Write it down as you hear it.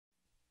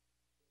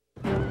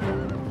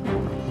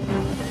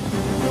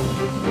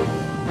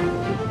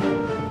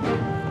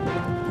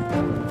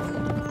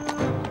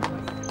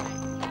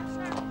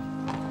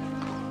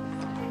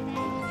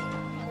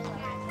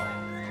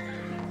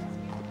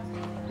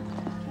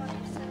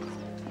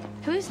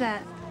Who's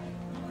that?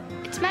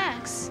 It's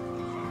Max,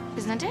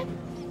 isn't it?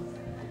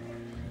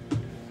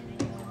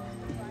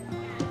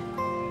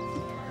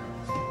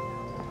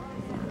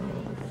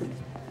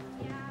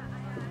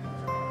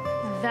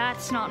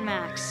 That's not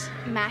Max.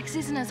 Max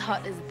isn't as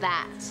hot as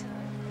that.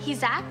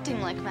 He's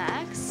acting like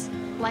Max,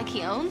 like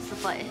he owns the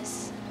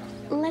place.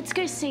 Let's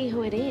go see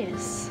who it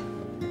is.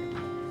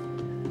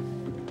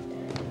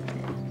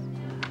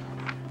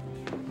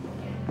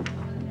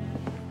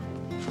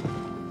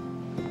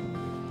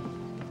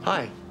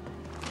 Hi,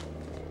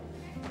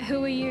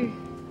 Who are you?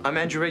 I'm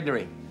Andrew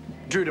Regnery.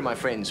 Drew to my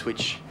friends,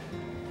 which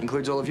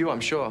includes all of you, I'm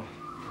sure.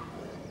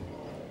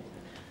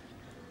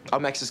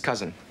 I'm Max's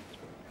cousin.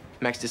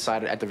 Max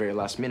decided at the very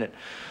last minute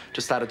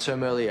to start a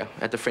term earlier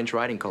at the French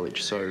Riding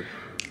College, so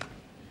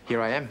here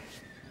I am.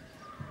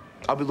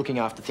 I'll be looking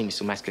after things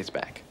till Max gets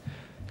back.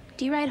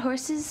 Do you ride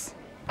horses?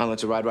 I learned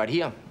to ride right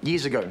here,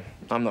 years ago.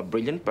 I'm not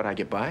brilliant, but I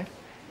get by.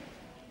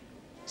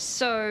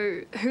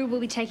 So, who will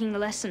be taking the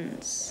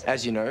lessons?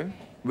 As you know,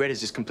 Red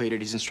has just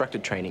completed his instructor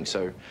training,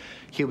 so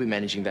he'll be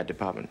managing that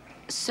department.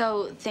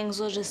 So things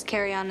will just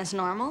carry on as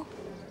normal?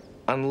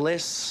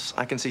 Unless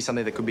I can see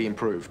something that could be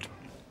improved.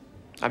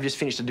 I've just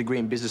finished a degree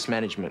in business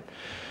management,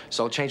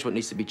 so I'll change what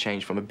needs to be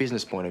changed from a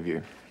business point of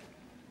view.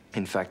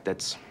 In fact,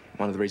 that's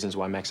one of the reasons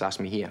why Max asked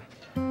me here.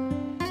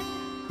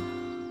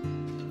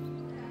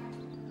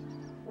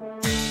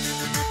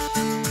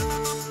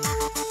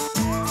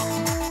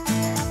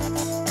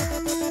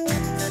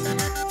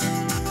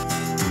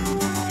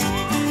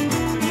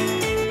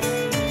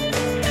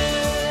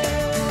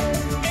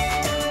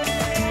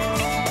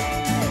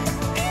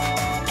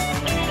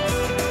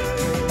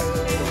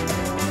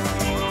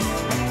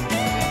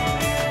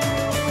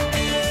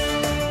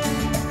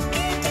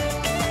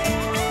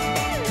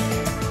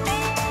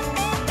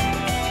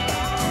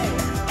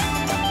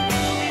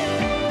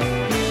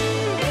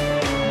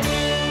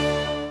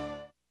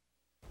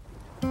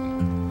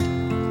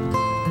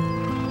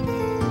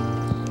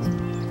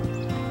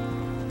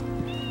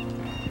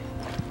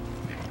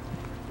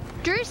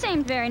 Drew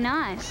seemed very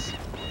nice.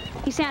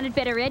 He sounded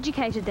better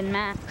educated than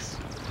Max.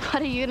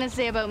 What are you gonna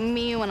say about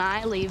me when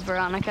I leave,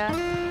 Veronica?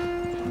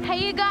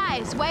 Hey, you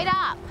guys, wait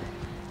up!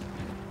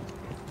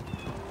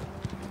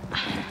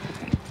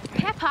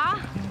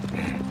 Peppa,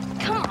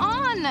 come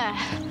on!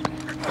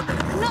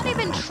 I'm not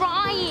even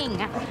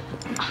trying!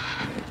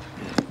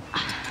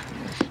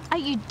 Are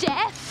you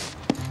deaf?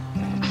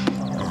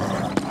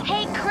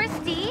 Hey,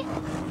 Christy,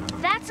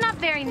 that's not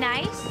very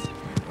nice.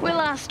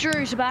 We'll ask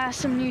Drew to buy us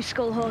some new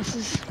school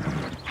horses.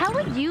 How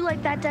would you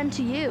like that done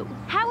to you?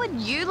 How would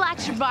you like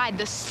to ride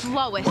the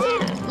slowest,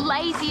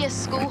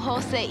 laziest school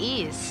horse there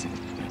is?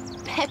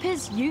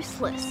 Pepper's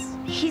useless.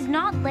 He's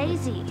not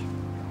lazy.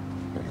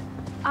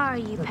 Are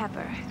you,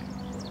 Pepper?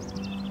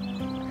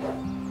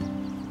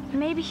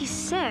 Maybe he's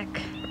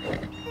sick.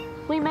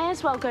 We may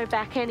as well go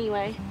back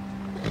anyway.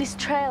 This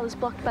trail is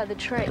blocked by the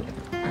tree.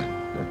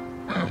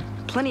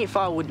 Plenty of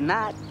firewood in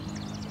that.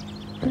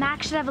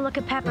 Max should have a look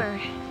at Pepper.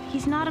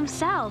 He's not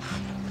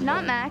himself.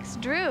 Not Max,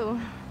 Drew.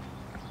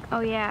 Oh,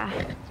 yeah.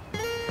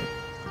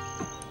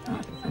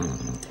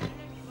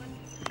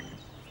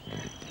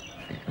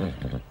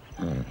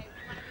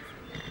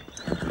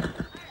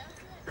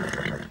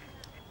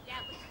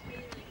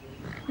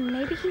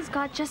 Maybe he's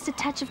got just a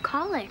touch of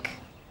colic.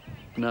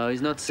 No,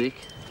 he's not sick.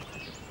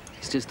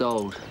 He's just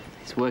old.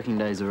 His working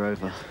days are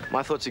over.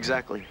 My thoughts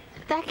exactly.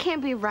 That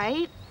can't be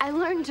right. I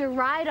learned to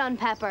ride on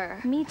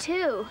Pepper. Me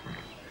too.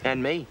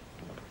 And me.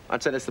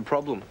 I'd say that's the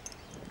problem.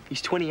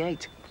 He's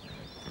 28.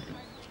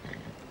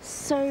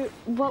 So,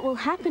 what will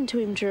happen to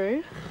him,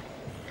 Drew?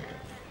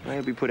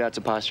 He'll be put out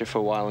to pasture for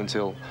a while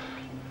until...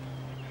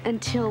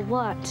 Until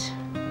what?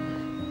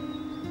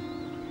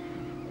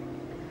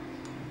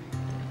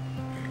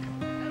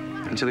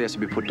 Until he has to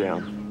be put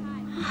down.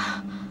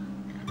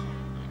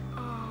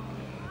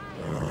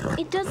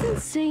 It doesn't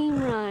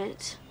seem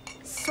right.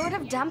 Sort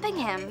of dumping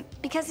him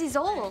because he's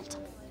old.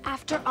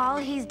 After all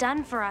he's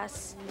done for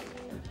us.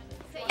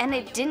 And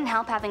it didn't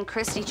help having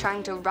Christy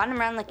trying to run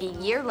around like a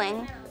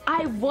yearling.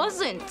 I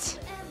wasn't.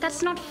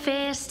 That's not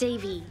fair,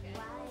 Stevie.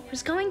 It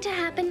was going to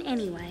happen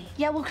anyway.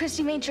 Yeah, well,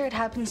 Christy made sure it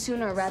happened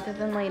sooner rather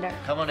than later.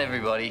 Come on,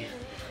 everybody.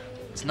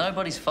 It's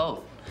nobody's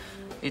fault.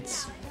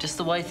 It's just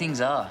the way things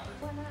are.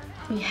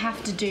 We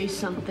have to do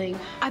something.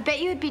 I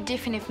bet you it'd be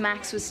different if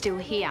Max was still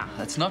here.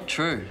 That's not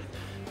true.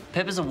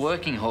 Pepper's a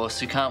working horse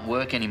who can't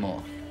work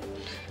anymore.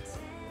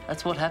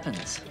 That's what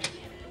happens.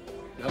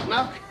 Knock,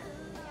 knock.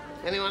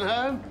 Anyone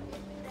home?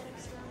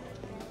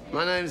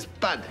 My name's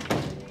Bud.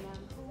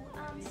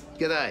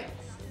 G'day.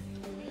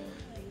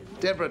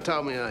 Deborah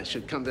told me I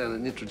should come down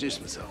and introduce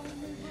myself.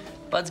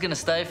 Bud's gonna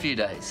stay a few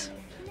days.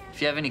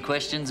 If you have any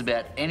questions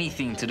about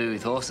anything to do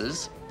with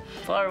horses,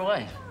 fire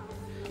away.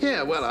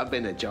 Yeah, well, I've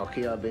been a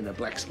jockey, I've been a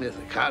blacksmith,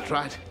 a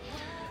cartwright,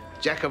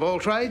 jack of all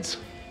trades,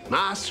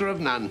 master of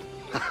none.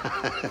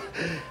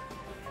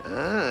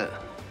 Ah.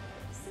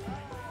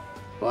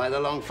 Why the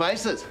long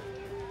faces?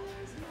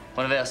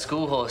 One of our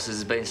school horses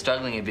has been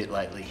struggling a bit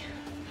lately.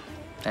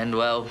 And,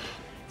 well,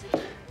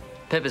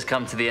 Pepper's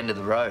come to the end of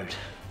the road.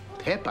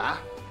 Pepper?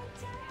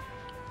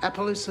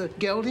 Appaloosa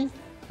gelding?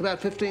 About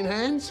 15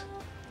 hands?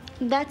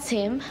 That's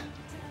him.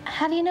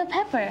 How do you know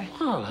Pepper?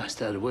 Well, I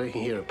started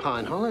working here at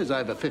Pine Hollows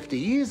over 50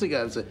 years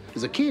ago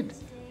as a kid.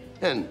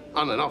 And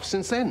on and off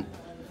since then.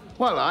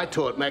 Well, I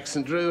taught Max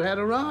and Drew how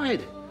to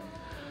ride.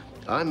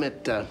 I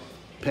met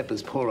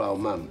Pepper's poor old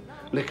mum,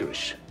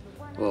 Licorice,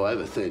 well,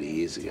 over 30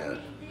 years ago.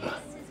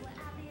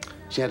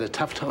 She had a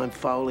tough time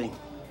foaling.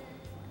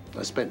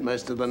 I spent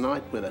most of the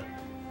night with her.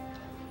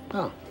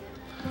 Oh,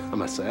 I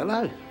must say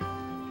hello.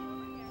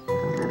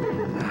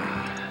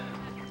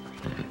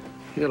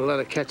 We've got a lot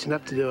of catching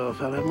up to do, old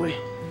fellow, haven't we?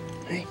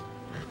 Hey?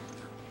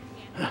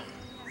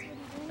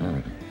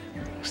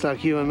 Looks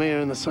like you and me are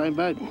in the same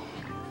boat.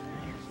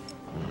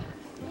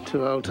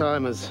 Two old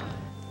timers.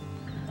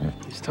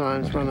 This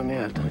time's running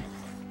out.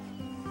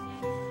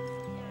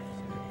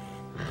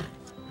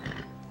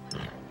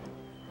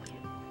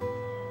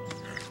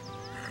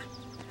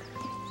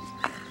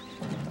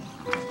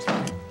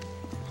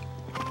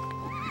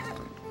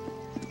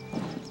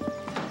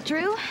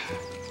 Drew?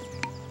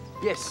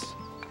 Yes.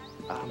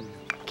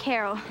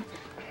 Carole.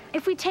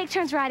 If we take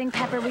turns riding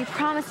Pepper, we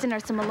promise to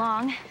nurse him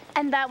along.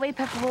 And that way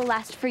Pepper will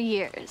last for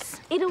years.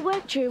 It'll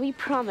work, Drew, we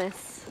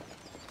promise.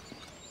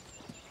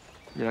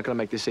 You're not going to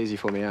make this easy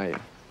for me, are you?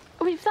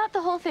 We've thought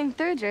the whole thing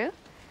through, Drew.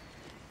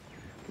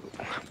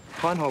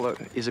 Pine Hollow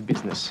is a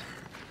business,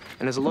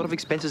 and there's a lot of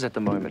expenses at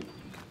the moment.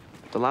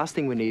 The last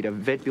thing we need are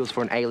vet bills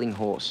for an ailing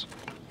horse.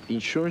 The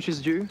insurance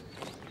is due,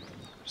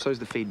 so's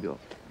the feed bill.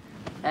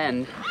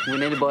 And we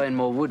need to buy in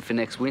more wood for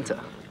next winter.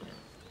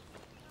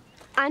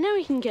 I know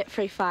we can get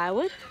free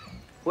firewood.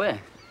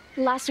 Where?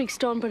 Last week's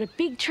storm brought a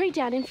big tree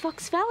down in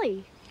Fox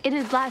Valley.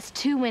 It'd last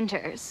 2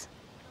 winters.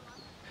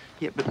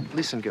 Yeah, but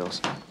listen,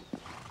 girls.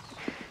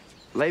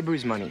 Labor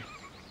is money.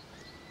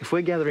 If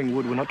we're gathering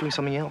wood, we're not doing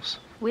something else.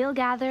 We'll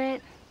gather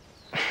it.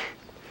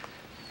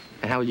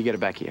 And how will you get it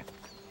back here?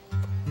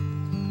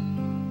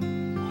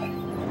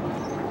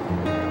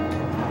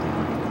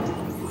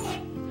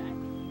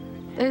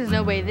 There's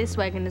no way this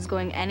wagon is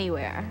going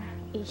anywhere.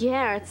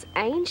 Yeah, it's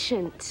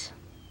ancient.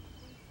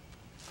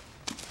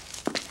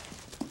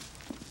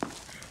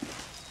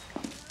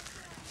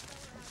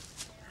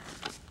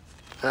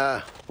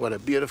 Ah, what a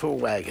beautiful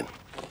wagon.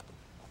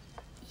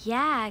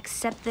 Yeah,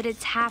 except that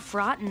it's half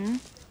rotten.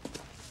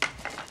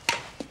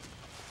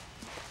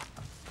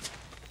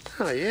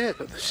 Oh, yeah,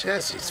 but the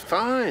chassis is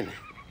fine.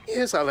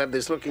 Yes, I'll have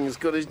this looking as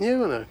good as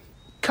new in a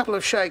couple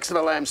of shakes of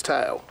a lamb's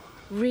tail.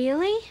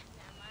 Really?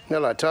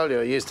 Well, I told you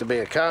I used to be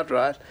a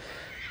cartwright.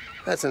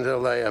 That's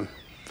until they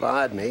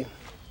fired me.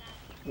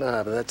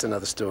 No, but that's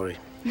another story.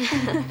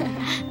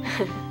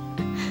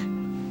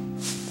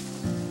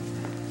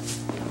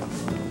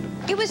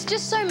 It was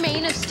just so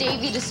mean of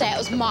Stevie to say it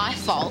was my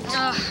fault.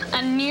 Ugh,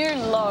 a new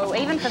low,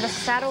 even for the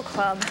Saddle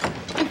Club.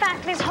 In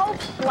fact, this whole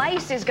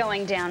place is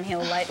going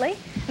downhill lately.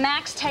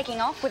 Max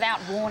taking off without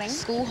warning.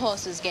 School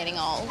horses getting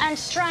old. And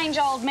strange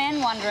old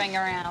men wandering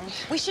around.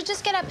 We should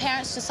just get our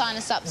parents to sign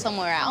us up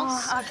somewhere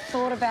else. Oh, I've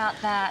thought about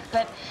that,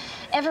 but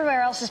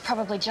everywhere else is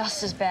probably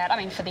just as bad. I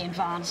mean, for the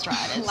advanced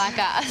riders. Like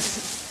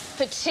us.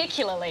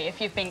 Particularly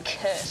if you've been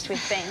cursed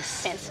with being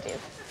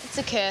sensitive. It's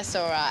a curse,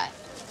 all right.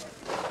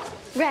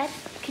 Red,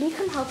 can you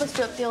come help us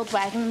do up the old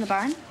wagon in the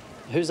barn?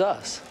 Who's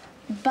us?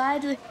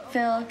 Bud,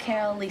 Phil,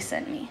 Carole, Lisa,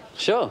 and me.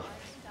 Sure.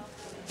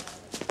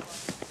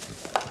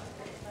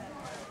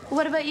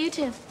 What about you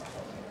two?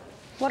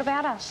 What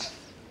about us?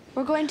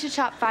 We're going to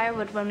chop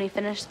firewood when we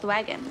finish the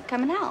wagon.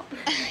 Come and help.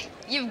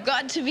 You've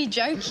got to be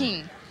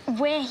joking.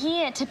 We're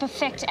here to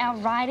perfect our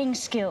riding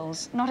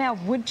skills, not our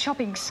wood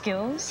chopping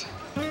skills.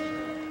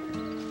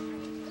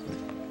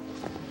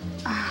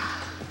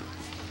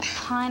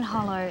 Pine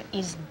Hollow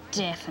is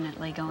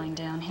definitely going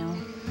downhill.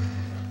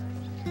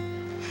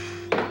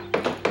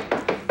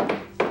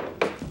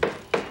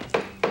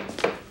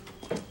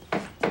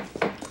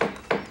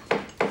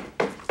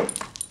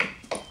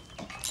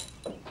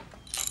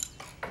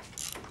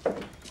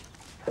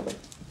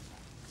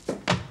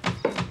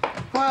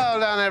 Well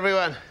done,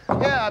 everyone.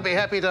 Yeah, I'd be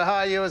happy to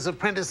hire you as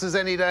apprentices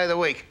any day of the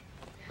week.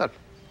 Look,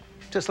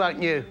 just like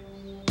new.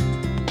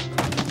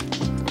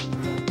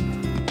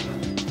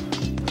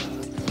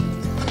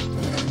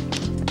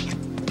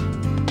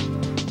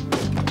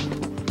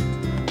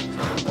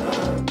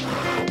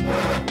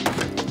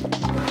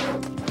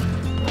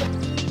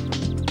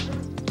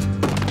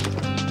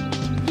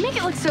 You make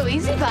it look so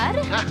easy, Bud.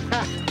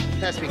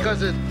 That's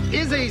because it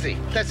is easy.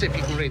 That's if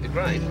you can read the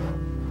grain.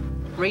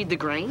 Read the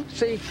grain?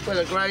 See, where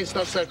the grain's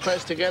not so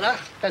close together,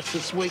 that's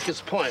its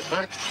weakest point,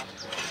 mate.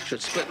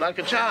 Should split like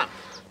a charm.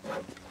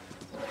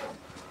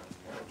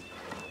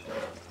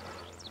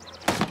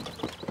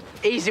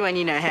 Easy when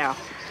you know how.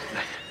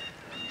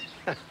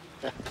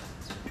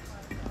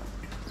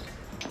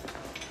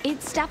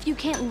 It's stuff you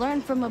can't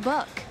learn from a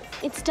book.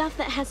 It's stuff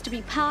that has to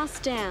be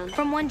passed down.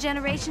 From one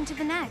generation to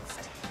the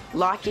next.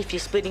 Like if you're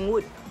splitting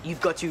wood,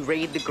 you've got to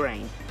read the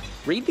grain.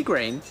 Read the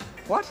grain?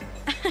 What?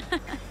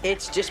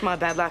 It's just my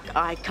bad luck.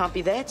 I can't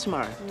be there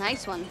tomorrow.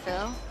 Nice one,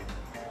 Phil.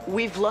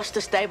 We've lost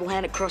a stable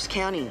hand at Cross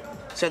County,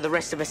 so the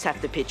rest of us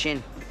have to pitch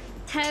in.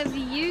 Have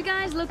you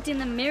guys looked in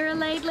the mirror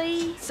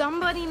lately?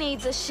 Somebody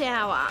needs a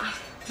shower.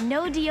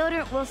 No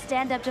deodorant will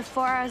stand up to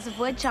 4 hours of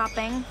wood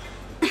chopping.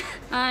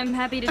 I'm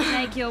happy to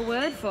take your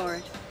word for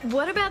it.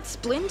 What about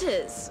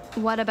splinters?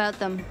 What about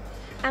them?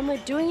 And we're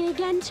doing it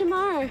again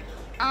tomorrow.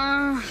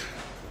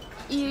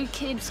 You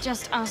kids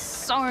just are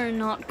so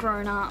not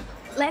grown up.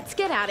 Let's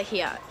get out of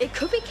here. It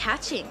could be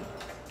catching.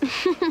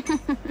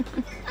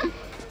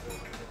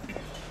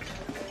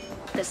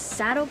 The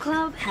Saddle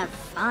Club have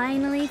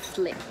finally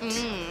flipped.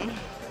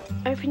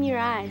 Open your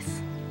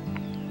eyes.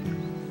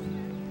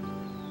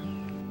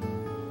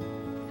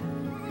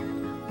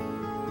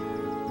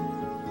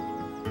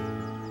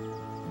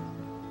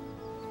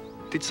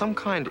 Did some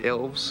kind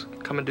elves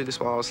come and do this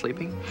while I was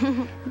sleeping?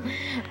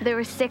 There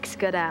were 6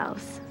 good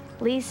elves.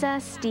 Lisa,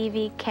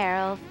 Stevie,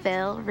 Carole,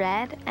 Phil,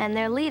 Red, and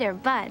their leader,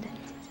 Bud.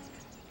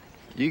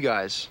 You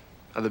guys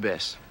are the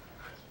best.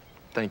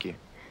 Thank you.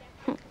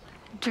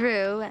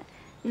 Drew,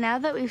 now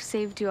that we've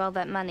saved you all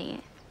that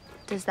money,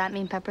 does that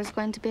mean Pepper's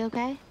going to be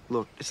okay?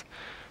 Look, it's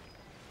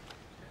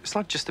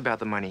not just about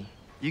the money.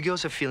 You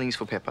girls have feelings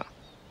for Pepper.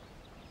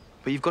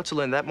 But you've got to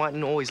learn that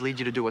mightn't always lead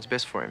you to do what's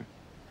best for him.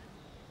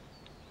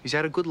 He's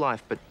had a good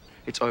life, but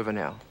it's over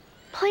now.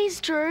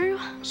 Please, Drew.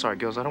 Sorry,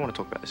 girls, I don't want to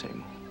talk about this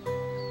anymore.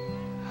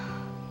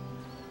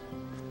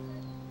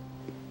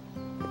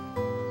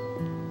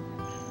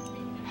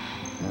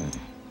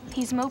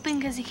 He's moping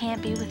because he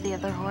can't be with the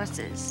other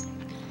horses.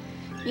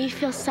 You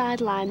feel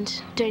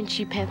sidelined, don't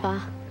you,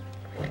 Pepper?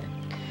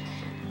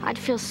 I'd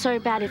feel so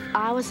bad if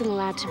I wasn't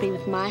allowed to be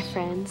with my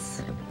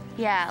friends.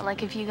 Yeah,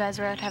 like if you guys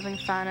were out having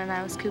fun and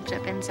I was cooped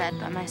up inside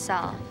by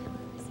myself.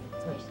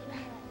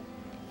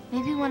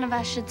 Maybe one of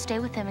us should stay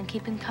with him and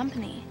keep him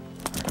company.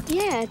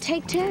 Yeah,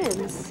 take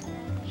turns.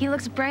 He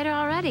looks brighter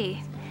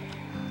already.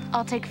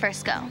 I'll take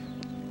first go.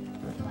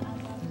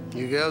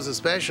 You girls are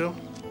special.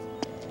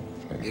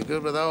 You're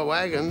good with old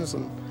wagons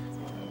and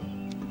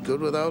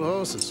good with old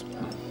horses.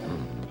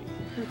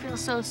 I feel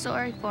so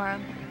sorry for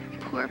him.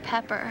 Poor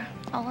Pepper,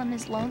 all on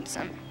his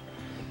lonesome.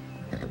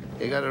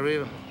 You got a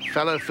real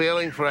fellow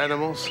feeling for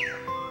animals.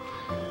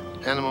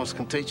 Animals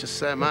can teach us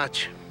so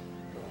much.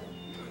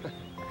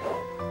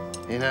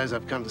 He knows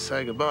I've come to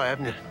say goodbye,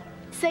 haven't you?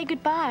 Say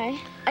goodbye.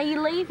 Are you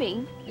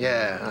leaving?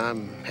 Yeah,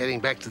 I'm heading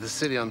back to the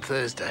city on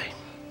Thursday.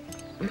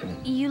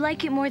 You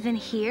like it more than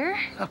here?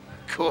 Of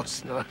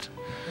course not.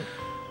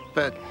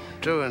 But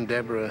Drew and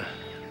Deborah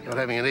are not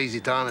having an easy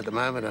time at the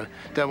moment. I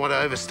don't want to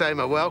overstay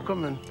my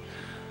welcome, and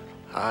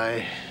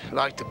I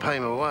like to pay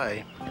my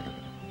way.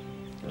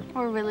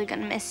 We're really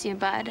gonna miss you,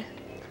 Bud.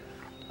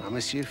 I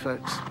miss you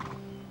folks.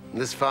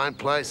 This fine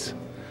place.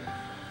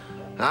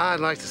 I'd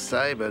like to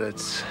stay, but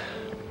it's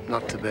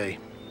not to be.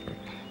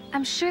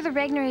 I'm sure the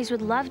Regneries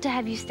would love to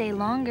have you stay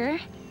longer.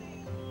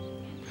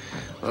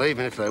 Well,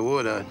 even if they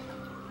would, I'd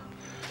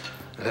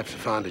have to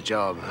find a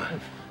job.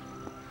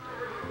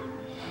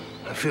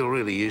 I feel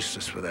really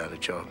useless without a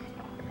job.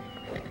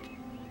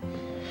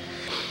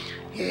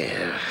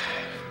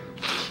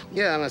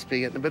 Yeah, I must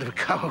be getting a bit of a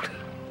cold.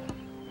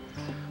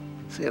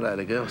 See you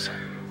later, girls.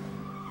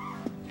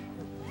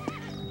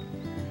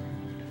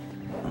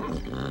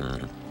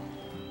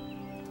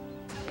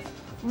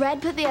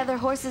 Red put the other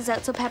horses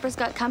out, so Pepper's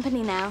got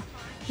company now.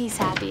 He's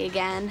happy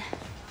again.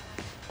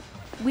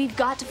 We've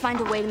got to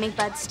find a way to make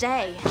Bud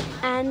stay.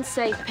 And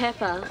save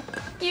Pepper.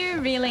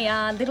 You really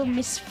are little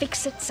Miss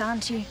Fix-Its,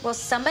 aren't you? Well,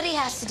 somebody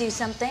has to do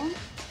something.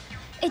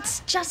 It's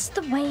just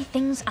the way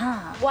things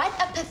are. What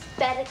a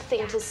pathetic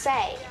thing to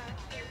say.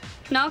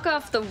 Knock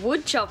off the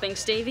wood chopping,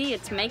 Stevie.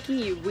 It's making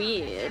you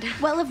weird.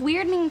 Well, if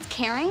weird means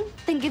caring,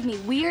 then give me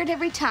weird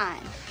every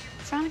time.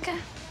 Veronica,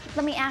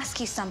 let me ask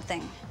you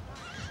something.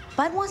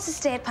 Bud wants to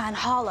stay at Pine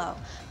Hollow,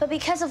 but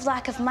because of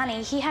lack of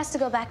money, he has to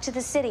go back to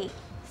the city.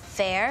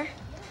 Fair?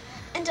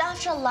 And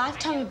after a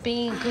lifetime of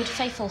being a good,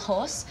 faithful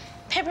horse,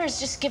 Pepper is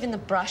just given the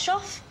brush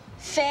off?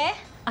 Fair?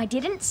 I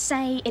didn't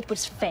say it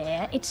was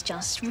fair. It's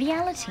just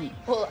reality.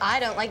 Well, I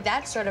don't like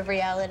that sort of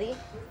reality.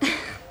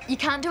 You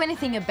can't do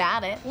anything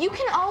about it. You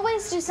can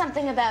always do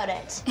something about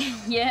it.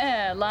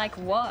 Yeah, like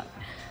what?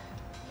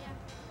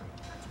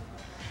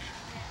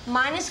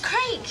 Minus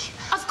Creek.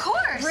 Of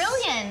course.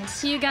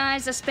 Brilliant. You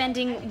guys are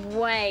spending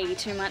way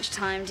too much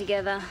time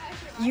together.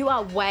 You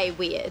are way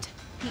weird.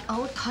 The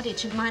old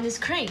cottage at Miners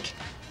Creek.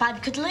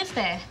 Bud could live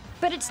there.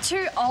 But it's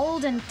too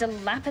old and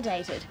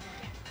dilapidated.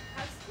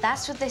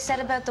 That's what they said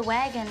about the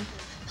wagon.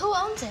 Who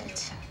owns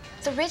it?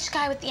 The rich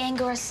guy with the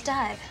Angora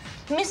stud.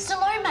 Mr.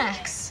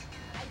 Lomax.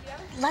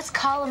 Let's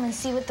call him and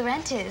see what the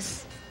rent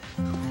is.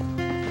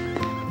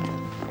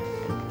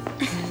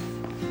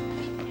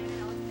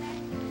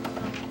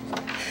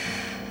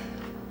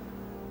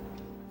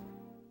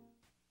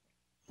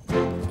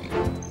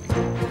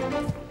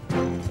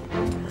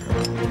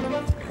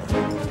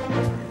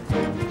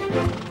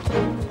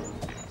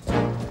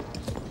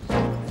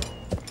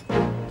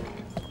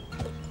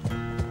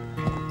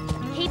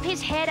 Keep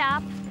his head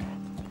up.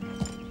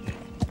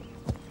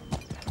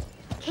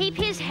 Keep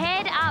his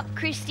head up,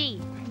 Christy.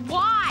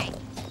 Why?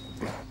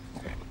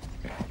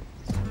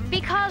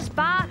 Because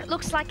Bark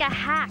looks like a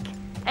hack.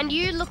 And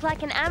you look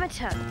like an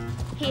amateur.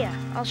 Here,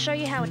 I'll show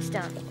you how it's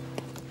done.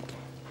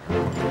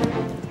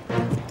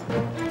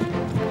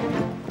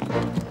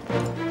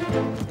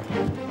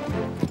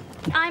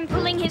 I'm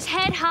pulling his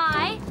head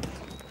high,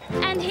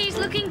 and he's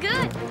looking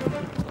good.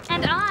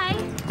 And I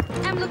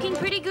am looking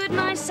pretty good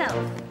myself.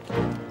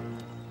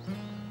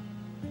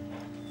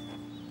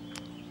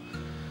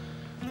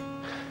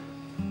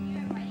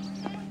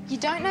 You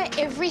don't know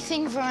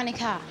everything,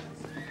 Veronica.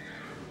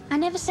 I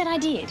never said I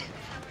did.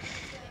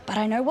 But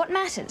I know what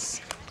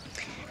matters.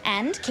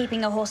 And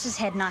keeping a horse's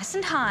head nice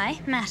and high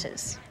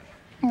matters.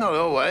 Not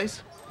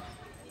always.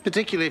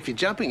 Particularly if you're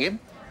jumping him.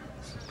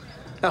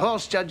 A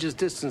horse judges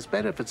distance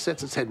better if it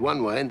sets its head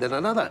one way and then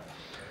another.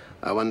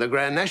 I won the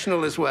Grand National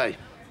this way.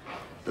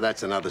 But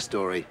that's another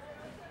story.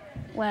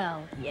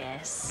 Well,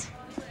 yes.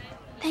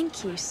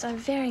 Thank you so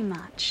very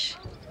much.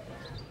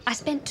 I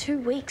spent 2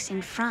 weeks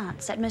in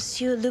France at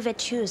Monsieur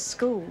Louverture's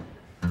school.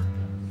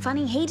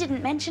 Funny he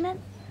didn't mention it.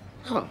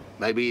 Oh,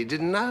 maybe you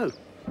didn't know.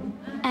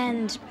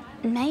 And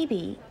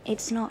maybe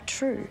it's not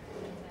true.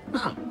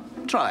 Oh,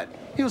 try it.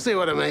 You'll see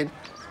what I mean.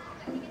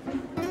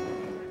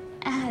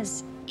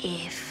 As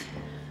if.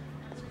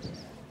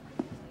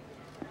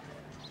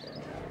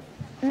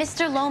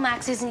 Mr.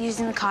 Lomax isn't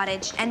using the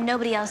cottage, and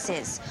nobody else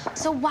is.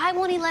 So why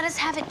won't he let us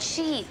have it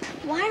cheap?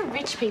 Why are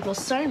rich people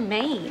so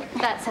mean?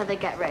 That's how they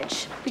get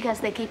rich, because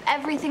they keep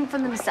everything for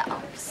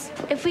themselves.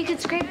 If we could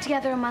scrape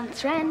together a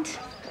month's rent.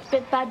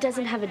 But Bud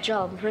doesn't have a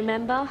job,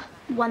 remember?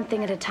 One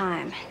thing at a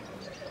time.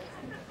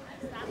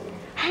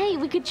 Hey,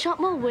 we could chop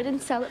more wood and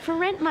sell it for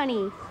rent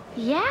money.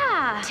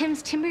 Yeah,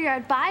 Tim's timber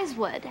yard buys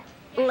wood.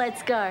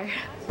 Let's go.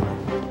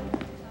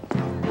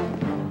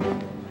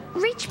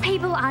 Rich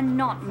people are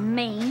not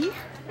mean.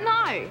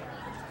 No,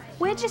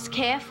 we're just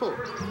careful.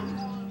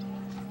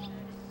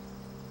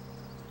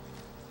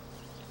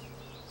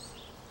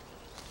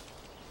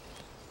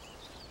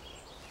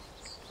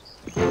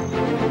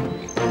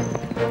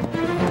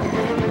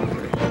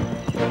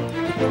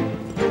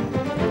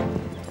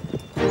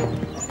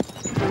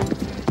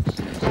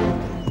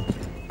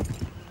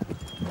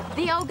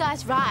 The old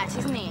guy's right,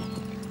 isn't he?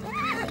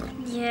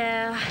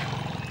 Yeah.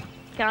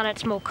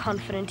 Garnet's more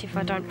confident if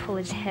I don't pull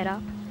his head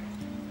up.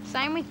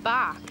 Same with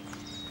Bach.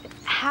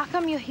 How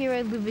come your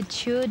hero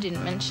Louverture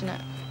didn't mention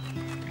it?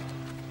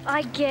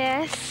 I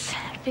guess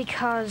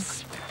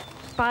because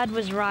Bud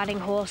was riding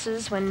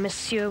horses when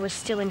Monsieur was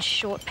still in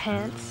short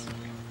pants.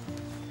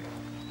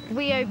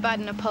 We owe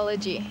Bud an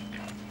apology.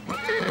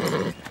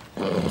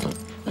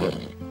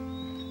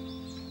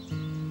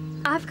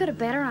 I've got a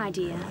better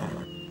idea.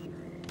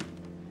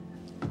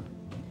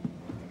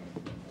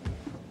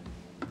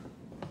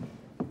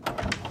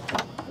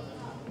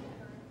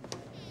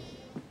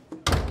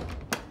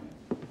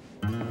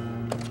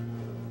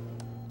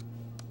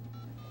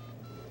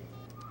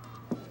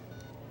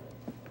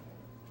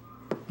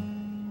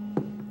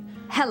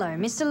 Hello,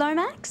 Mr.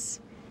 Lomax.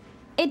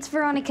 It's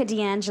Veronica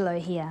D'Angelo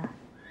here.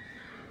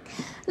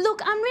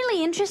 Look, I'm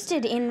really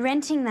interested in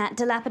renting that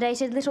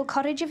dilapidated little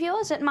cottage of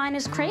yours at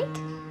Miners Creek.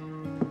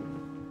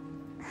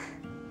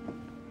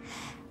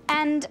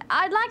 And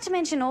I'd like to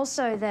mention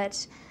also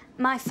that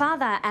my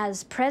father,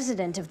 as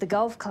president of the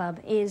golf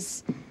club,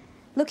 is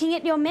looking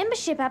at your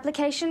membership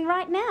application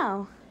right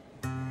now.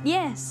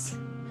 Yes.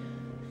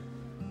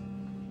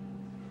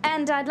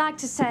 And I'd like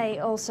to say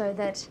also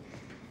that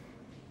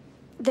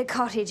the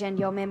cottage and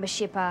your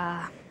membership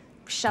are,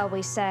 shall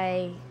we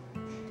say,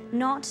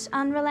 not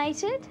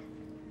unrelated?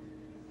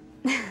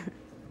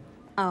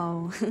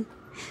 Oh,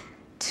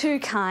 too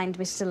kind,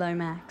 Mr.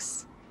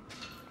 Lomax.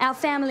 Our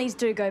families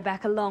do go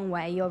back a long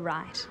way, you're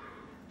right.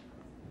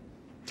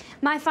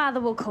 My father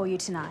will call you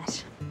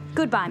tonight.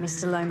 Goodbye,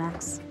 Mr.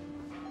 Lomax.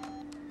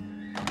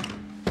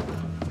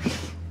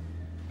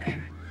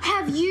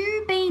 Have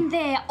you been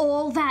there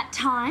all that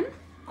time?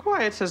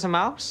 Quiet as a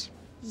mouse.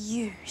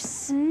 You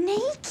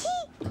sneaky!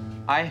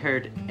 I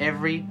heard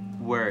every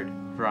word,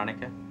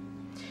 Veronica.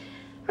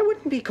 I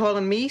wouldn't be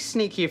calling me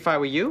sneaky if I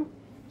were you.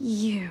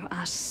 You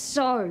are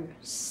so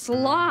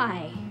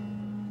sly.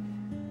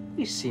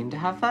 You seem to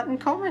have that in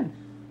common.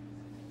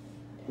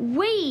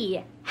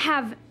 We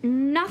have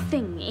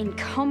nothing in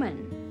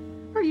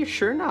common. Are you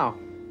sure now?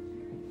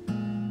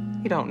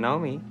 You don't know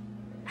me.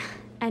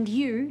 And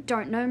you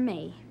don't know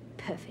me.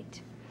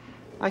 Perfect.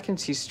 I can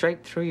see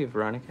straight through you,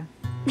 Veronica.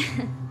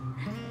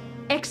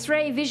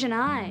 X-ray vision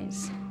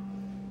eyes.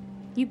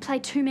 You play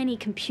too many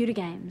computer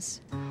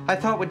games. I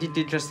thought what you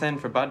did just then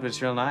for Bud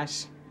was real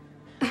nice.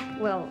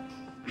 Well,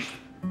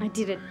 I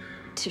did it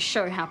to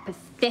show how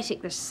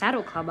pathetic the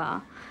Saddle Club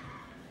are.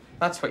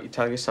 That's what you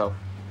tell yourself.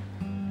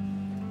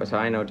 But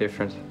I know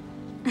different.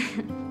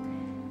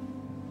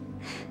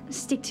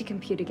 Stick to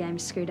computer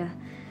games, Scooter.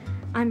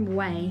 I'm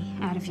way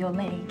out of your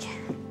league.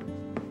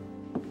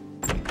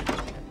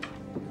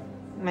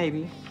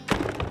 Maybe.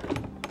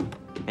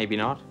 Maybe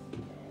not.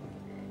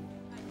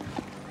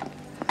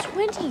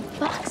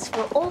 $20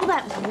 for all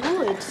that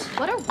wood.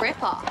 What a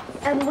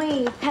rip-off. And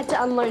we had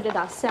to unload it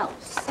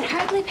ourselves. It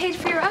hardly paid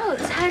for your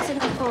oats, has it,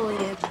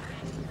 Napoleon?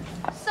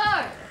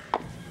 So,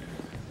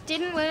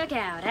 didn't work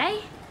out,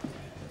 eh?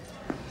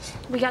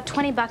 We got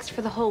 $20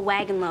 for the whole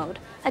wagon load.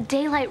 A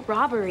daylight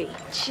robbery.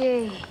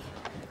 Gee,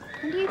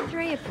 and you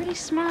three are pretty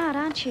smart,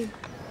 aren't you?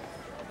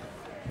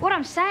 What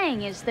I'm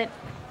saying is that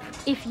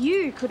if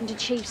you couldn't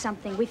achieve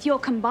something with your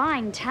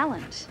combined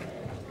talent,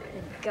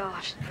 then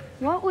gosh,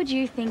 what would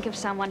you think of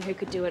someone who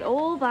could do it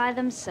all by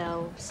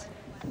themselves?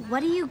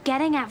 What are you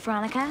getting at,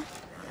 Veronica?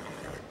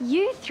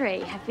 You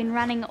three have been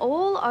running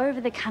all over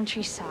the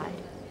countryside,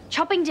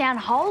 chopping down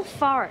whole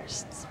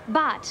forests,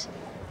 but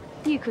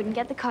you couldn't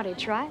get the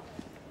cottage, right?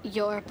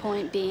 Your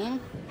point being?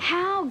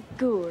 How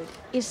good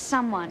is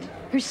someone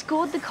who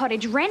scored the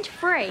cottage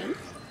rent-free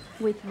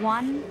with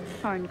one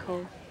phone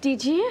call?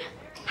 Did you?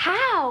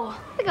 How?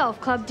 The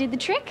golf club did the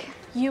trick.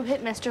 You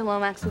hit Mr.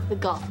 Lomax with the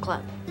golf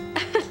club.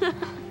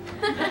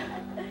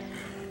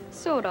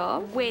 Sort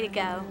of. Way to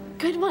go.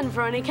 Good one,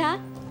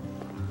 Veronica.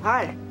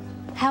 Hi.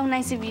 How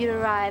nice of you to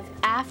arrive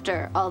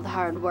after all the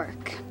hard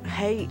work.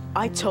 Hey,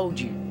 I told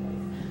you.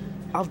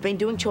 I've been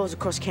doing chores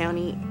across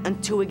county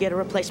until we get a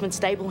replacement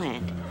stable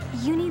hand.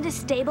 You need a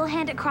stable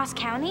hand at Cross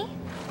County?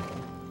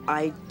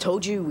 I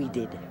told you we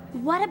did.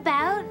 What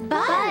about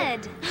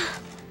Bud?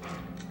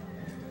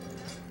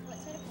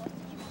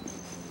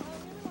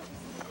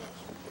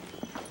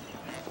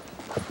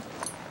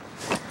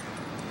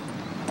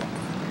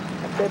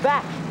 They're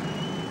back.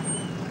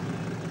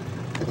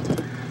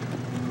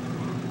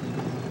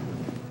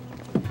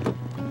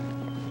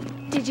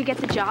 Did you get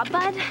the job,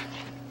 Bud?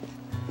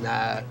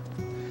 No,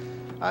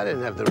 I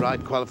didn't have the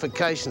right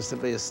qualifications to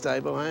be a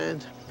stable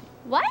hand.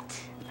 What?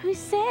 Who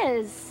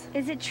says?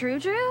 Is it true,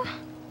 Drew?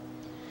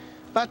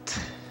 But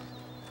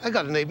I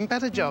got an even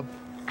better job.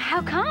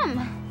 How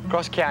come?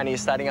 Cross County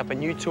is starting up a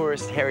new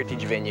tourist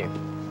heritage venue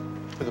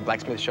with a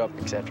blacksmith shop,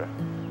 etc.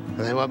 And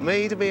they want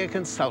me to be a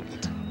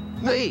consultant.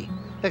 Me,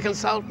 a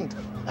consultant.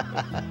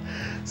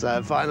 So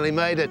I finally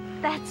made it.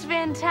 That's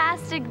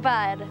fantastic,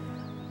 Bud.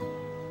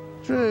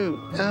 Drew,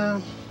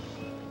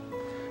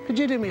 could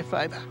you do me a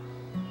favour?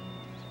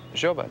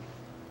 Sure, bud.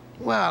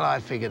 Well, I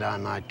figured I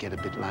might get a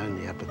bit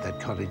lonely up at that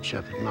cottage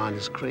up at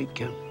Miners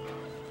Creek.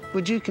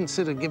 Would you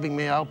consider giving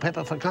me old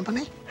Pepper for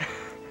company?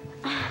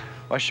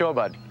 Why, sure,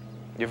 bud.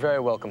 You're very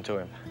welcome to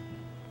him.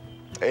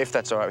 If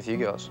that's all right with you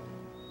girls.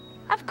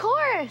 Of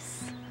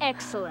course.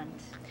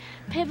 Excellent.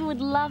 Pepper would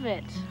love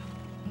it.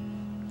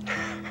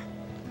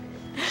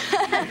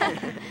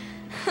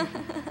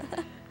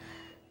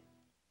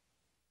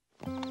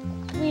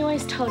 We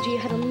always told you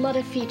had a lot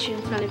of future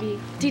in front of you,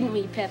 didn't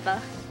we,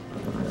 Pepper?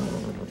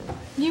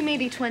 You may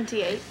be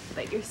 28,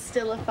 but you're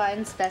still a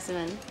fine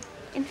specimen.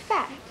 In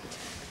fact,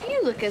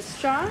 you look as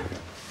strong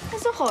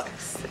as a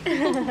horse.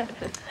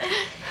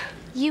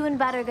 You and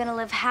Bud are gonna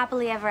live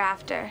happily ever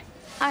after,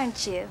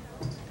 aren't you?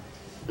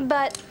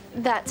 But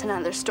that's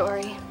another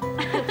story.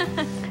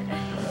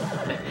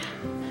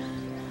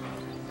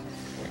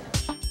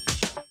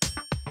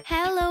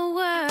 Hello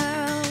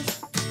world,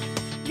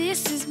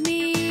 this is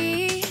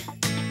me.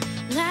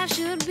 Life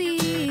should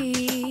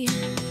be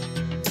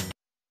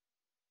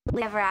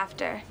Ever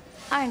after,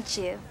 aren't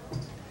you?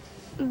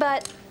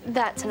 But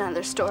that's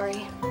another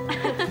story.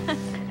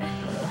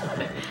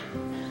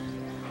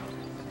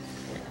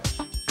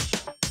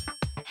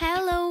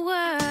 Hello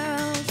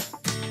world,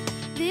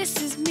 this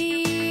is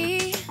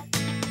me.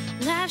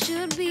 Life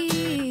should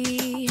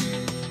be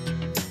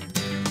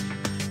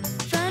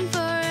fun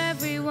for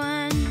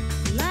everyone.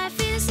 Life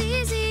is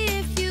easy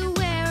if you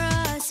wear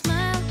a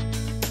smile.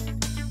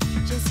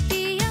 Just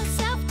be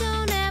yourself,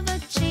 don't ever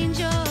change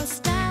your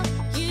style.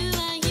 You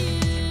are you,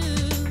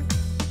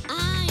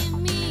 I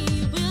am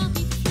me, we'll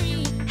be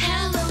free.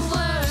 Hello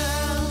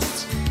world,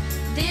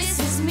 this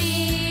is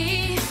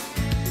me.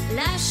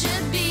 Life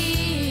should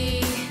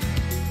be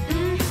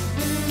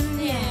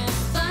yeah,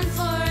 fun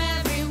for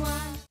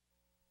everyone.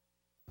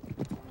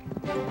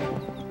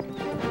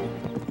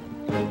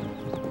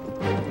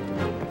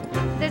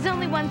 There's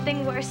only one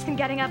thing worse than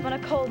getting up on a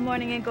cold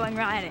morning and going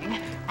riding.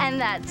 And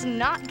that's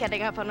not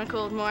getting up on a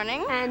cold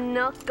morning. And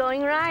not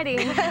going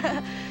riding.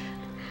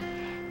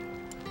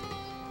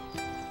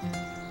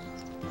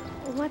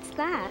 What's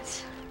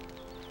that?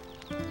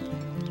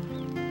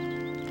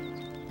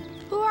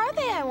 Who are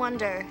they, I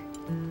wonder?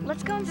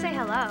 Let's go and say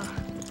hello.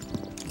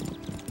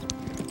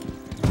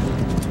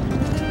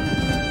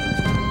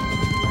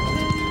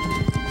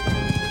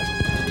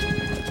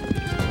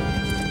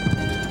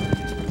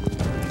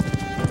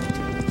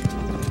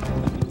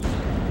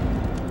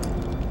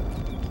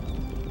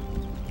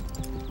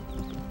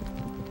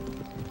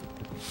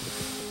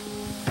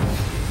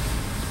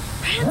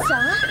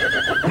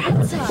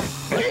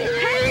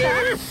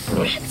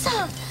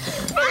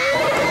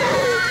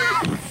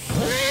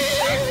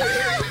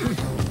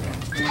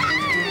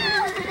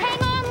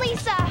 Hang on,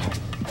 Lisa.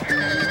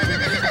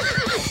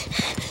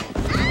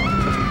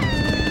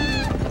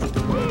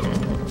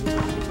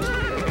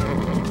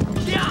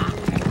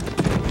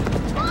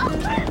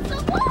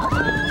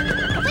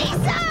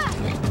 Lisa!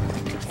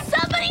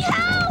 Somebody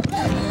help!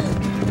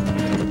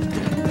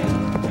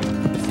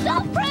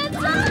 Stop,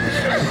 Pranza!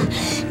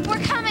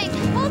 We're coming.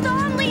 Hold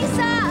on,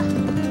 Lisa.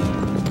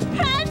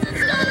 Pranza!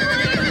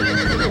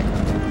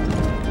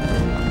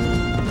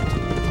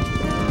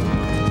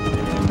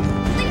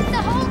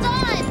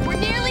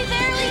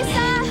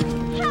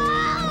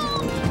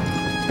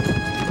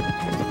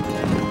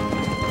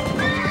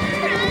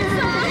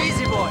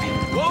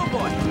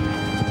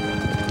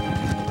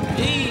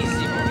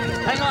 Easy boy.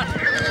 Hang on.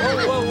 Whoa,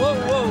 whoa, whoa,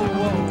 whoa,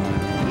 whoa.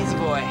 Easy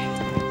boy.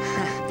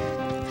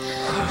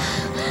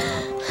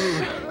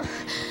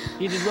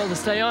 You did well to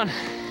stay on.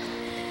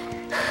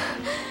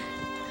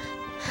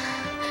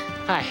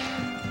 Hi.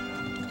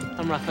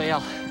 I'm Raphael.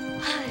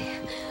 Hi.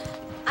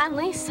 I'm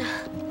Lisa.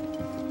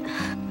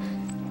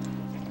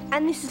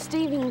 And this is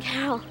Stevie and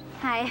Carole.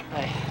 Hi.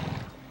 Hey.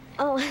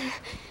 Oh,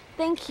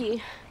 thank you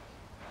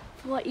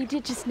for what you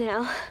did just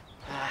now.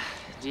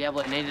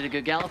 Diablo needed a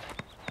good gallop,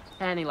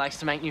 and he likes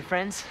to make new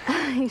friends.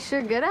 He's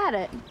sure good at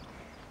it.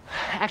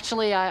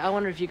 Actually, I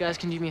wonder if you guys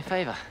can do me a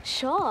favor.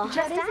 Sure.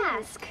 Just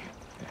ask.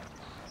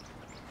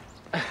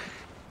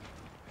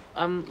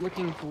 I'm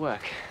looking for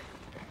work.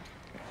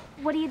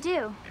 What do you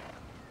do?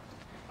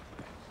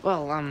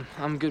 Well,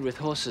 I'm good with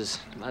horses.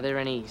 Are there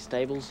any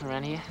stables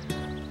around here?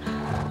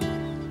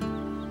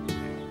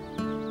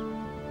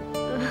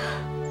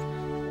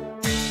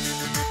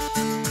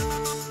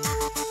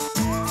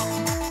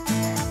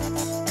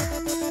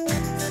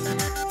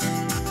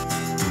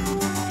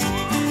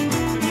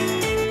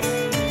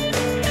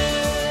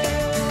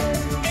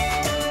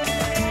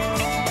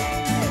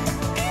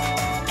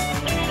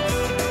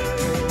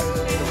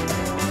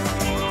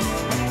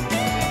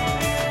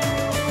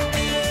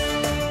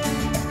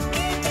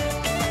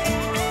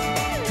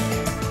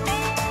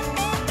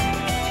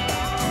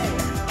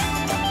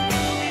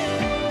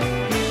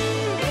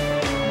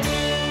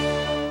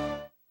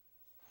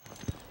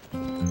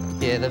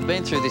 Yeah, they've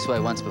been through this way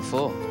once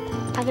before.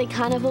 Are they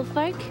carnival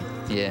folk?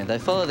 Yeah, they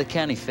follow the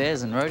county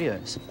fairs and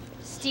rodeos.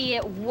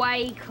 Steer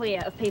way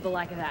clear of people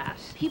like that.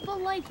 People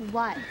like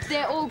what?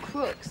 They're all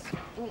crooks.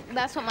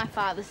 That's what my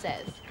father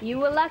says. You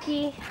were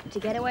lucky to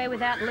get away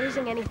without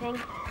losing anything.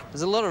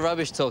 There's a lot of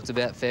rubbish talked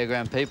about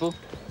fairground people.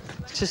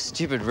 It's just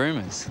stupid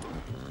rumours.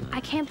 I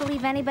can't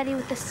believe anybody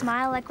with a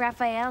smile like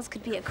Raphael's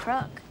could be a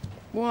crook.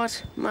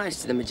 What?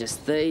 Most of them are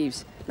just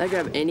thieves. They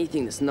grab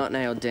anything that's not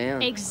nailed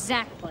down.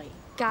 Exactly.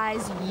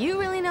 Guys, you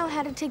really know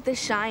how to take the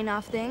shine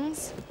off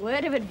things.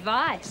 Word of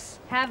advice.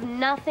 Have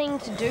nothing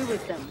to do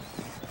with them.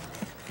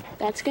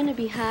 That's gonna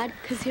be hard,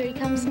 because here he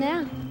comes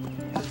now.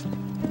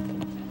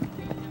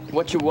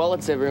 Watch your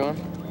wallets, everyone.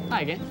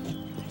 Hi again.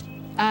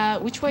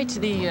 Which way to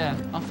the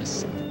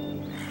office?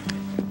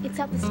 It's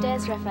up the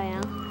stairs,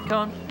 Raphael. Come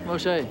on, I'll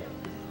show you.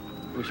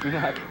 Wish me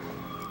luck.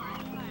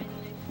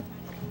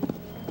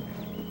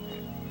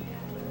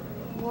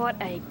 What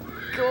a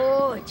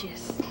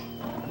gorgeous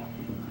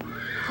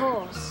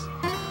horse.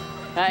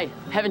 Hey,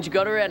 haven't you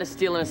got her out of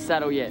stealing a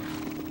saddle yet?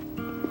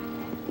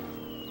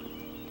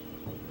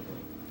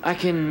 I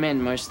can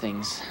mend most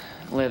things.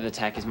 Leather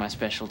tack is my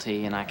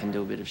specialty, and I can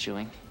do a bit of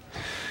shoeing.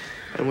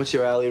 And what's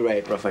your hourly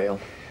rate, Raphael?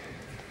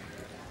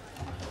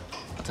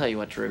 I'll tell you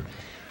what, Drew.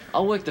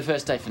 I'll work the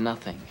first day for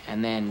nothing,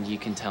 and then you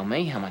can tell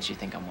me how much you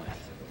think I'm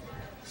worth.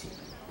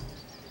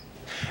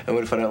 And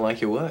what if I don't like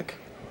your work?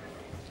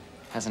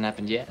 Hasn't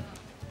happened yet.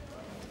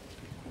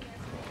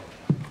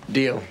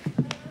 Deal.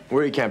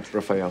 Where are you camped,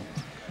 Raphael?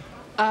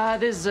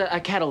 There's a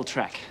cattle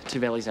track 2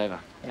 bellies over,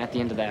 at the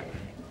end of that.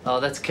 Oh,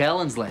 that's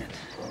Callan's land.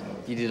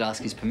 You did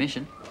ask his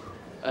permission.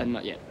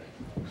 Not yet.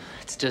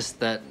 It's just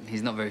that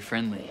he's not very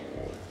friendly.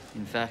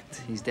 In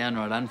fact, he's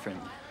downright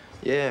unfriendly.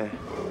 Yeah.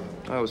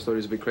 I always thought he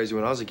was a bit crazy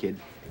when I was a kid.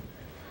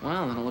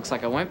 Well, then it looks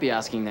like I won't be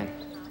asking then.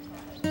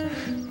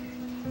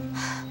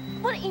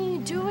 What are you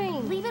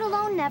doing? Leave it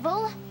alone,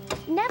 Neville.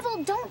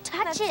 Neville, don't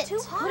touch it. That's too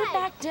high. Put it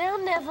back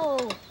down,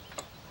 Neville.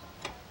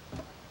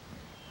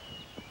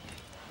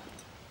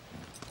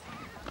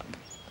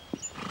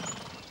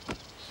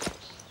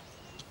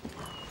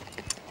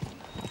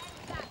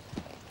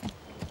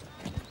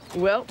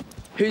 Well,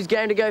 who's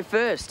going to go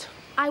first?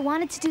 I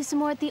wanted to do some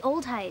more at the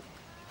old height.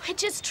 We're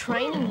just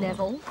training,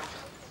 Neville.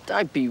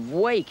 Don't be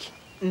weak.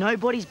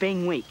 Nobody's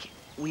being weak.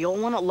 We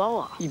all want it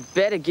lower. You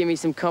better give me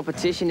some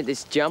competition at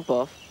this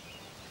jump-off,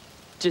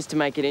 just to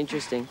make it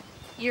interesting.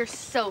 You're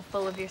so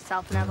full of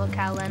yourself, Neville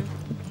Callan.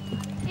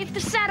 If the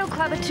Saddle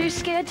Club are too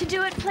scared to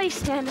do it, please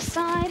stand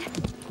aside.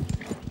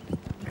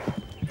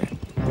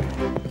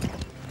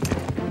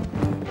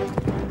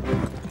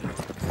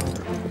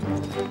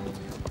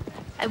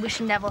 I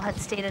wish Neville had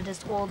stayed at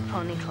his old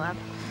pony club.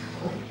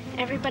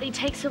 Everybody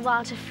takes a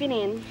while to fit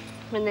in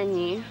when they're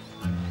new.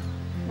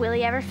 Will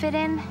he ever fit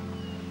in?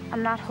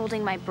 I'm not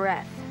holding my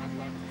breath.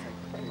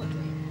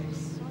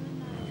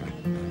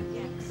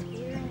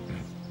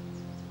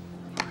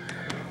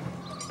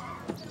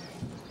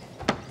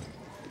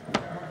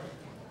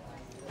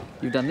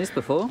 You've done this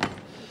before?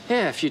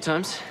 Yeah, a few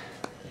times.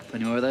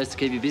 Any more of those to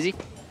keep you busy?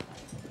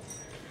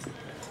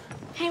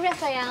 Hey,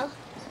 Raphael.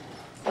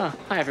 Oh,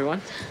 hi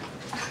everyone.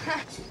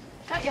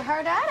 Got you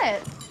hard at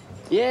it.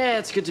 Yeah,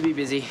 it's good to be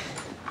busy.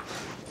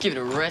 Give it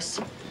a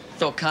rest.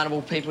 Thought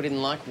carnival people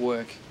didn't like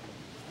work.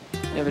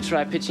 Ever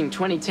try pitching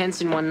 20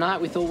 tents in one night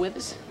with all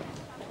weathers?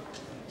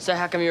 So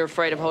how come you're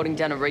afraid of holding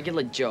down a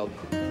regular job?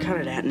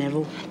 Cut it out,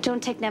 Neville.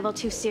 Don't take Neville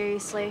too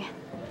seriously.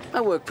 I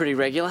work pretty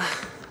regular.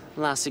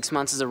 Last 6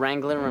 months as a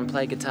wrangler and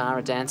play guitar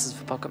at dances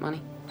for pocket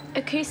money.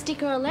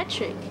 Acoustic or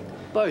electric?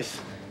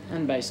 Both.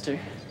 And bass too.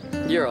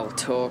 You're all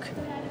talk.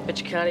 But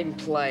you can't even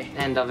play.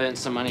 And I've earned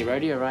some money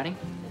rodeo riding.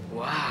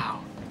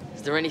 Wow.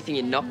 Is there anything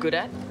you're not good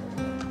at?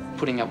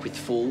 Putting up with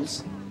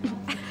fools.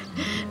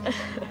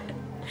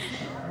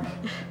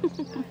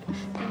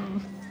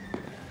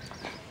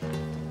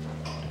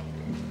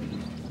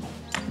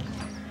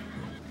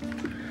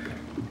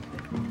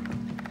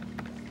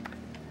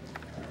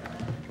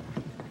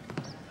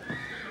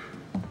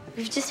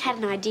 We've just had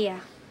an idea.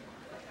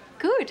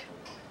 Good.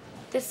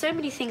 There's so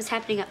many things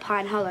happening at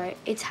Pine Hollow,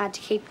 it's hard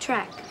to keep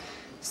track.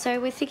 So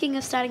we're thinking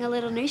of starting a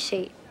little news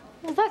sheet.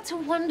 Well, that's a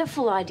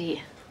wonderful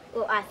idea.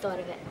 Well, I thought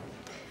of it.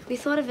 We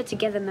thought of it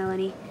together,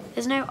 Melanie.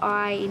 There's no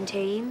I in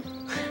teen.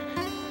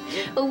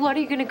 Well, what are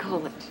you going to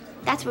call it?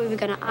 That's what we were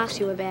going to ask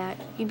you about,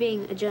 you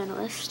being a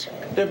journalist.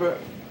 Deborah,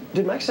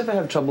 did Max ever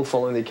have trouble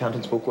following the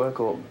accountant's bookwork,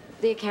 or...?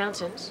 The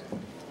accountant.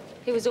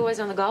 He was always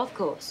on the golf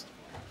course.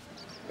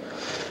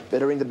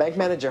 Better ring the bank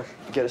manager.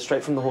 Get it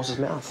straight from the horse's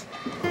mouth.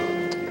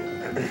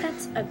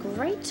 That's a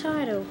great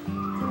title.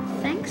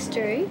 Thanks,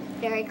 Drew.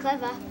 Very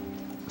clever.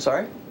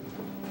 Sorry?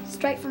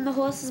 Straight from the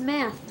horse's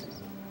mouth.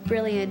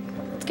 Brilliant.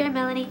 Let's go,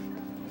 Melanie.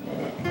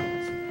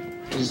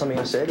 Is it something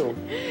I said, or...?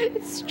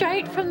 It's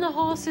straight from the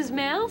horse's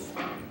mouth.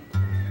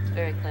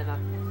 Very clever.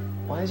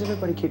 Why does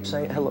everybody keep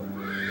saying hello?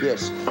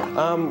 Yes.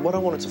 What I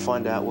wanted to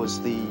find out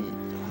was the...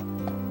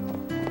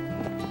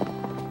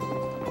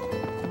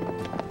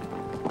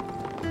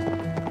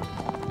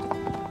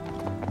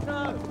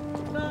 No.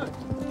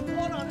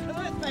 What on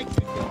earth makes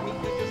you think you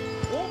can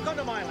just walk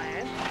onto my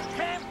land,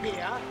 camp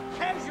here,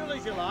 casual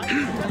as you like,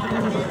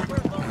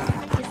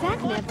 Is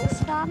that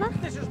Neville's farmer?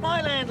 This is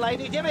my land,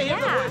 lady. Do you ever hear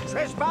the word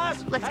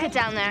trespass? Let's get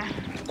down there.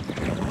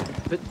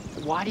 But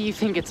why do you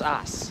think it's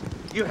us?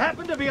 You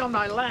happen to be on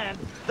my land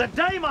the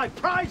day my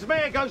prize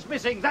mare goes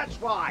missing, that's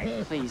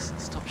why. Please,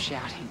 stop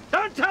shouting.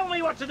 Don't tell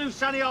me what to do,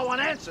 Sonny. I want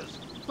answers.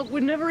 Look,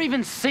 we've never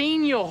even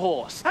seen your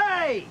horse.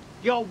 Hey!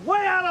 You're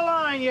way out of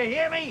line, you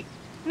hear me?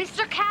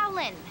 Mr.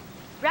 Cowlin,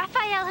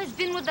 Raphael has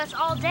been with us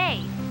all day.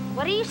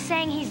 What are you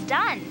saying he's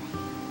done?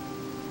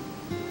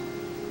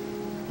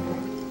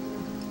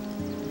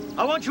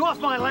 I want you off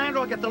my land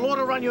or I get the law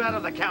to run you out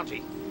of the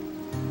county.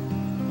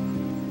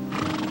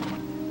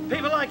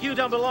 People like you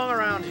don't belong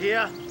around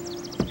here.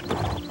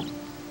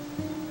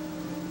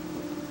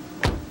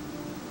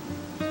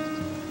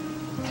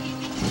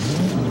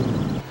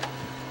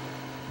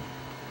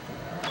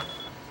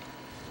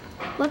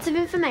 Lots of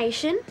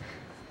information.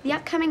 The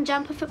upcoming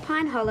jump off at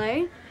Pine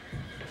Hollow.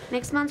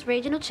 Next month's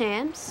regional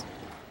champs.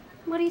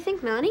 What do you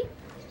think, Melanie?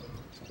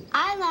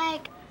 I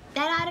like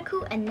that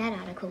article and that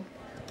article.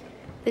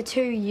 The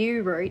two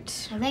you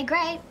wrote. Well, they're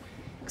great.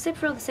 Except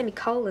for all the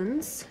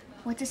semicolons.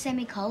 What's a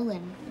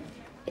semicolon?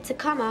 It's a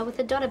comma with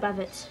a dot above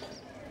it.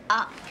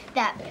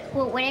 That.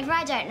 Well, whenever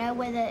I don't know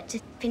whether to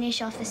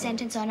finish off the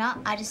sentence or not,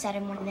 I just add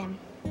in one of them.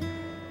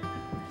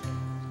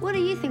 What do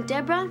you think,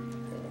 Deborah?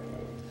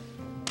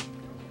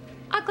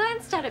 I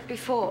glanced at it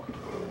before.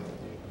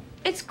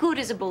 It's good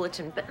as a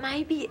bulletin, but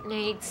maybe it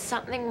needs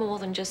something more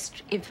than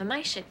just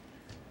information.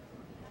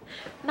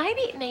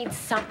 Maybe it needs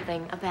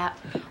something about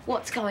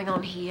what's going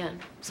on here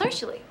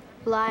socially.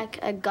 Like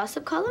a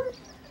gossip column?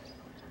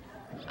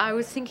 I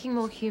was thinking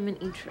more human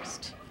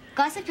interest.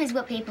 Gossip is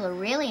what people are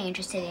really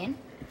interested in.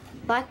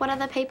 Like what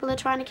other people are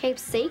trying to keep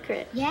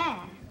secret. Yeah.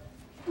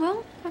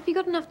 Well, have you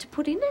got enough to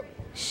put in it?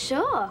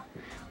 Sure.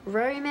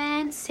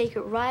 Romance,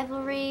 secret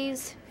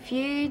rivalries,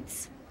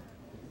 feuds.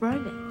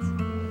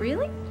 Romance?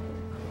 Really?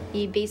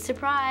 You'd be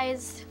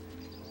surprised.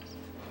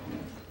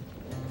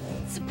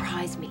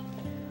 Surprise me.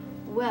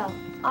 Well,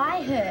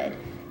 I heard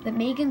that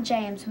Megan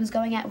James was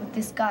going out with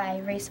this guy,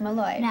 Reese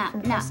Malloy. No.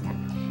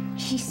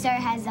 She so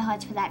has the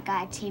hots for that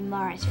guy, Tim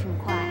Morris from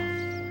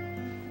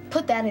Choir.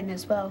 Put that in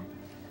as well.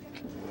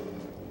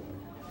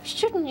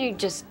 Shouldn't you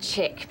just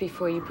check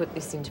before you put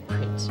this into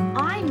print?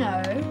 I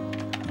know.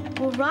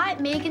 We'll write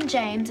Megan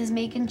James as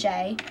Megan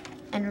J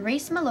and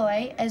Reese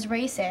Malloy as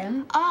Reese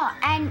M. Oh,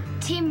 and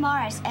Tim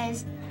Morris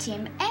as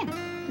Tim M.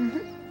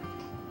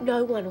 Mm-hmm.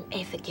 No one will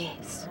ever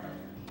guess.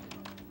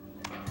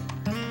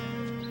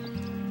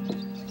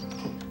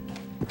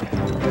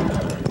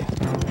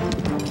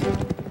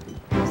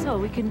 So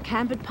we can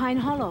camp at Pine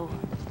Hollow.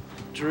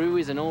 Drew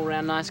is an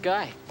all-round nice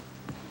guy.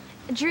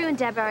 Drew and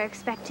Deborah are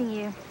expecting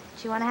you.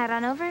 Do you want to head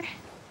on over?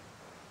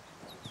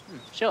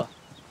 Sure.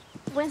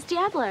 Where's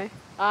Diablo?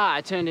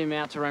 I turned him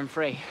out to roam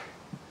free.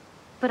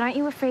 But aren't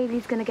you afraid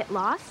he's going to get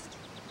lost?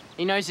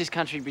 He knows his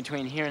country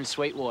between here and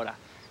Sweetwater.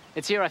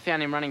 It's here I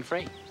found him running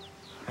free.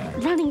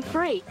 Running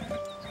free?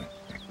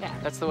 Yeah,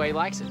 that's the way he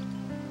likes it.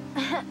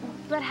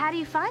 But how do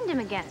you find him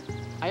again?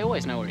 I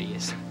always know where he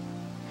is.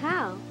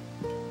 How?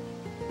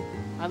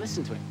 I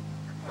listen to him.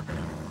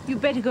 You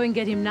better go and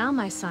get him now,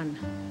 my son,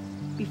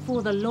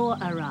 before the law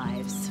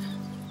arrives.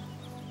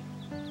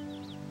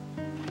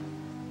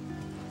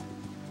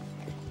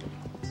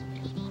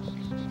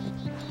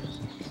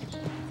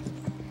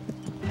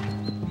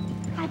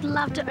 I'd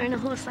love to own a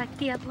horse like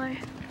Diablo.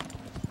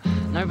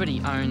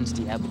 Nobody owns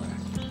Diablo.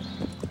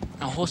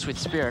 A horse with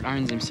spirit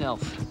owns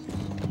himself.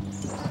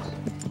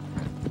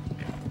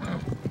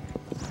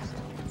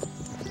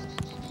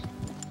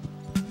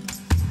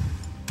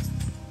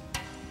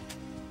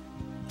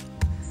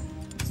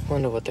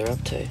 Wonder what they're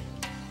up to.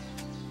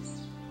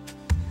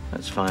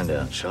 Let's find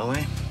out, shall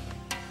we?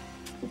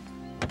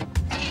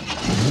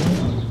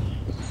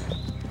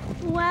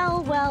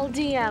 Well, well,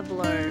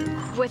 Diablo.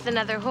 With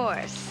another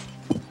horse.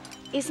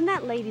 Isn't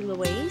that Lady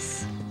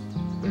Louise?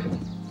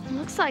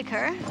 Looks like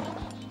her.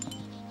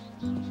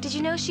 Did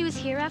you know she was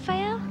here,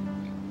 Raphael?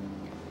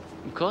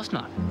 Of course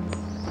not.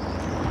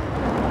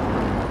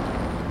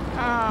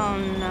 Oh,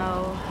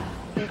 no.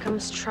 Here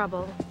comes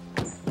trouble.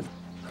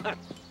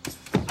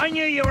 I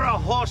knew you were a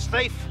horse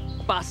thief.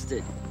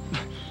 Busted.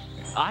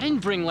 I didn't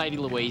bring Lady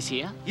Louise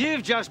here.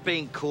 You've just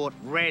been caught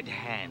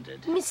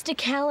red-handed. Mr.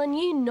 Callan,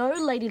 you know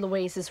Lady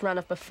Louise has run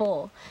off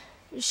before.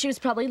 She was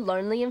probably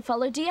lonely and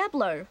followed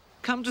Diablo.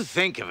 Come to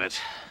think of it,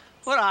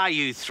 what are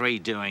you three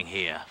doing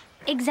here?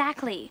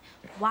 Exactly.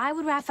 Why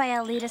would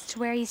Raphael lead us to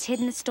where he's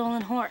hidden a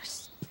stolen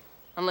horse?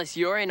 Unless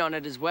you're in on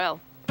it as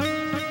well.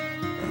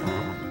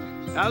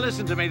 Now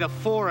listen to me, the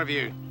four of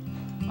you.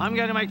 I'm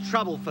going to make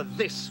trouble for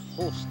this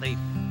horse thief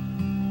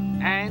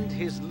and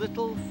his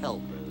little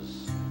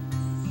helpers.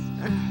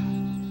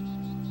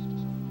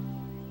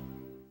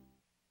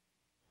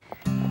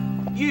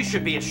 You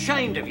should be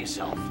ashamed of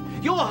yourself.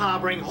 You're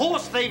harboring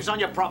horse thieves on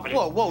your property.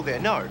 Whoa, whoa there,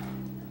 no.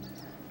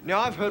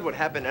 Now, I've heard what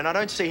happened, and I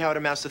don't see how it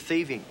amounts to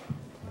thieving.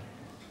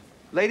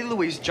 Lady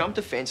Louise jumped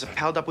a fence and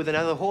palled up with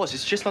another horse.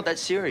 It's just not that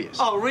serious.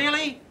 Oh,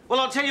 really?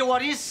 Well, I'll tell you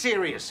what is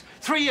serious.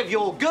 3 of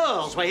your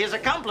girls were his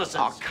accomplices.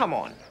 Oh, come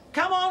on.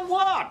 Come on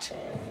what?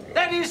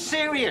 That is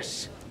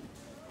serious.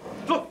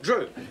 Look,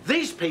 Drew,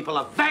 these people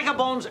are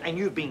vagabonds and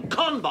you've been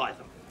conned by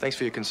them. Thanks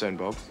for your concern,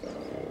 Bob.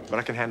 But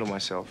I can handle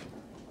myself.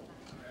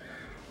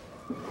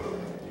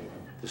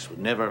 This would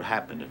never have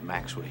happened if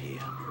Max were here.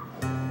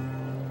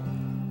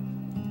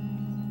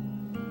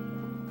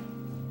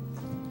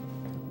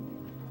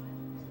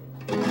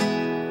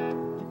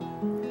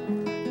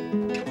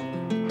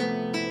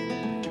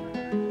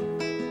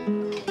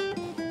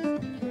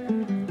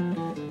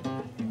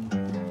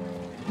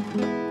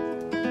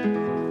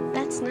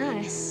 That's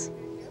nice.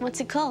 What's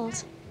it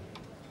called?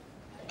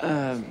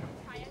 Oh,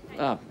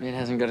 it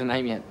hasn't got a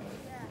name yet.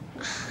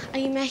 Are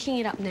you making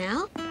it up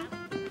now?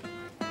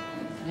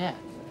 Yeah.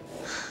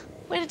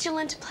 Where did you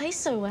learn to play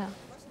so well?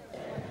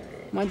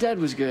 My dad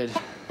was good.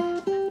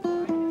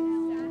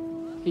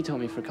 He taught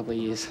me for a couple of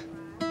years.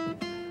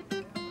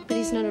 But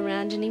he's not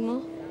around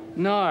anymore?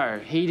 No,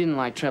 he didn't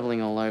like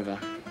traveling all over.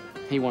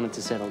 He wanted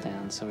to settle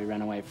down, so he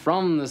ran away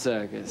from the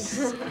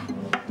circus.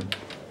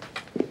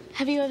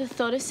 Have you ever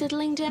thought of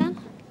settling down?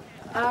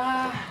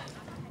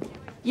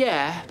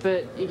 Yeah,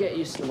 but you get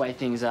used to the way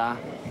things are.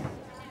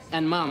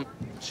 And Mum,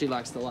 she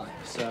likes the life,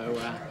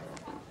 so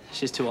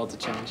she's too old to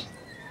change.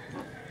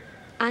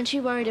 Aren't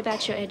you worried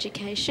about your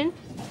education?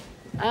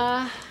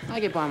 I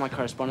get by my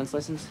correspondence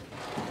lessons.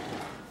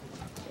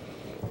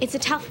 It's a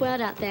tough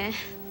world out there.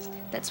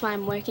 That's why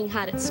I'm working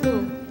hard at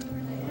school.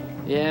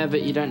 Yeah,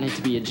 but you don't need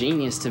to be a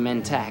genius to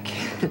mend tack.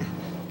 You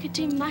could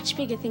do much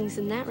bigger things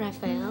than that,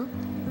 Raphael.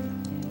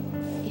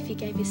 If you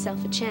gave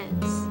yourself a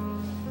chance.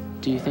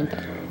 Do you think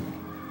that?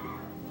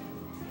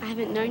 I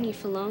haven't known you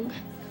for long,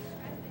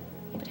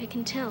 but I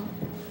can tell.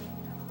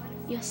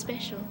 You're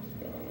special.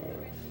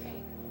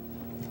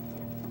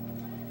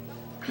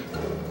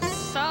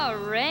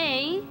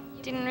 Sorry.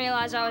 Didn't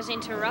realize I was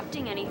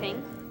interrupting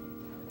anything.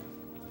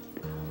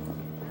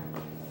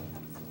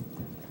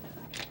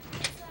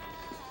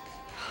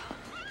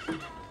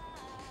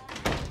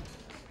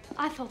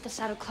 I thought the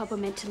Saddle Club were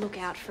meant to look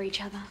out for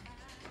each other.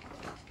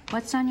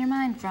 What's on your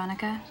mind,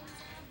 Veronica?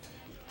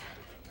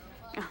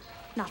 Oh,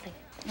 nothing.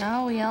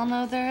 Oh, we all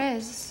know there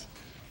is.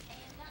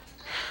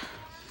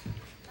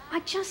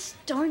 I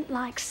just don't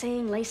like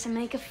seeing Lisa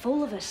make a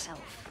fool of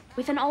herself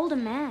with an older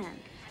man.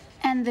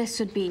 And this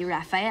would be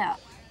Raphael.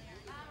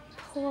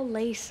 Poor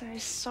Lisa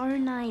is so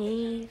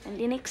naive and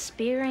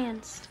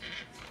inexperienced.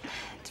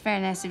 It's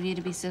very nice of you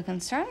to be so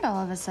concerned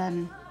all of a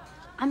sudden.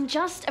 I'm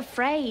just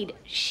afraid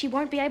she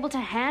won't be able to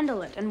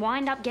handle it and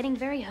wind up getting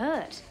very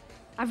hurt.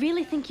 I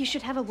really think you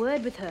should have a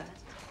word with her.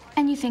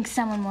 And you think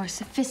someone more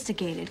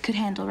sophisticated could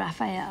handle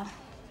Raphael?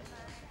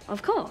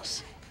 Of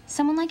course.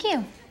 Someone like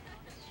you.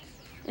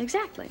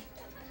 Exactly.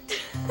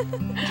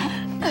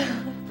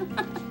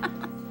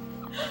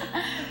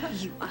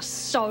 You are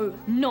so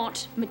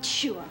not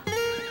mature.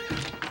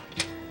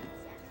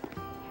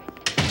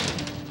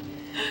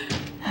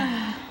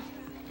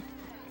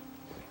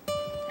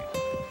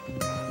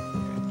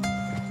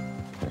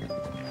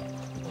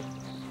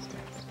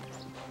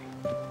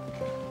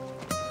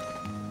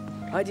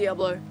 Hi,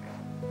 Diablo. Do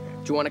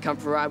you want to come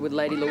for a ride with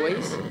Lady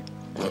Louise?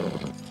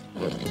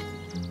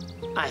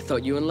 I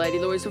thought you and Lady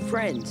Louise were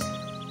friends.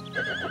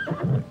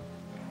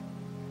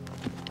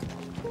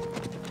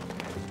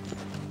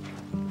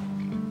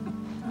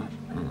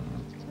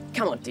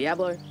 Come on,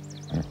 Diablo.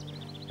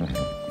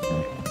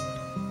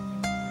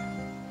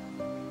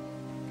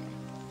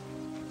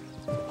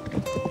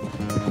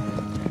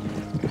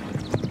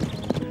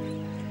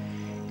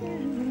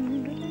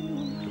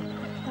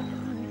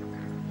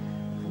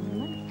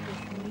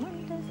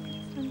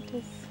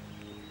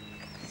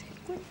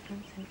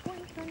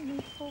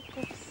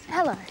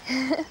 Hello.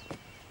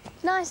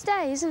 Nice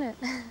day, isn't it?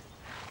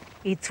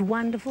 It's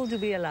wonderful to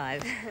be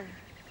alive.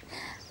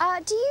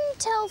 Do you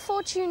tell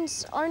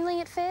fortunes only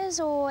at fairs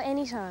or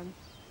any time?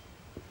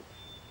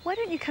 Why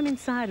don't you come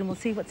inside and we'll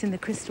see what's in the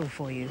crystal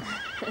for you?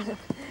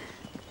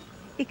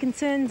 It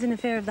concerns an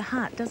affair of the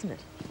heart, doesn't it?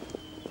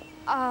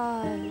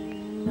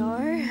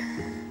 No.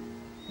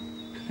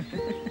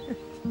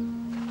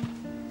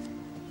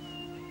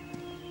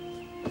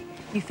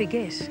 You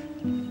forget.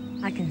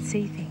 I can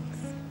see things.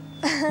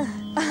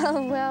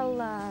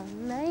 Well,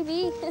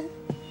 maybe.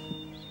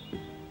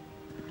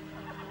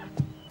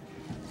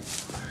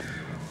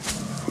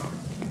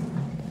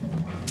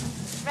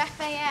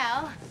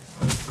 Raphael,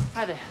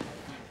 Hi there.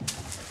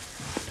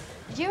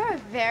 you're a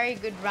very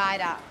good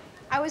rider.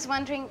 I was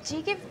wondering, do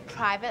you give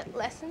private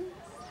lessons?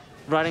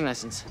 Riding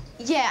lessons.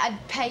 Yeah,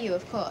 I'd pay you,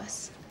 of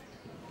course.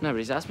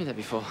 Nobody's asked me that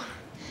before.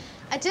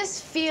 I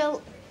just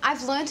feel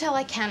I've learned all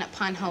I can at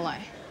Pine Hollow.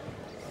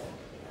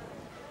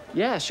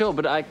 Yeah, sure,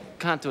 but I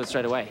can't do it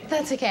straight away.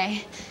 That's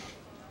okay.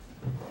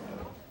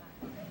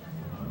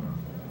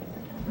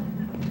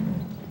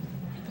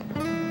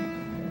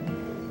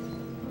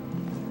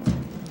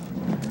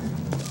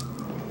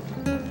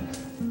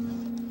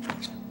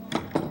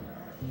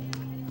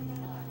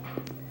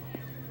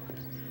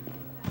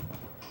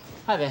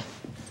 Hi there.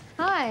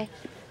 Hi.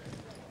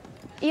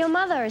 Your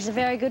mother is a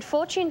very good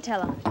fortune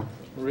teller.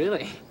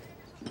 Really?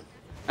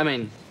 I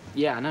mean,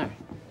 yeah, I know.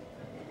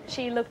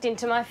 She looked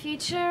into my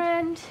future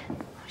and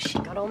she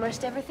got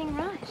almost everything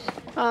right.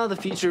 Oh, the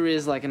future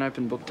is like an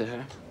open book to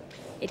her.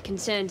 It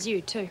concerns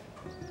you too.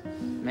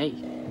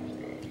 Me?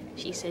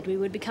 She said we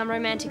would become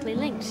romantically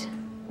linked.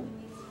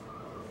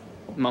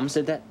 Mum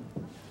said that?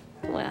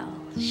 Well,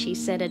 she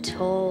said a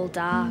tall,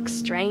 dark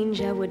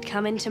stranger would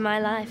come into my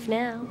life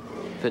now.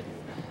 But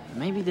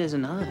maybe there's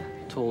another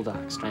tall,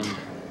 dark stranger.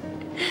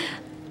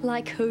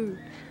 Like who?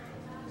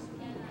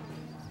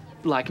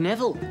 Like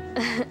Neville.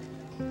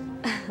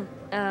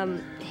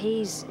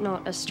 He's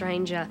not a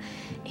stranger.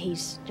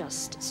 He's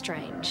just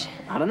strange.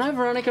 I don't know,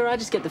 Veronica. I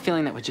just get the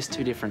feeling that we're just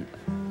too different.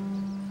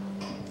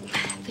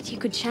 But you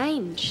could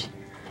change.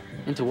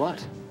 Into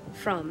what?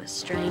 From a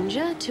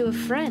stranger to a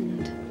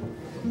friend.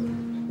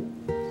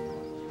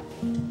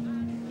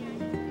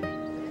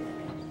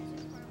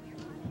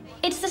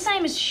 It's the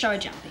same as show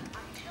jumping.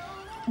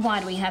 Why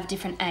do we have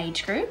different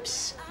age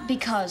groups?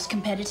 Because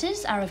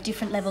competitors are of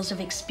different levels of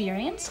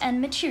experience and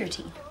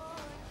maturity.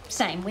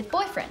 Same with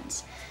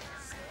boyfriends.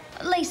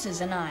 Lisa's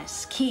a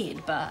nice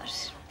kid,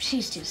 but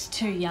she's just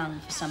too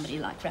young for somebody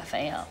like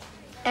Raphael.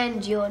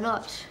 And you're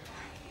not.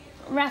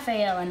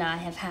 Raphael and I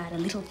have had a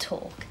little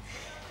talk.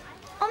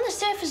 On the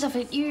surface of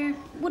it, you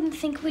wouldn't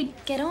think we'd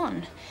get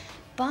on.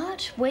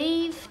 But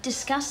we've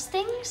discussed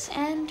things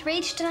and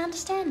reached an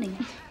understanding.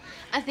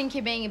 I think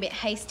you're being a bit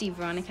hasty,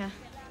 Veronica.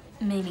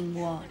 Meaning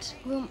what?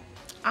 Well,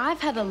 I've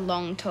had a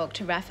long talk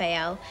to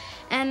Raphael,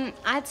 and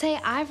I'd say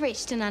I've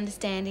reached an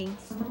understanding.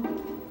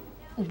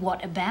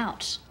 What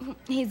about?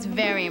 He's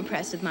very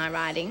impressed with my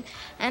riding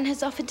and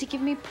has offered to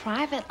give me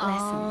private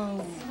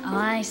lessons. Oh,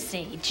 I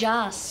see.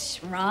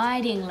 Just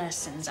riding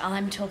lessons.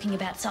 I'm talking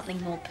about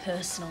something more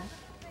personal.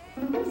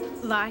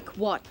 Like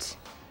what?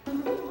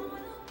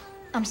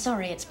 I'm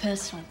sorry, it's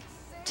personal.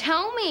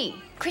 Tell me.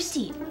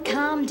 Christy,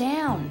 calm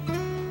down.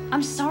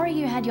 I'm sorry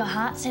you had your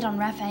heart set on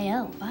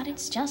Raphael, but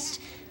it's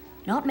just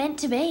not meant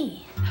to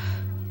be.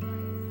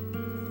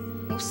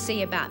 We'll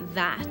see about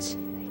that.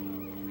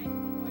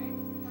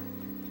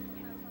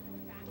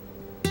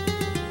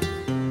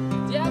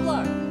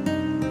 Diablo!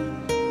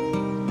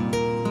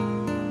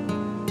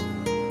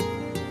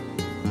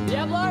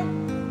 Diablo!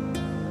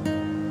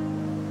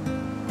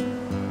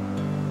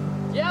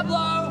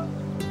 Diablo!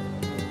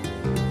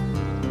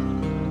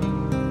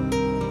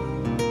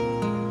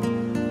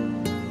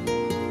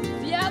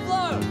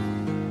 Diablo!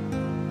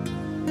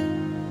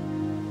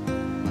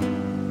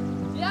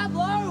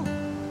 Diablo!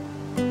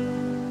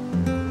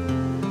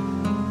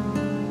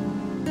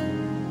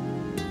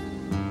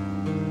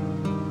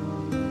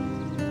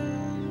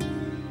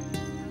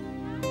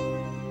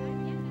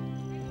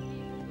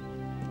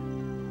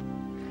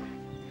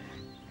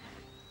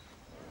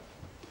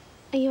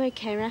 Are you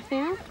okay,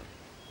 Raphael?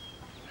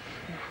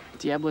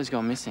 Diablo's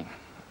gone missing.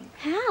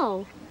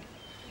 How?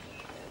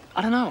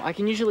 I don't know. I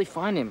can usually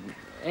find him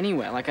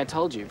anywhere, like I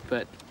told you,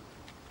 but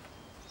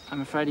I'm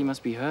afraid he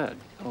must be hurt,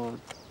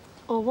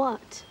 Or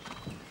what?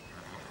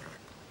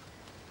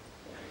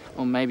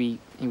 or maybe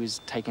he was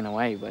taken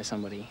away by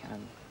somebody.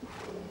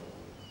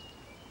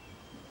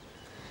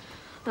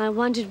 I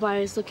wondered why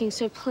he was looking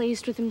so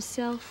pleased with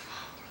himself.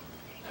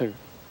 Who?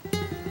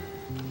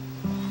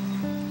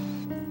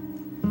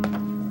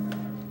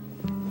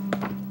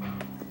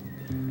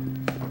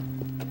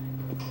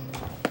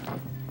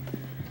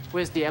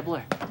 Where's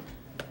Diablo?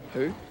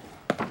 Who?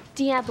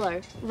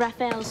 Diablo,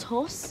 Raphael's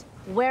horse.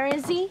 Where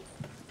is he?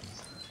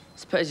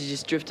 Suppose he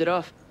just drifted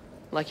off,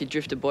 like you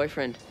drift a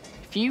boyfriend.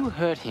 If you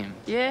hurt him...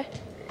 Yeah?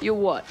 You're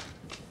what?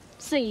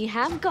 So you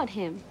have got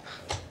him.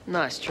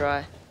 Nice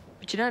try.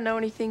 But you don't know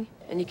anything,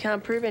 and you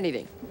can't prove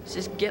anything. So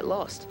just get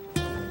lost.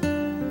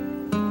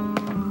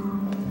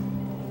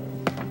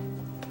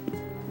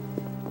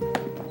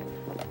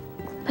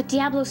 But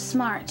Diablo's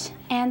smart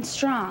and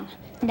strong.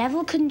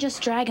 Neville couldn't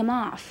just drag him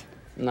off.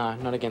 No,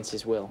 not against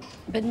his will.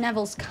 But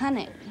Neville's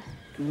cunning.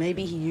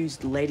 Maybe he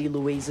used Lady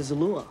Louise as a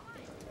lure.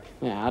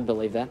 Yeah, I'd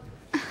believe that.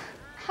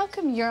 How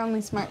come you're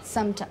only smart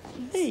sometimes?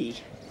 Hey.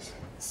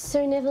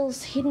 So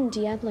Neville's hidden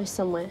Diablo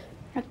somewhere.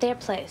 At their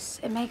place.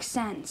 It makes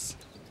sense.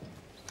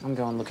 I'm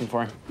going looking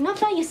for him.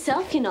 Not by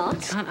yourself, you're not.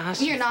 Can't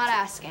ask. You're not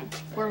asking.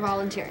 We're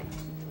volunteering.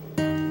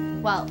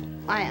 Well,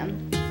 I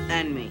am.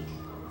 And me.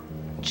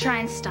 Try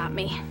and stop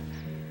me.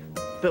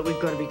 But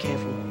we've got to be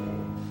careful.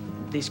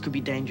 This could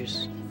be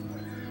dangerous.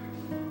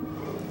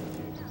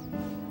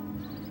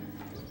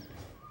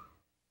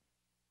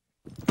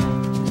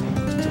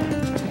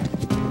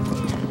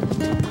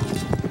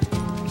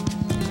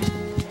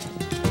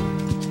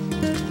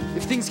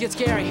 If things get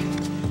scary,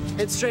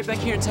 head straight back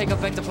here and take off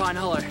back to Pine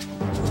Hollow.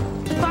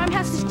 The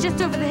farmhouse is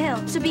just over the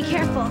hill, so be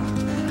careful.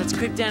 Let's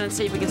creep down and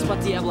see if we can spot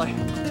Diablo.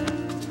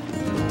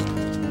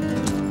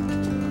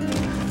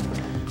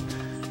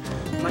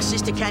 My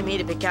sister came here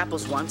to pick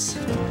apples once.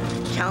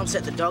 Callum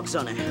set the dogs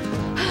on her.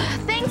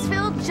 Thanks,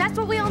 Phil. Just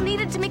what we all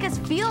needed to make us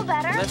feel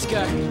better. Let's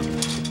go.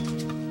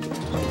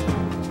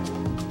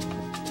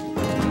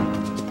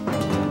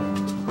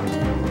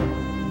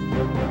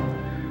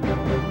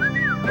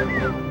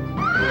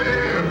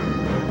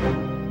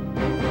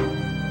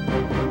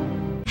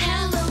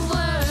 Hello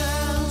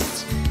world,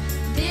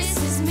 this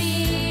is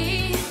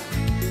me.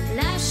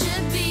 Life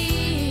should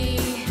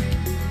be,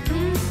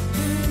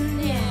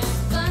 yeah,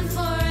 fun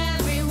for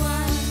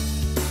everyone.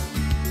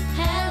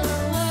 Hello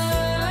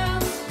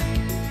world,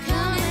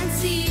 come and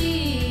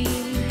see.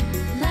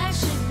 Life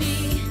should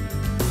be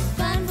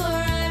fun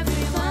for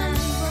everyone.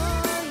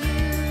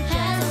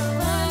 Hello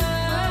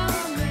world,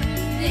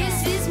 this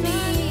is me.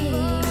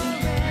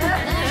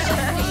 Life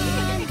should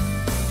be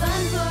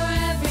fun for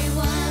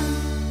everyone.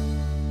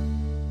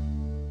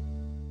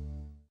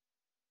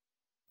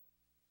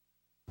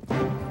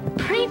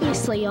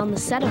 Previously on the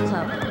Saddle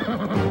Club.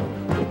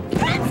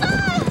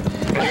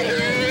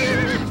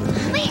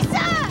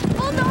 Lisa!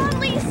 Hold on,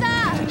 Lisa!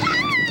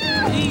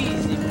 Help!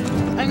 Easy.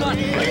 Hang on.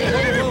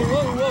 Whoa,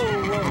 whoa, whoa,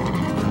 whoa,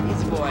 whoa.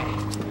 Easy boy.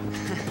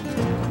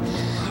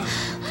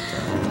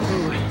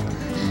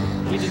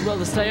 Ooh. You did well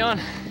to stay on.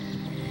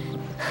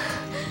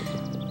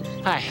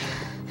 Hi.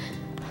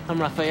 I'm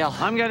Raphael.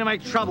 I'm going to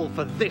make trouble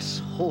for this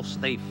horse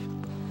thief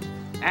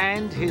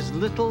and his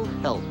little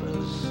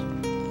helpers.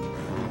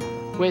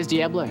 Where's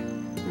Diablo?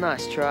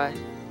 Nice try.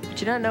 But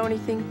you don't know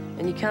anything,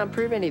 and you can't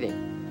prove anything.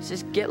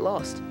 Just get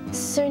lost.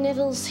 So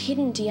Neville's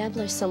hidden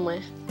Diablo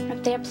somewhere.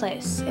 At their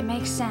place. It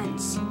makes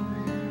sense.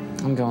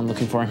 I'm going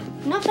looking for him.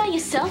 Not by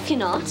yourself, you're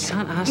not.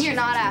 Can't ask. You're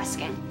not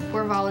asking.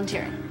 We're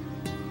volunteering.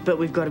 But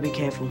we've got to be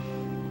careful.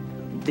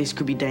 This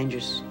could be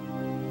dangerous.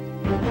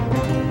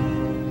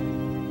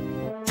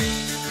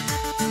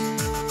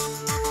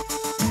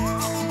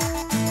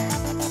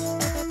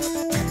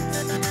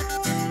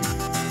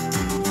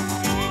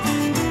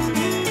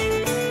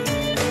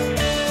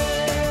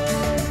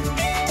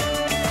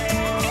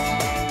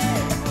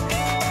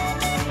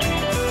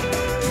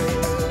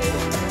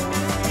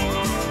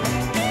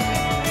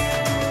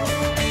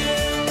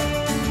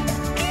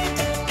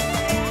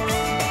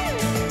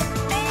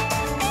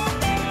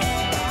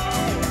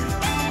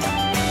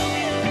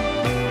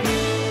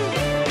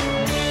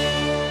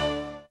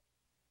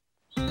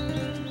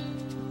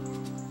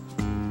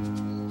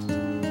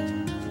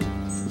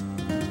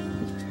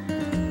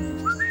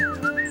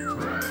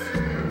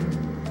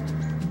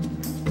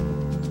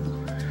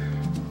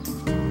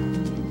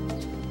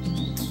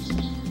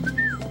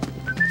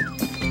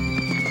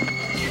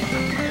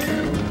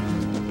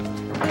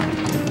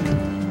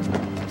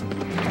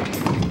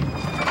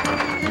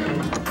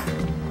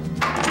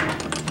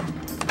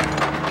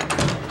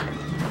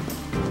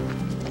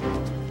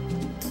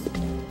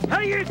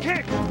 Hey, you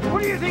kids!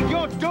 What do you think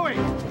you're doing?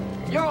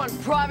 You're on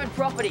private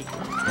property.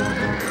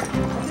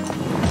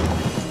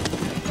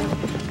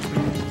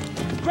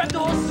 Grab the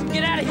horses and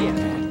get out of here.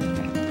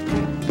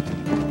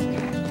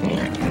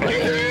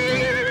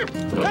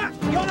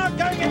 You're not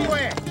going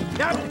anywhere!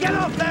 Now get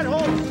off that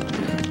horse!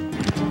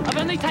 I've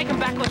only taken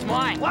back what's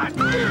mine. What?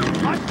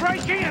 I'm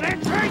breaking and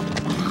entering?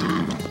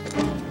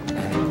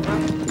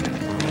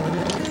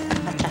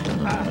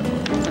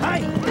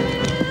 Hey!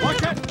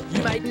 Watch it!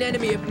 You made an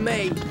enemy of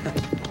me.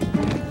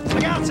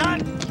 Look out, son!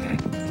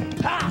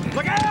 Ha!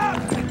 Look out!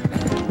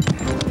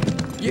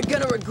 You're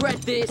gonna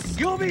regret this.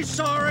 You'll be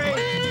sorry!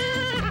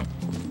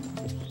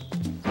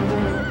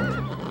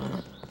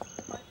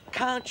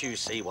 Can't you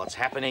see what's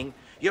happening?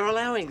 You're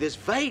allowing this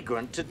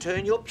vagrant to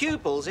turn your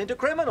pupils into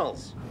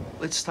criminals.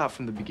 Let's start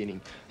from the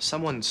beginning.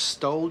 Someone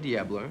stole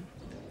Diablo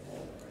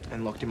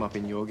and locked him up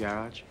in your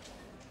garage.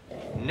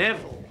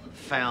 Neville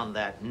found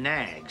that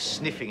nag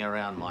sniffing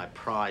around my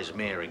prize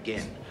mare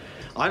again.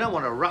 I don't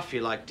want a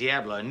ruffian like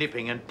Diablo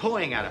nipping and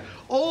pawing at her.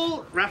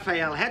 All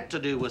Raphael had to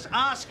do was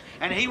ask,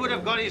 and he would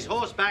have got his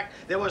horse back.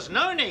 There was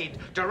no need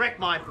to wreck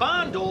my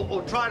barn door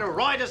or try to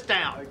ride us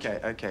down.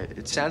 Okay.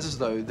 It sounds as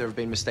though there have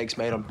been mistakes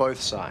made on both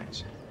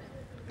sides.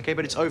 Okay,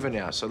 but it's over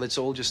now, so let's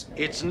all just...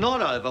 It's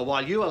not over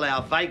while you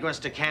allow vagrants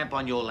to camp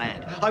on your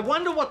land. I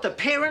wonder what the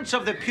parents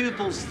of the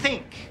pupils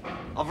think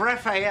of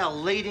Raphael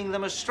leading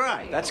them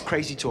astray. That's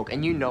crazy talk,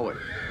 and you know it.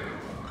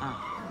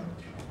 Oh.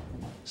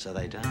 So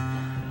they don't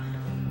know.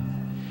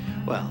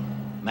 Well,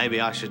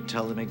 maybe I should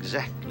tell them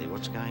exactly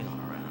what's going on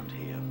around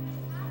here.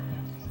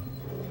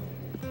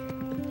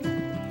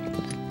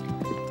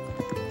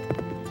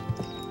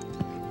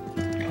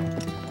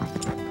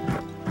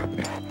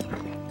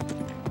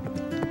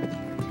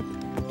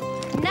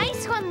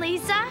 Nice one,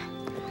 Lisa.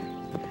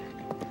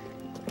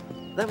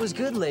 That was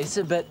good,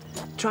 Lisa, but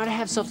try to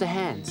have softer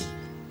hands.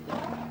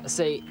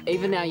 See,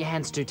 even now your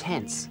hands too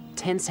tense.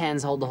 Tense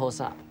hands hold the horse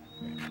up.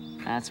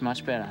 That's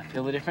much better.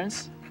 Feel the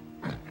difference?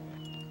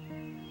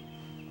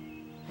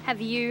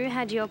 Have you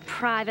had your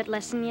private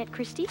lesson yet,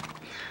 Christy?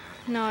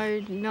 No,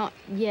 not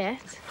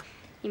yet.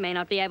 You may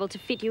not be able to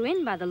fit you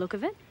in by the look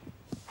of it.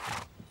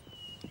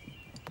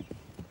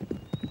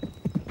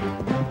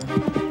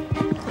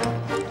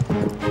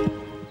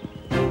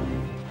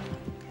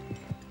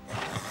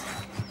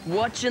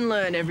 Watch and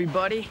learn,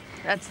 everybody.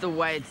 That's the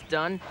way it's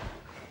done.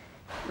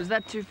 Was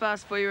that too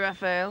fast for you,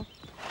 Raphael?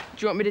 Do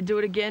you want me to do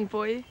it again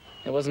for you?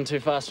 It wasn't too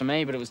fast for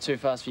me, but it was too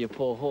fast for your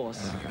poor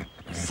horse.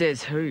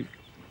 Says who?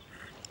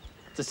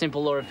 It's a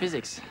simple law of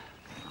physics.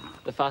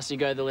 The faster you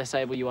go, the less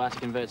able you are to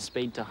convert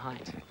speed to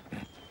height.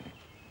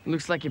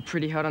 Looks like you're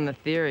pretty hot on the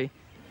theory,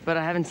 but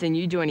I haven't seen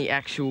you do any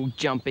actual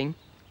jumping.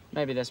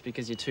 Maybe that's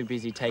because you're too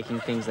busy taking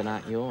things that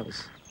aren't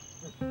yours.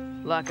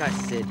 Like I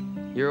said,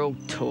 you're all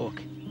talk.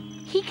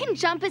 He can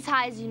jump as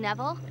high as you,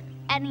 Neville,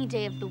 any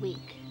day of the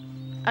week.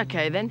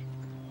 Okay, then.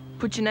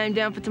 Put your name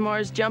down for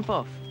tomorrow's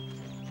jump-off.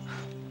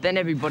 Then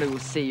everybody will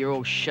see you're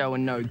all show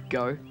and no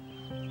go.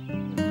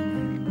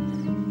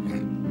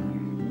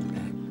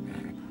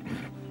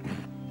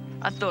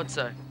 I thought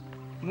so.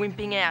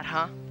 Wimping out,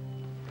 huh?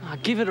 Oh,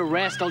 give it a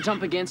rest. I'll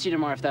jump against you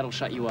tomorrow if that'll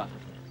shut you up.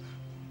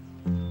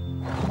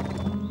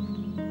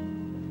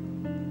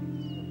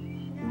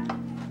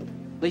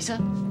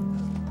 Lisa,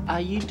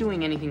 are you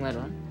doing anything later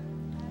on?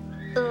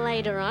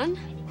 Later on?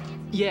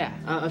 Yeah,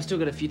 I've still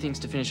got a few things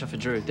to finish off for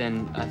Drew.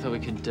 Then I thought we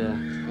could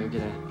go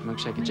get a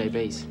milkshake at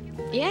JB's.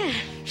 Yeah,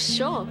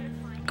 sure.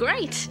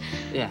 Great.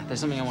 Yeah, there's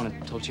something I want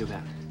to talk to you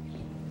about.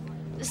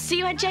 See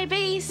you at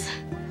JB's.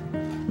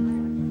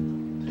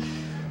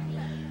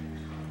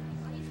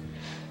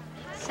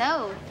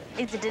 So,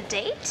 is it a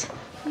date?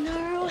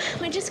 No,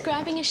 we're just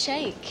grabbing a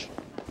shake.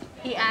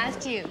 He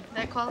asked you.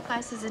 That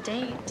qualifies as a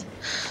date.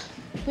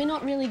 We're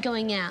not really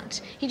going out.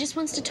 He just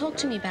wants to talk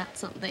to me about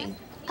something.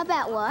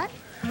 About what?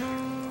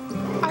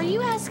 Are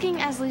you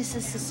asking as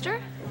Lisa's sister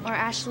or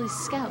Ashley's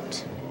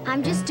scout?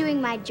 I'm just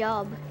doing my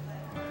job.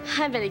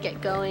 I better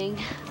get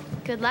going.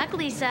 Good luck,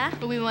 Lisa.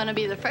 We want to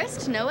be the first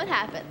to know what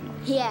happened.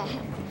 Yeah.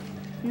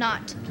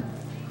 Not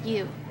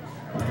you.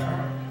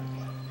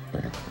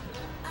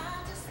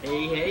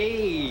 Hey,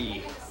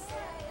 hey.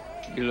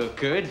 You look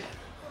good.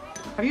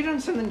 Have you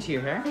done something to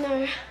your hair?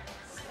 No.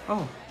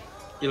 Oh,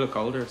 you look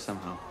older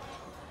somehow.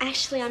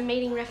 Actually, I'm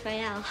meeting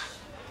Raphael.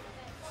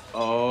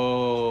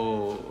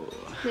 Oh.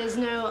 There's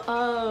no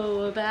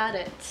oh about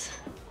it.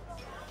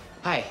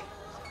 Hi.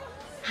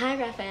 Hi,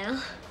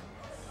 Raphael.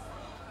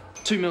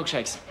 2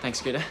 milkshakes. Thanks,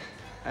 Scooter.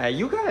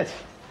 You got it.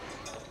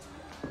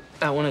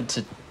 I wanted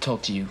to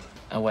talk to you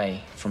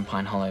away from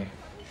Pine Hollow.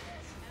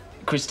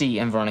 Christy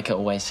and Veronica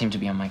always seem to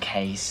be on my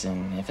case,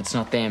 and if it's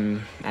not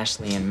them,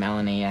 Ashley and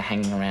Melanie are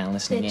hanging around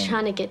listening They're in.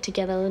 trying to get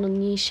together a little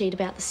news sheet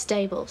about the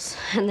stables,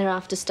 and they're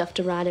after stuff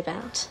to write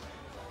about.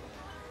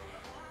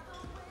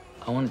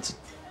 I wanted to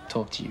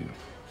talk to you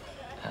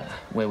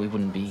where we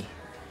wouldn't be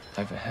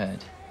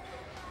overheard.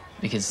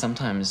 Because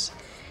sometimes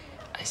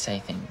I say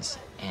things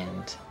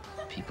and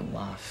people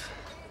laugh.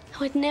 I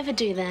would never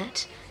do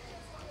that.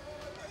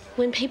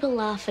 When people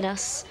laugh at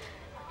us,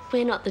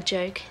 we're not the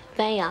joke,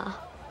 they are.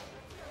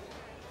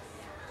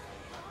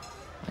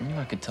 I knew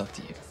I could talk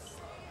to you.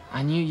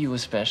 I knew you were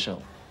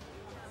special.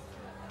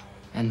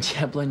 And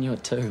Diablo knew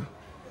it too.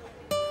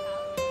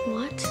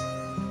 What?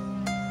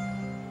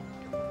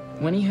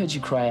 When he heard you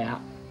cry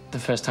out the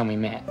first time we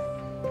met,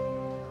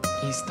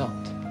 he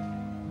stopped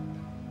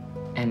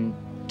and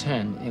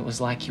turned. It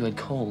was like you had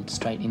called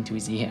straight into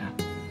his ear.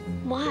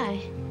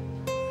 Why?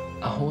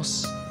 A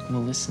horse will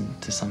listen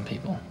to some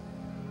people.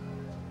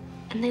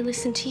 And they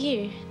listen to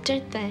you,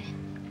 don't they?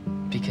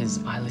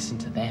 Because I listen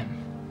to them.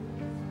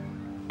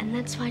 And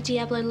that's why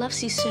Diablo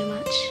loves you so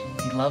much.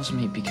 He loves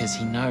me because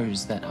he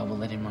knows that I will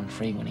let him run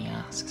free when he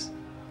asks.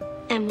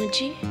 And would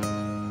you?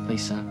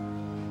 Lisa,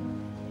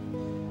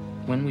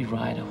 when we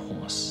ride a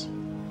horse,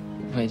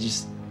 we're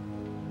just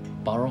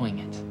borrowing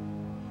it.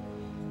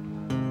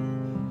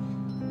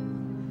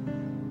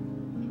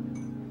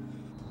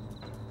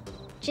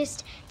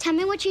 Just tell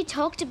me what you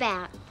talked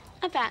about.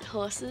 About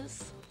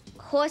horses.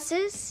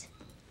 Horses?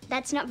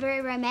 That's not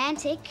very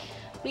romantic.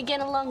 We get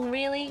along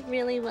really,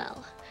 really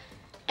well.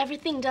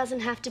 Everything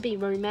doesn't have to be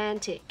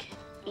romantic.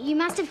 You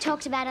must have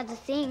talked about other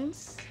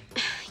things.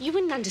 You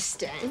wouldn't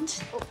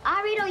understand.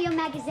 I read all your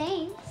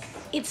magazines.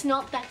 It's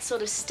not that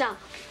sort of stuff.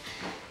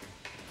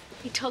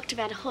 We talked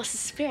about a horse's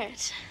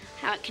spirit,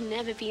 how it can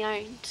never be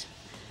owned.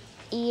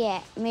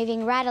 Yeah,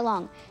 moving right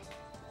along.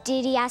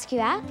 Did he ask you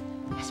out?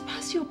 It's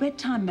past your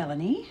bedtime,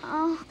 Melanie.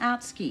 Oh.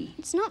 Out ski.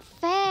 It's not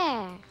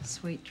fair.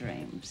 Sweet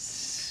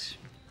dreams.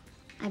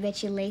 I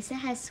bet you Lisa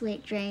has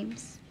sweet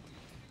dreams.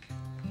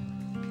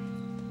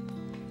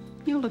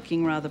 You're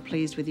looking rather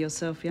pleased with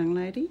yourself, young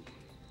lady.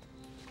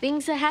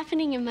 Things are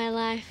happening in my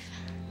life.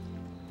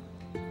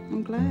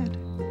 I'm glad.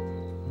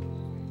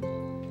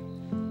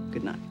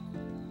 Good night.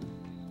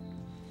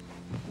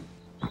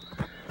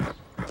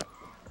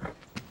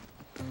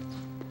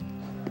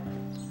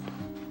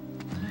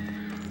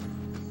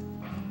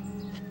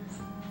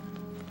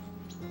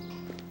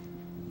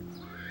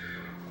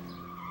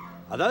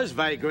 Are those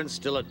vagrants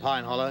still at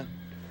Pine Hollow?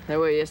 They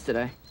were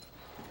yesterday.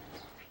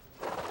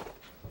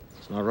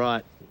 It's not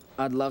right.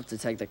 I'd love to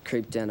take the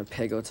creep down a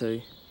peg or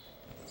two.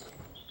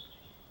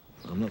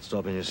 I'm not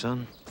stopping you,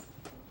 son.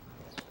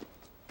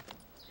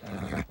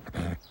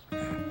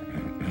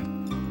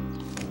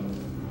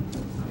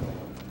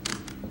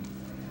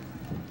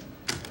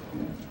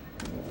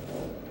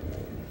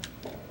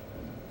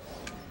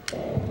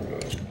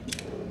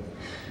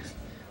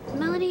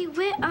 Melanie,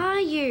 where are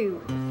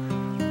you?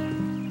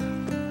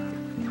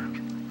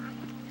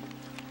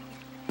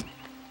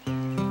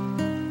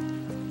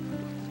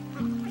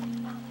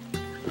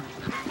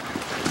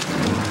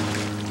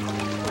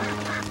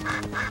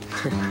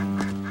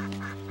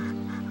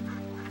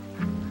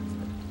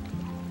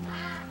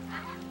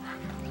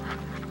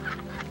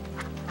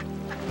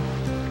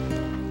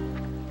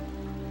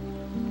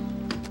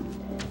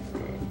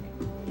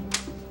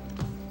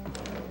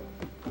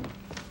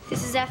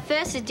 This is our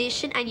first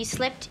edition and you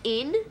slept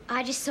in?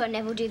 I just saw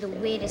Neville do the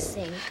weirdest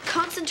thing.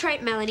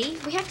 Concentrate, Melanie.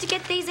 We have to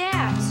get these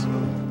out.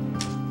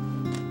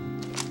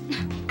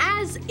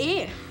 As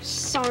if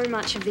so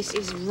much of this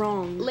is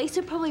wrong.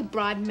 Lisa probably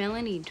bribed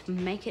Melanie to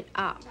make it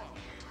up.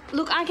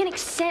 Look, I can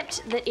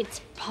accept that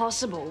it's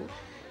possible,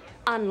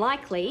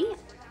 unlikely,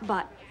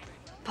 but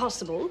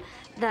possible,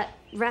 that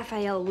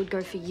Raphael would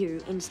go for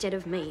you instead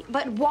of me.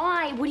 But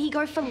why would he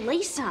go for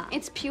Lisa?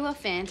 It's pure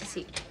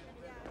fantasy.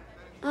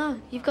 Oh,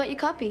 you've got your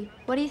copy.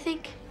 What do you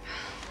think?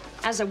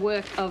 As a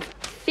work of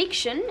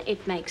fiction,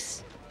 it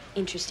makes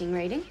interesting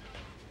reading.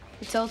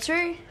 It's all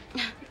true.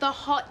 The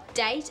hot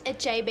date at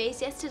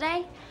JB's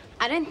yesterday?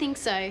 I don't think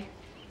so.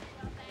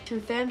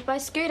 Confirmed by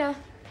Scooter.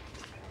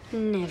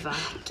 Never.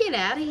 Get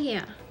out of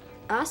here.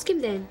 Ask him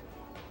then.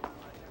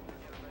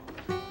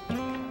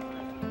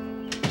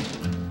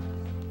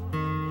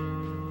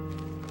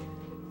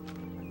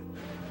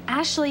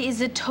 Ashley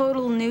is a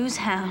total news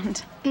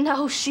hound.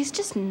 No, she's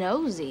just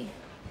nosy.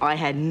 I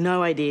had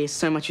no idea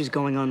so much was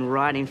going on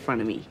right in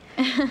front of me.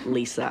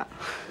 Lisa.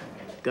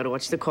 Gotta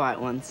watch the quiet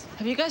ones.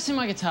 Have you guys seen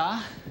my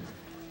guitar?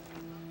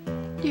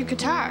 Your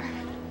guitar?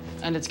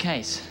 And its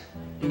case?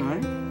 No.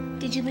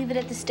 Did you leave it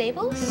at the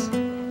stables?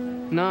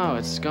 No,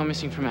 it's gone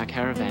missing from our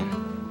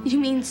caravan. You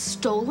mean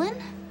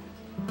stolen?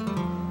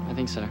 I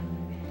think so.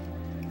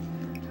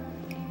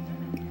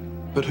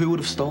 But who would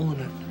have stolen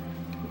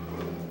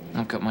it?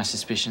 I've got my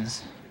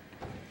suspicions.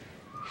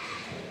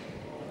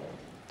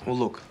 Well,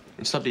 look,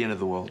 it's not the end of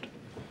the world.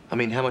 I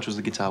mean, how much was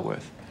the guitar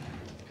worth?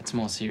 It's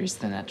more serious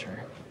than that, Drew.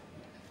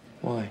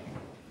 Why?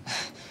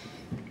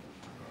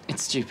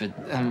 It's stupid.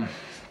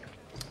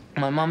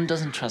 My mum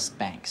doesn't trust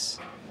banks.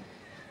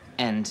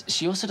 And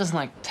she also doesn't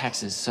like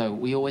taxes, so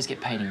we always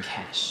get paid in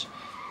cash.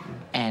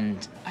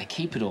 And I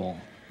keep it all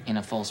in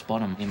a false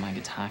bottom in my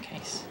guitar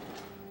case.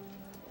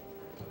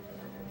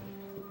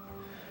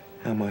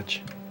 How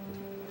much?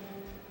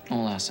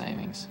 All our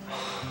savings.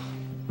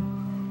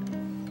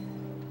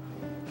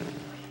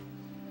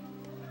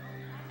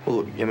 Well,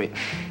 look, I mean,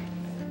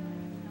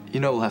 you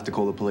know we'll have to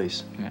call the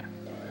police. Yeah.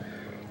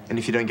 And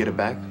if you don't get it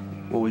back,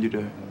 what will you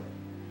do?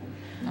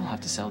 I'll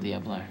have to sell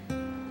Diablo.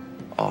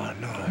 Oh,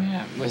 no.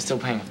 Yeah, we're still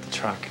paying off the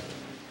truck.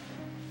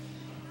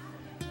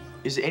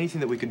 Is there anything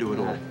that we could do at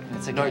all?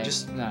 That's okay. No,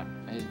 just... No,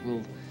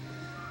 we'll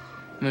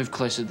move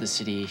closer to the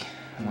city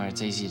where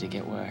it's easier to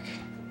get work.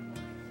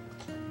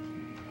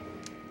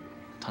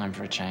 Time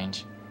for a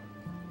change.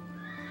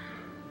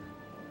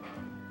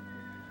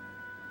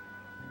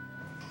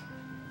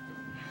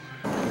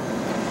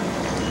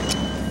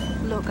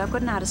 Look, I've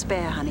got an hour to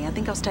spare, honey. I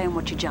think I'll stay and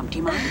watch you jump. Do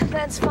you mind?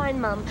 That's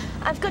fine, Mum.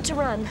 I've got to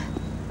run.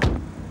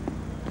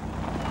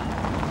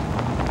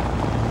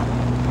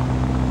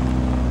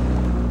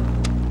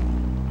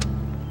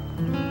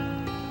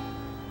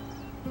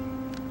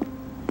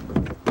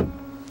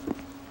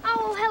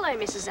 Oh, hello,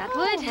 Mrs.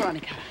 Atwood. Oh,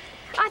 Veronica.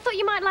 I thought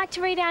you might like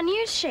to read our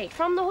news sheet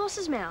from the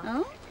horse's mouth.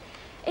 Oh?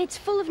 It's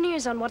full of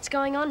news on what's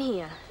going on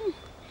here.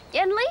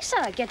 And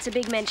Lisa gets a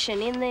big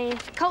mention in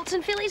the Colts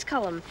and Fillies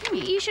column.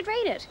 You should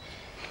read it.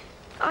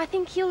 I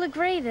think you'll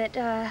agree that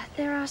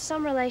there are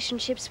some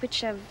relationships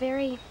which are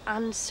very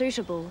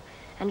unsuitable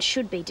and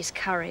should be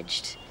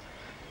discouraged.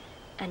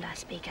 And I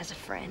speak as a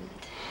friend.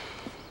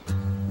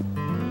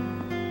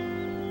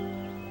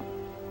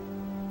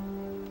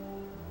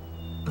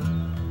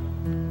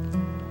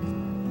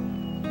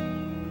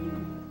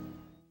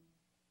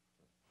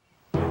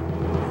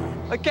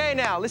 Okay,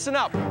 now, listen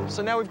up.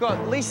 So now we've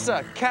got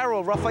Lisa,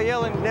 Carole,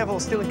 Raphael, and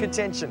Neville still in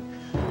contention.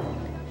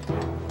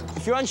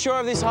 If you're unsure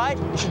of this height,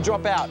 you should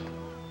drop out.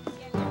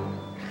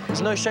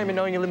 There's no shame in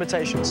knowing your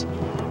limitations.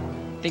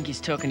 I think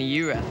he's talking to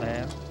you,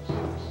 Raphael.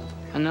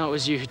 I know it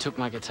was you who took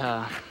my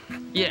guitar.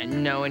 You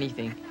don't know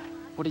anything.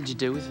 What did you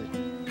do with it?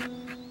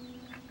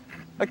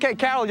 Okay,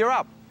 Carole, you're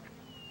up.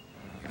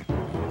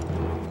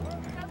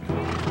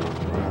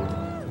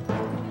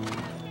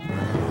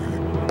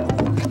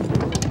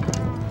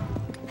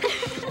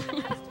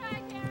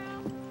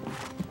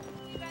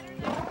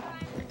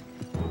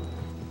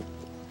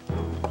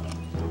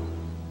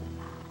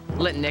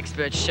 Let an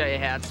expert show you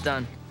how it's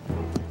done.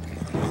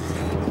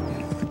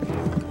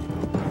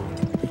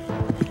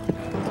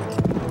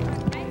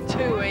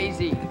 Too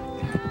easy.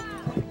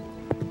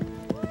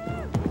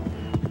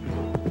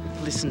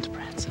 Listen to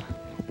Prancer.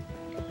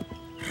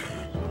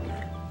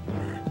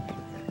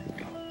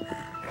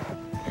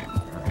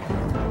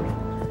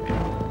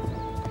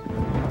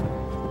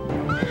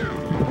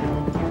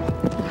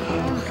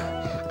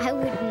 I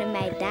wouldn't have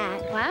made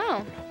that.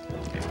 Wow.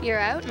 You're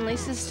out and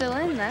Lisa's still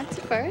in. That's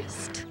a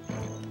first.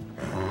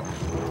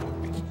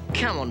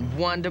 Come on,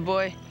 Wonder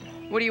Boy.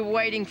 What are you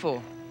waiting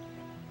for?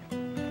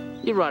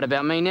 You're right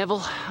about me,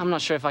 Neville. I'm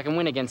not sure if I can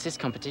win against this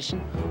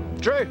competition.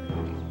 Drew!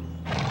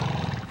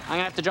 I'm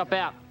gonna have to drop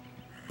out.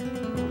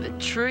 The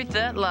truth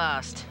at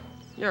last.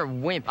 You're a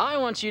wimp. I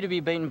want you to be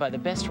beaten by the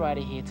best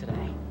rider here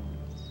today,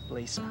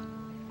 Lisa.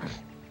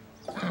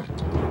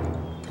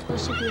 Will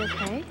she be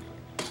okay?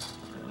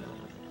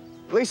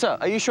 Lisa,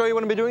 are you sure you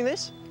want to be doing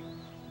this?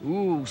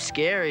 Ooh,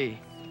 scary.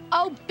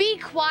 Oh, be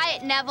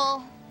quiet,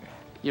 Neville.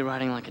 You're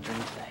riding like a dream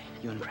today,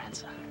 you and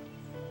Prancer.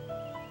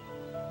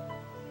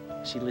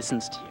 She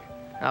listens to you.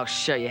 I'll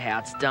show you how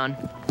it's done.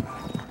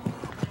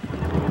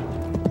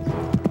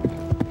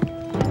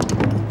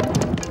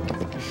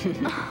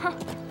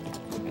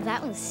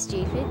 That was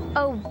stupid.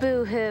 Oh,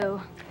 boo-hoo.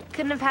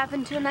 Couldn't have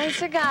happened to a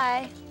nicer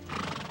guy.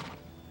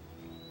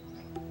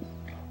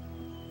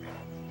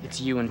 It's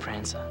you and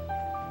Prancer.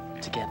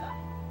 Together.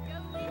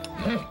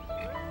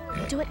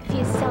 Do it for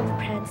yourself,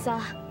 Prancer.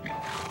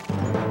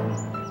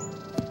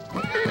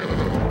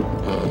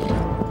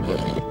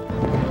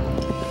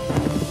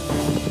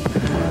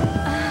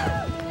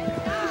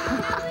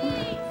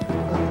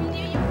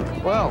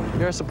 Well,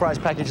 you're a surprise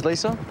package,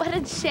 Lisa. What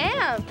a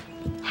champ.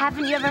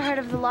 Haven't you ever heard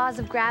of the laws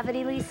of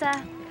gravity, Lisa?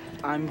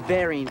 I'm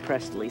very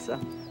impressed, Lisa.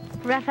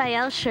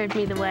 Raphael showed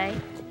me the way.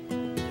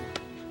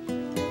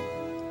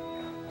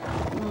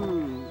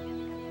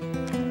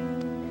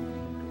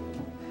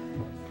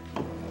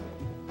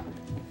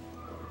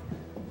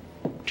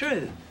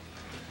 Drew,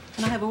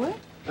 can I have a word?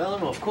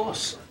 Eleanor, of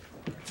course.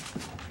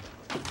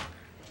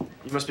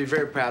 You must be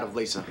very proud of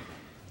Lisa.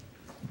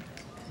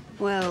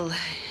 Well,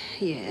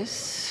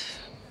 yes.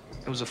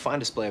 It was a fine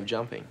display of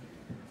jumping.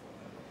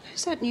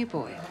 Who's that new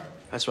boy?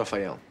 That's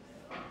Raphael.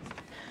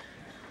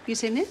 You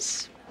seen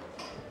this?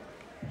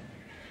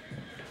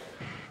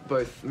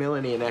 Both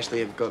Melanie and Ashley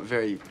have got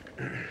very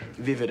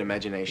vivid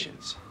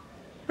imaginations.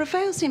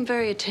 Raphael seemed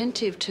very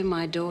attentive to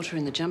my daughter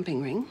in the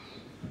jumping ring.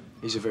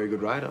 He's a very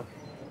good rider.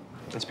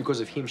 It's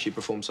because of him she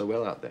performs so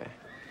well out there.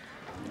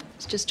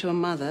 It's just to a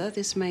mother,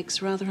 this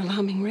makes rather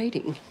alarming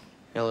reading.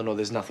 Eleanor,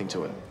 there's nothing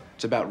to it.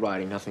 It's about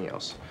riding, nothing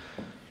else.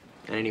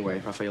 And anyway,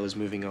 Raphael is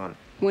moving on.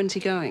 When's he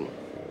going?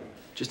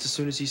 Just as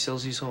soon as he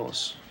sells his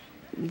horse.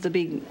 The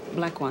big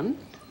black one?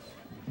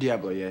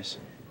 Diablo, yes.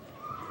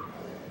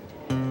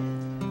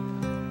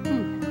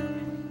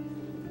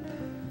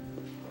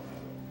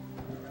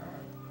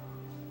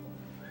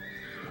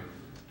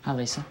 Hi,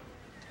 Lisa.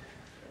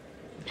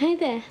 Hey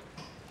there.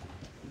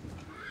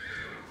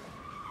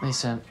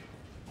 Lisa,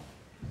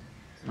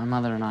 my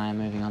mother and I are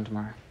moving on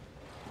tomorrow.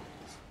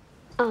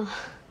 Oh.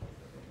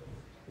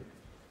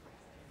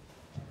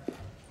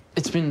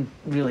 It's been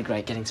really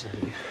great getting to know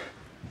you.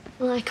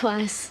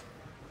 Likewise.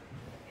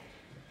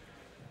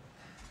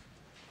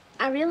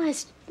 I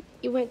realized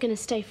you weren't going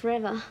to stay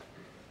forever,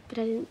 but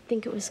I didn't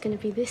think it was going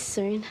to be this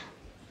soon.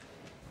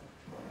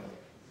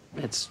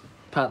 It's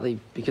partly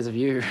because of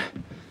you.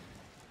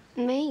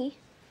 Me?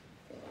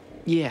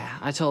 Yeah,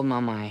 I told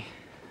Mum I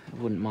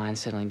wouldn't mind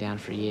settling down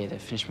for a year to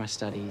finish my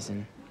studies,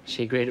 and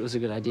she agreed it was a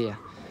good idea.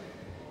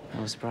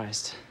 I was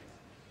surprised.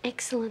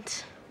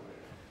 Excellent.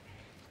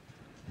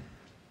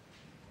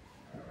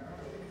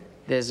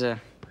 There's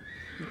a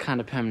kind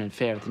of permanent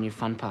fair at the new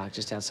fun park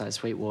just outside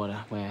Sweetwater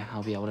where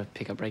I'll be able to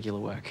pick up regular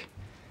work.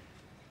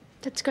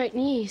 That's great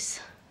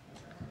news.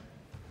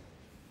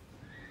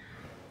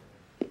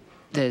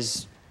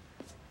 There's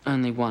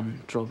only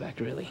one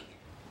drawback, really.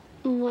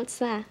 What's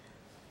that?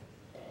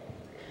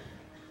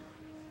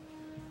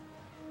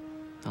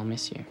 I'll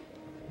miss you.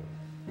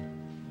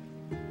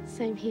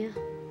 Same here.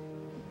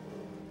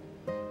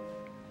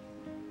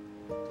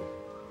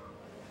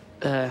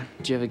 Do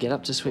you ever get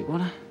up to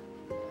Sweetwater?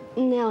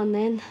 Now and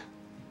then.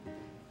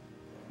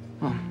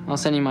 Well, I'll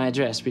send you my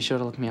address. Be sure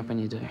to look me up when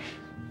you do.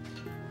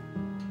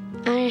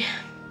 I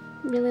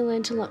really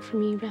learned a lot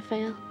from you,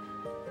 Raphael.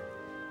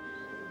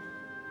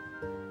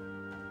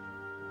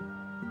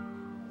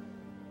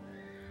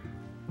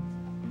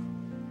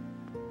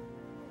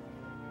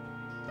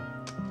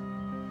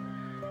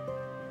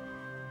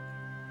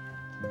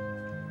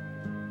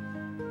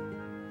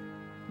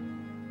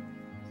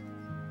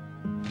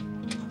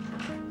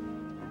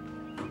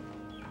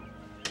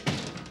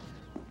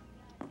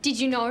 Did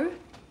you know?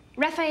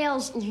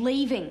 Raphael's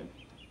leaving.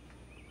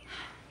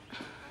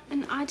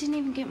 And I didn't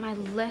even get my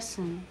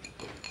lesson.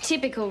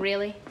 Typical,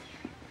 really.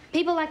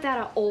 People like that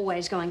are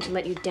always going to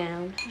let you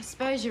down. I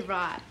suppose you're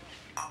right.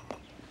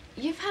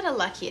 You've had a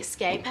lucky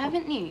escape,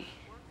 haven't you?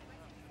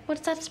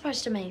 What's that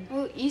supposed to mean?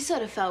 Well, you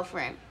sort of fell for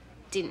him,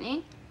 didn't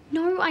you?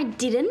 No, I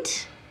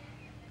didn't.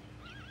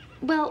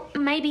 Well,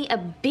 maybe a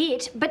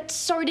bit, but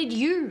so did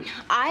you.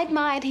 I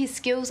admired his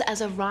skills as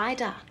a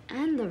rider.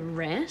 And the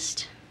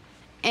rest?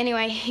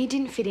 Anyway, he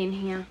didn't fit in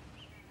here.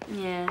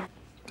 Yeah,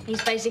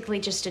 he's basically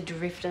just a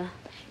drifter.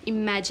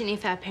 Imagine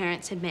if our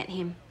parents had met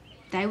him.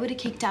 They would have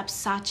kicked up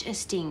such a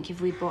stink if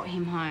we brought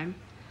him home.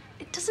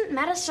 It doesn't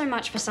matter so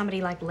much for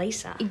somebody like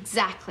Lisa.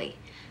 Exactly.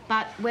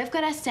 But we've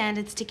got our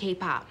standards to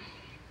keep up.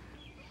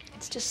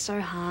 It's just so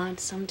hard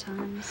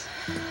sometimes.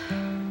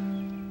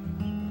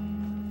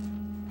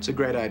 It's a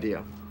great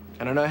idea.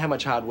 And I know how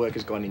much hard work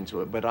has gone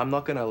into it, but I'm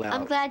not going to allow...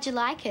 I'm glad you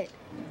like it.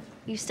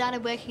 You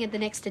started working at the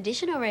next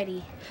edition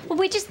already. Well,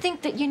 we just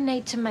think that you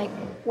need to make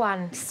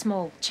one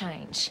small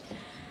change.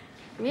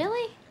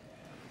 Really?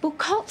 Well,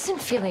 colts and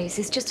fillies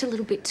is just a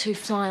little bit too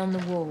fly on the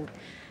wall.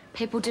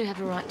 People do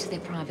have a right to their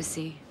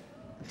privacy.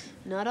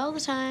 Not all the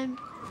time.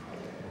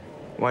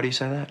 Why do you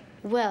say that?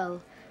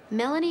 Well,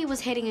 Melanie was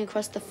heading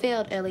across the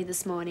field early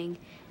this morning,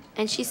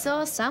 and she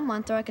saw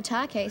someone throw a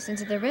guitar case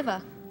into the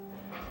river.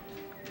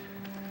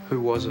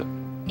 Who was it?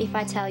 If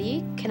I tell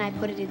you, can I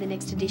put it in the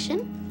next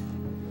edition?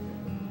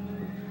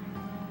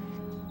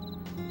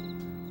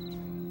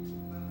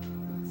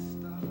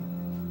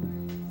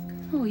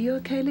 Oh, you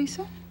okay,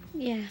 Lisa?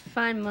 Yeah,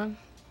 fine, Mum.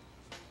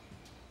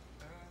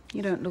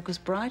 You don't look as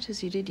bright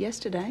as you did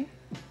yesterday.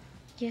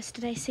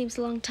 Yesterday seems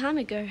a long time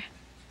ago.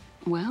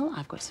 Well,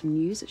 I've got some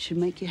news that should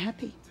make you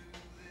happy.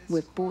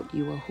 We've bought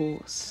you a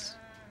horse.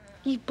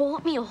 You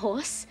bought me a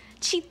horse?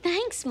 Gee,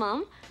 thanks,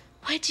 Mum.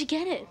 Where'd you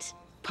get it?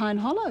 Pine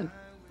Hollow.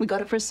 We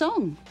got it for a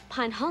song.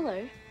 Pine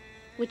Hollow?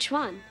 Which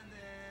one?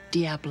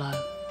 Diablo.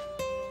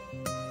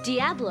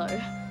 Diablo?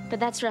 But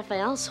that's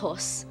Raphael's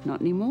horse.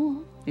 Not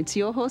anymore. It's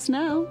your horse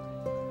now.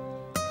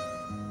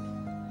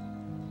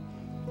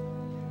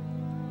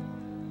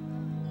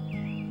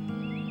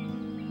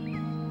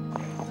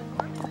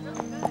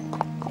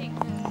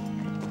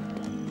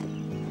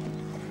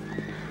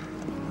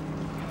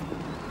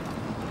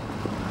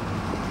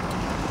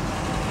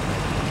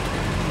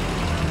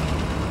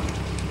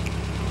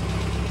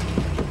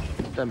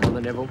 Don't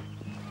bother, Neville.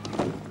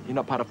 You're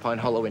not part of Pine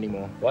Hollow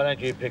anymore. Why don't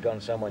you pick on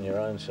someone your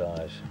own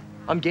size?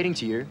 I'm getting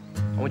to you.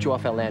 I want you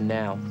off our land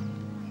now.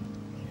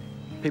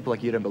 People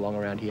like you don't belong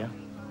around here.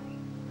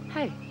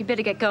 Hey, you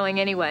better get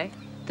going anyway.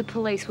 The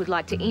police would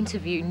like to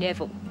interview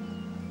Neville.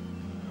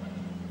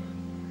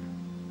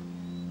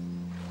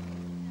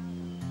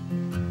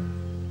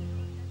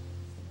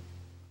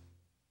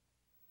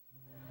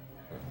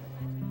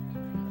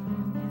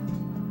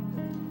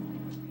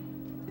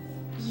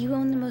 You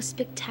own the most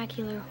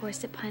spectacular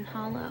horse at Pine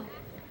Hollow.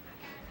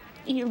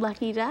 You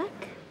lucky duck.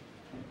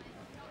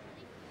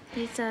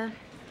 Lisa,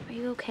 are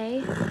you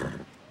okay?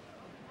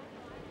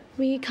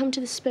 Will you come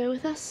to the spur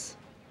with us?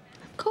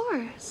 Of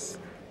course.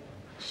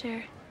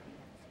 Sure.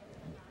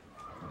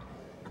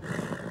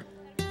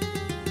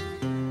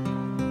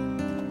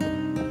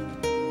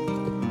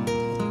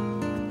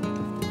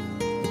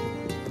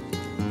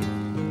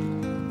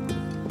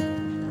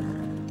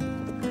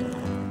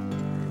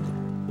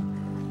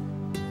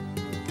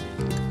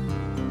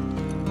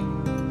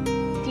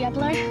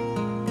 Diablo?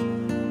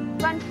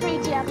 Run free,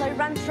 Diablo,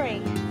 run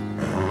free.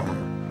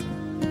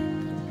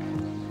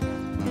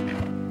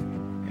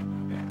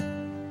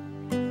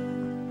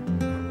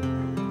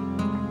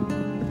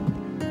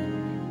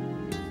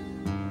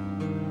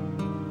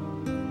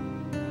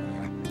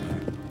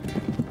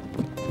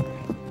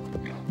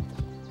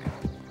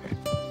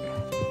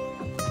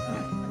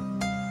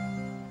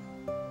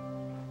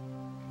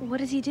 What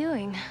is he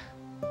doing?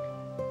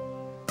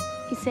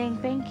 He's saying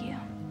thank you.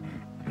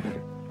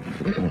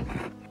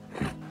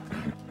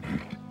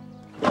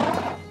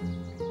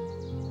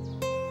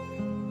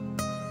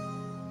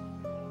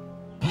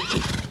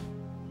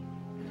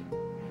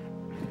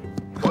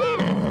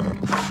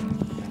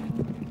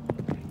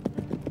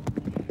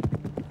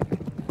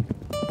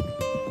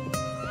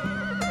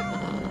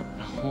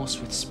 A horse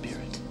with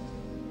spirit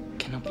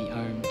cannot be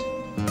owned.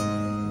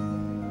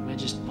 We're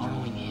just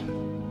borrowing him.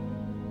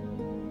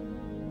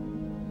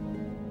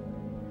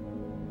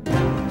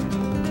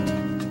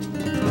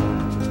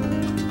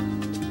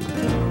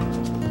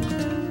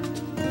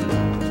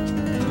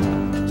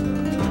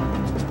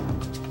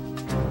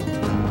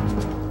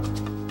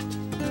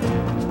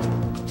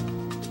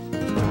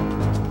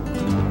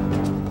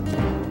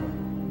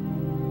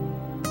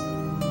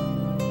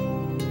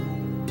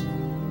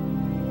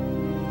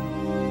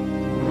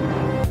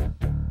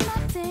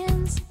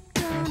 Nothing's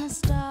gonna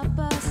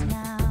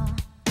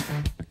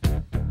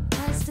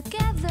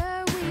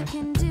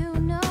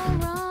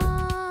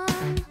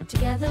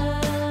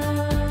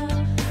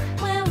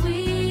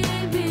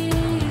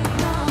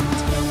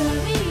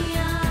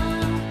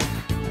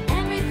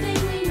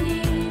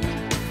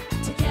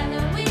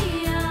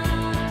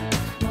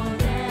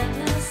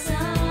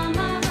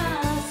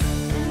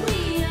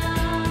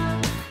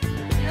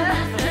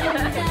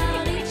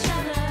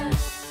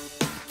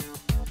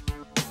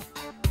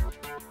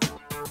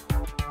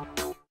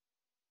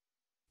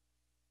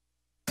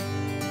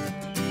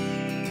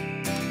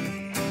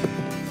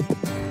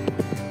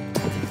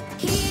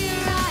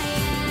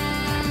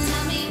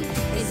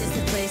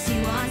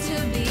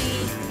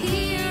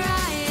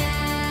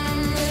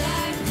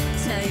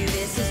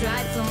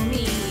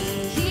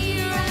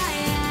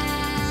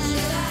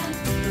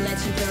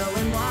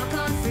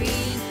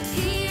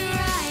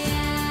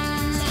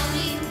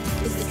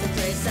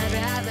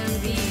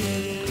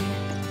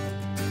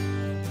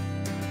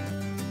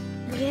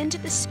end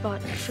at the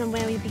spot from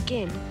where we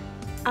begin.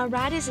 Our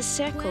ride is a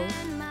circle,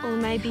 or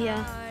maybe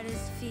a...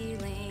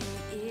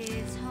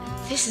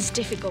 This is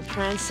difficult,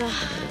 Prancer.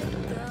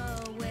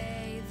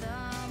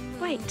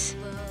 Wait.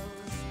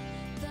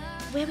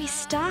 Where we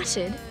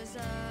started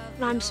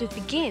rhymes with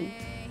begin.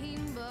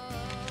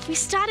 We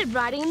started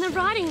riding in the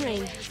riding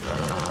ring.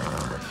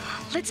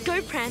 Let's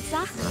go,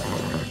 Prancer.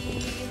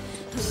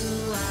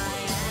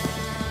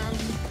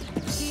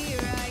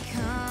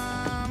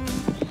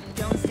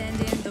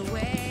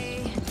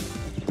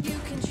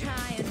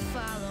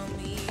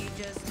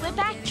 We're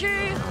back,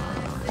 Drew.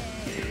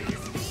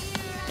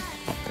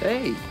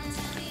 Hey.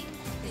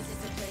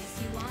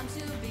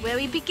 Where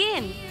we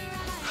begin.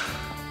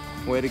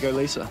 Where to go,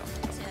 Lisa?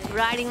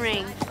 Riding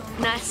ring.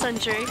 Nice one,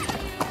 Drew.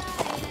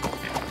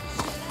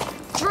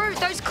 Drew,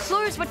 those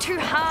clues were too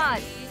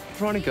hard.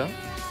 Veronica,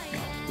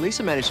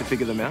 Lisa managed to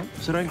figure them out,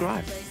 so don't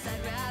gripe.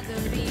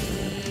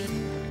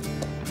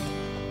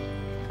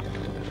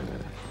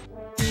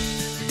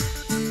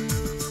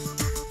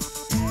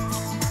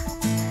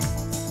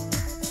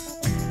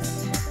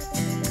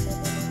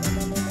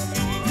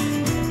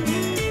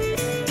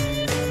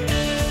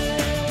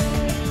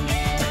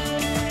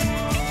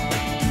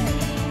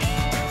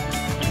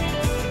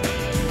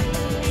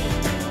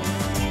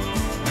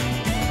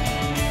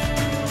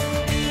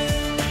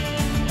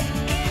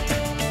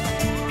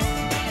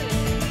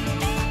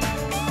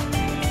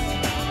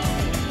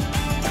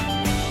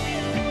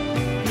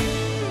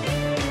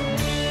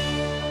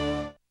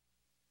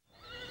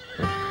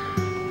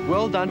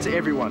 Well done to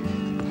everyone.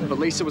 But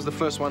Lisa was the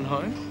first one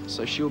home,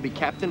 so she'll be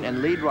captain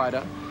and lead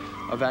rider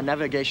of our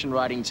navigation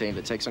riding team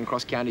that takes on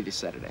cross county this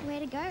Saturday. Way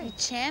to go. You're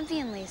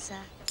champion, Lisa.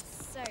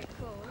 So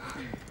cool.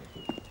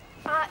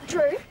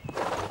 Drew,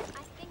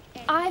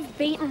 I've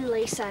beaten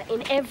Lisa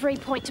in every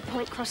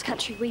point-to-point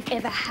cross-country we've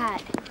ever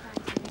had.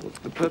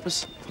 Look, the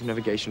purpose of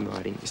navigation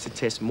riding is to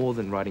test more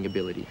than riding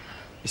ability.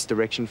 It's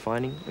direction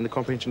finding and the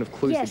comprehension of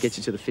clues that gets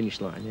you to the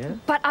finish line, yeah?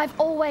 But I've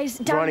always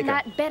done Veronica,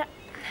 that better.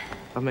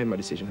 I've made my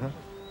decision, huh?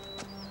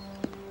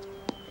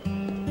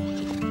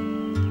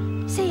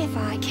 See if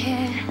I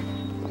care.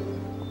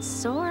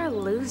 Sore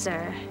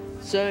loser.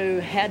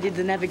 So, how did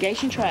the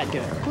navigation triad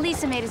go?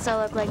 Lisa made us all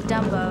look like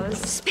Dumbos.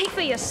 Speak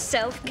for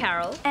yourself,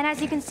 Carole. And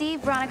as you can see,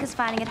 Veronica's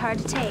finding it hard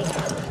to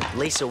take.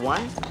 Lisa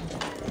won?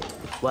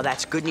 Well,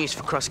 that's good news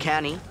for cross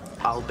county.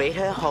 I'll beat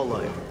her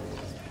hollow.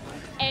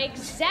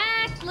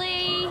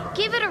 Exactly.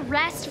 Give it a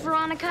rest,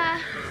 Veronica.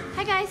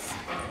 Hi, guys.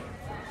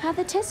 How'd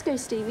the test go,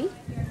 Stevie?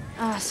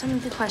 Some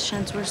of the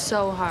questions were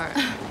so hard.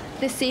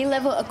 The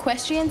C-level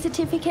equestrian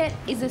certificate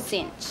is a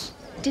cinch.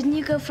 Didn't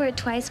you go for it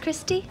twice,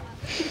 Christy?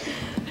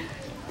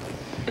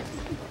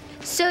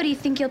 So, do you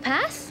think you'll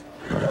pass?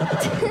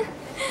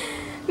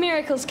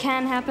 Miracles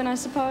can happen, I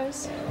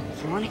suppose.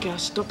 Veronica,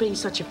 stop being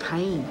such a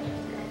pain.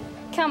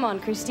 Come on,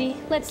 Christy.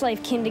 Let's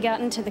leave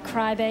kindergarten to the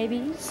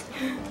crybabies.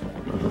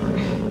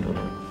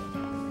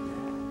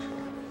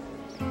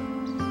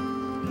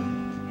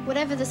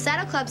 Whatever the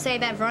Saddle Club say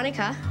about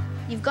Veronica,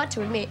 you've got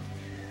to admit,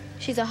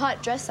 she's a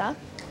hot dresser.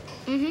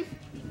 Mm-hmm.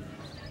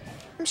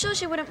 I'm sure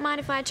she wouldn't mind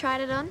if I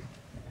tried it on.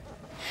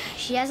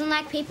 She doesn't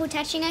like people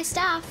touching her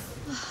stuff.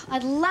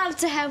 I'd love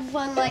to have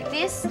one like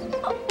this.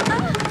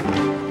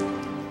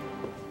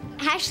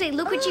 Ashley,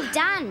 look what you've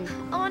done.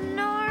 Oh,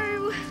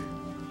 no.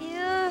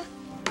 Yeah.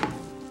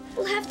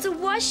 We'll have to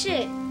wash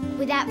it.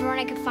 Without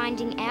Veronica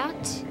finding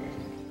out?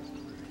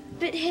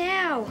 But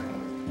how?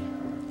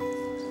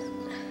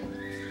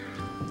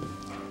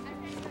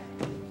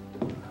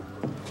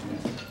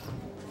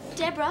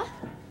 Deborah,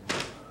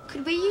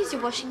 could we use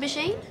your washing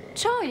machine?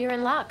 Sure, you're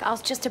in luck. I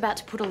was just about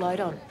to put a load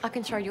on. I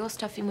can throw your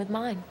stuff in with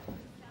mine.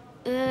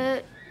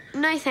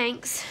 No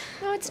thanks.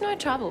 No, it's no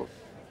trouble.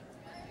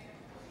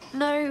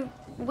 No,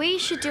 we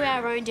should do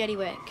our own dirty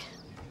work.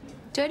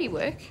 Dirty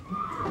work?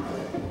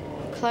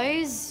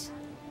 Clothes?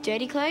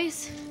 Dirty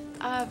clothes?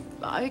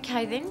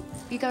 Okay then.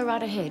 You go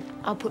right ahead.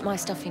 I'll put my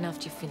stuff in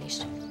after you've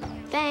finished.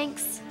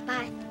 Thanks.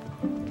 Bye.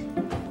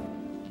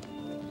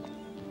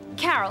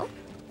 Carole,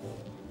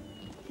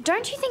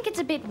 don't you think it's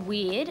a bit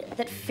weird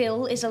that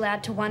Phil is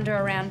allowed to wander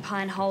around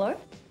Pine Hollow?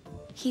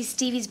 He's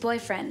Stevie's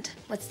boyfriend.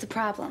 What's the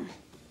problem?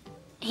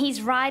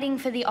 He's riding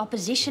for the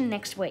opposition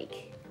next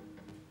week.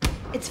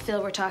 It's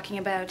Phil we're talking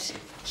about.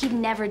 He'd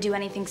never do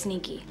anything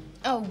sneaky.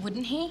 Oh,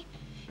 wouldn't he?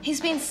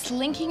 He's been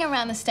slinking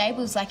around the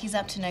stables like he's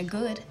up to no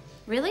good.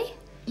 Really?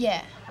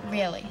 Yeah,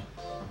 really.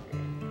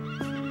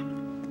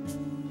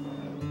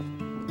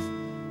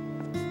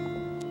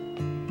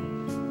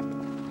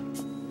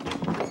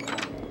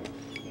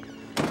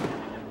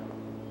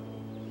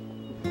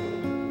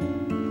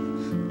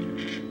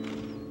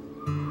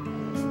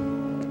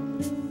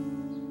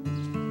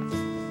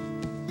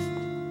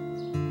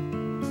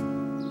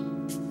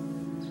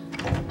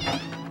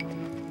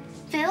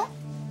 Phil?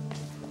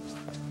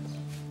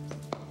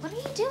 What are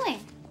you doing?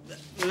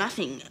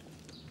 Nothing.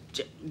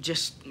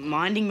 Just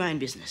minding my own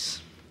business.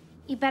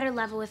 You better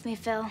level with me,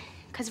 Phil,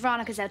 because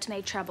Veronica's out to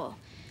make trouble.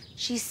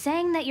 She's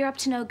saying that you're up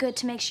to no good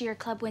to make sure your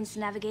club wins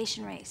the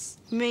navigation race.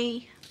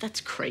 Me?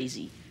 That's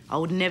crazy. I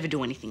would never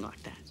do anything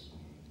like that.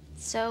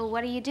 So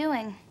what are you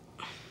doing?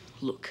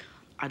 Look,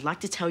 I'd like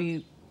to tell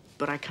you,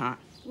 but I can't.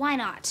 Why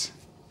not?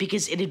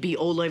 Because it'd be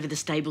all over the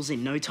stables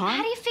in no time.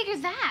 How do you figure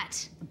that?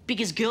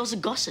 Because girls are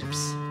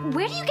gossips.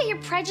 Where do you get your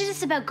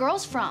prejudice about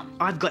girls from?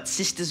 I've got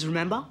sisters,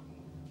 remember?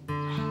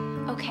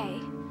 Okay,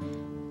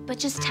 but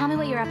just tell me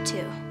what you're up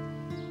to.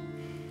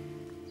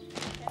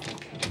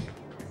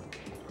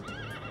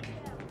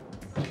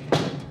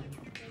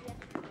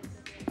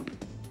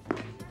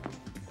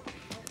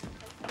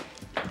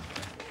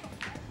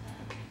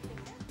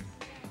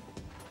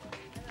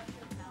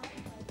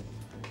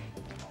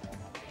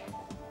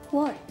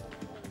 What?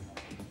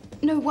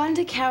 No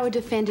wonder Carole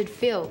defended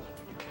Phil.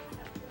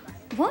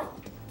 What?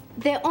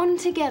 They're on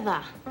together.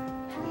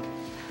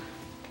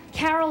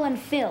 Carole and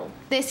Phil.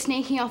 They're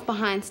sneaking off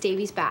behind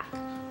Stevie's back.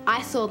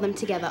 I saw them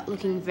together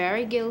looking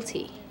very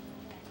guilty.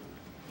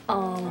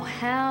 Oh,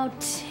 how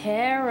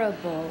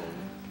terrible.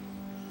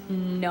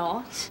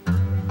 Not.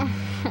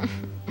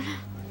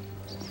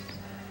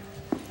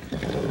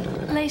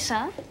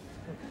 Lisa,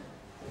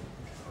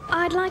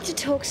 I'd like to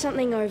talk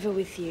something over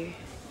with you.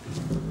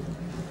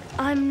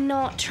 I'm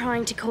not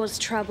trying to cause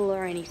trouble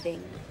or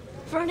anything.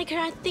 Veronica,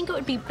 I think it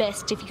would be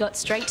best if you got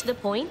straight to the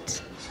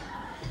point.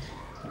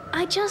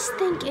 I just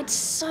think it's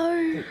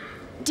so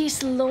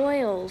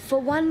disloyal for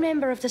one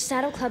member of the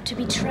Saddle Club to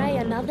betray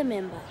another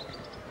member.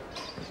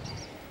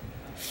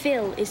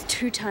 Phil is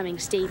two-timing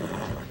Stevie.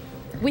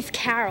 With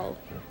Carole.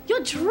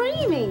 You're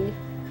dreaming!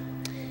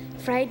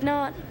 Afraid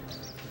not.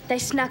 They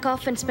snuck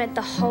off and spent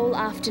the whole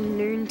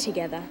afternoon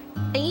together.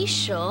 Are you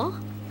sure?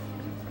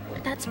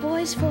 That's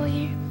boys for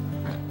you.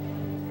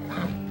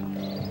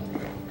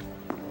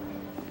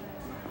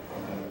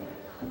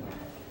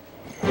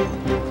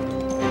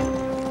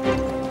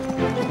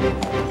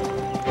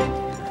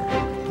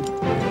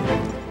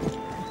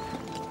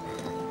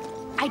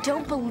 I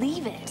don't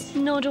believe it.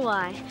 Nor do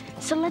I.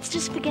 So let's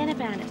just forget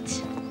about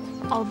it.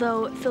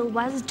 Although Phil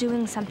was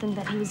doing something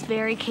that he was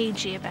very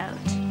cagey about.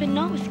 But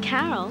not with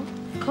Carole.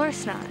 Of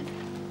course not.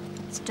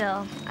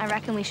 Still, I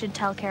reckon we should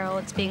tell Carole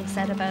what's being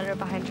said about her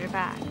behind her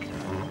back.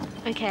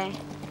 Okay.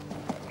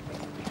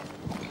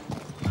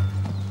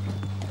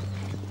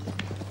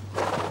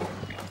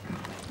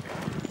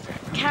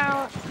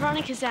 Carole,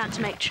 Veronica's out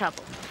to make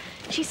trouble.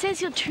 She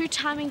says you're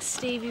two-timing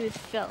Stevie with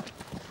Phil.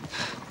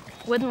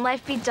 Wouldn't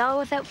life be dull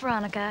without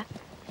Veronica?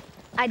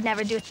 I'd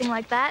never do a thing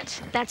like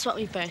that. That's what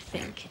we both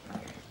think.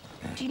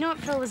 Do you know what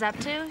Phil was up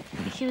to?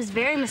 He was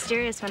very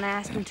mysterious when I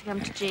asked him to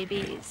come to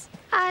JB's.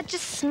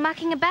 Just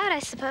smucking about, I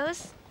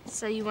suppose.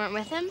 So you weren't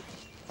with him?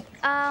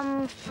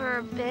 For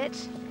a bit.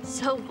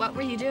 So what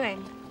were you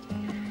doing?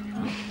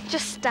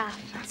 Just stuff.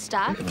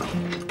 Stuff?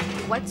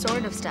 What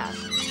sort of stuff?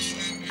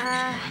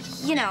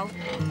 You know,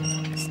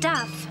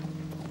 stuff.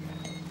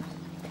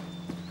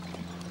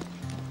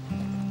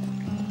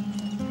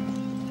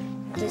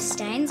 The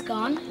stain's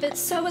gone. But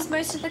so was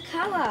most of the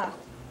colour.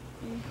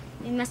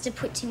 We must have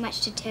put too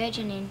much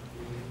detergent in.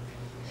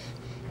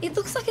 It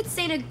looks like it's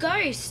seen a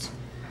ghost.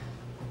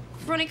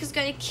 Veronica's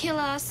going to kill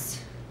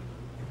us.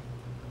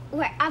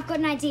 Wait, I've got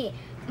an idea.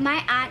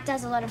 My aunt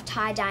does a lot of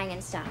tie-dyeing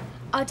and stuff.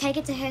 I'll take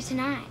it to her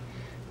tonight.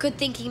 Good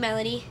thinking,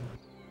 Melanie.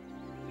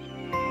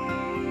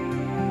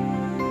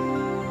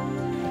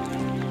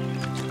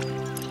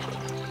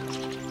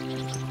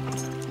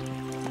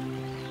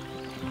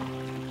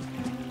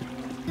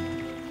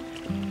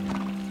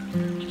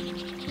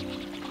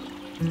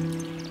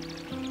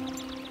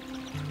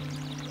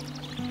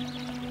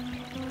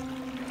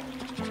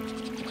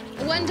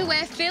 I wonder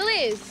where Phil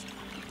is.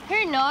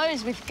 Who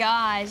knows with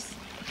guys?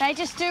 They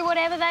just do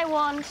whatever they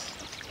want.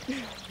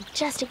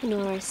 Just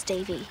ignore her,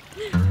 Stevie.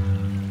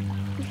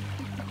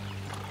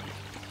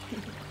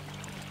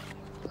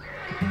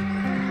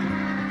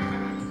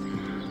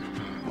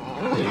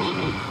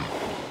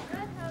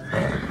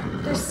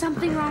 There's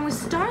something wrong with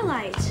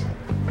Starlight.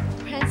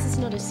 Prance is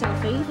not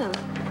herself either.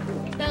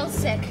 Belle's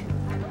sick.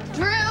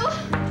 Drew!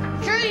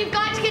 Drew, you've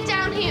got to get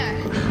down here.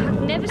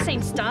 I've never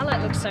seen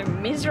Starlight look so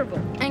miserable.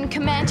 And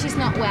Comanche's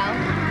not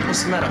well.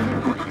 What's the matter?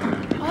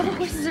 All the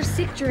horses are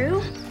sick,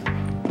 Drew.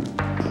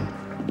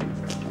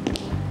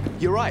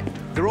 You're right.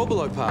 They're all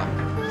below par.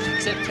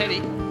 Except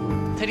Teddy.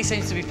 Teddy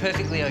seems to be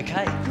perfectly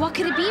okay. What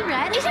could it be,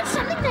 Red? Is it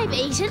something they've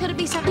eaten? Could it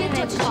be something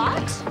they've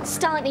got?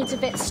 Starlight needs a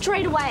vet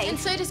straight away. And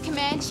so does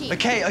Comanche.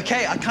 Okay, I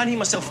can't hear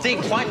myself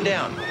think. Quieten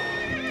down.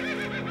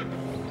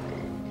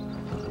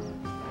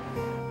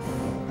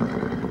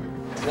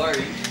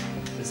 Worry,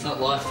 it's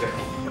not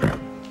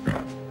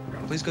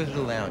life-threatening. Please go to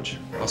the lounge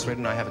whilst Red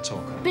and I have a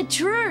talk. But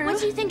Drew... What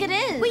do you think it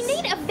is? We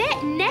need a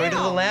vet now. Go to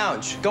the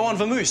lounge. Go on,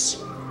 Vamoose.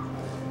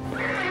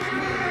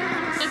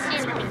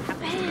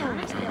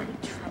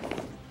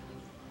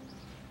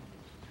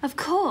 Of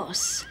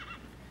course.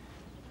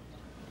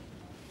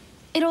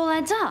 It all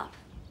adds up.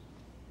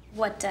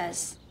 What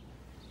does?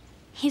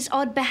 His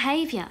odd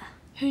behaviour.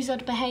 Whose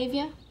odd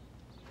behaviour?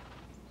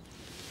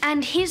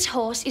 And his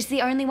horse is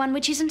the only one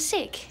which isn't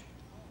sick.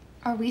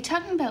 Are we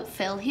talking about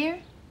Phil here?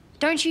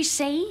 Don't you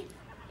see?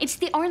 It's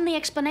the only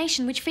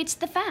explanation which fits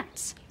the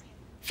facts.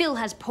 Phil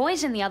has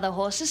poisoned the other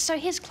horses, so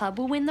his club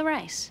will win the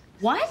race.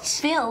 What?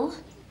 Phil.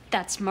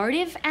 That's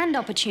motive and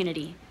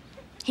opportunity.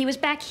 He was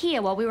back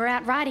here while we were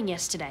out riding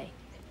yesterday.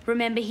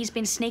 Remember, he's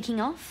been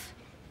sneaking off?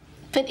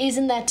 But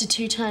isn't that to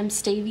two-time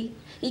Stevie?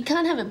 You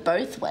can't have it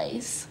both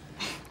ways.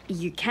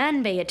 You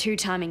can be a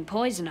two-timing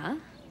poisoner.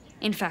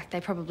 In fact,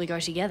 they probably go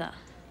together.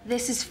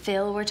 This is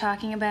Phil we're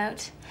talking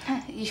about.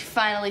 You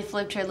finally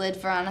flipped her lid,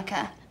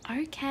 Veronica.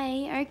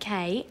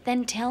 Okay.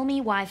 Then tell me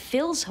why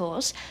Phil's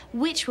horse,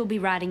 which will be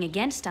riding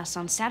against us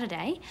on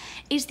Saturday,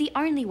 is the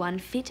only one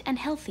fit and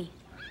healthy.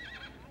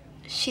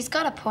 She's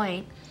got a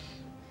point.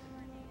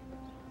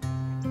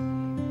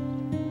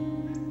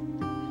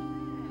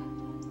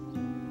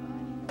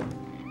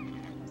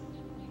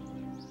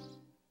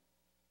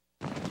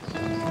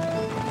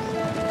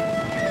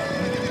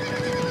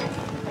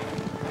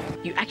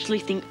 You actually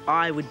think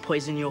I would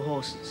poison your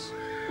horses?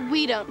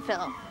 We don't,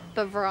 Phil.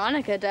 But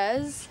Veronica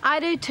does. I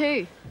do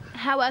too.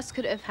 How else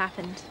could it have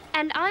happened?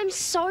 And I'm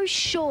so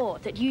sure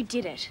that you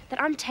did it, that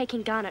I'm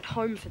taking Garnet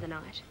home for the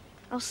night.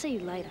 I'll see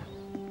you later.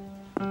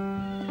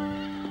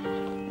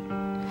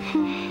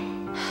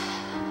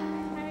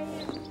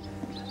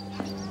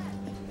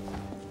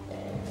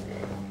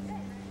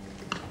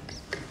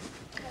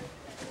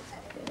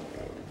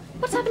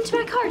 What's happened to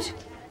my coat?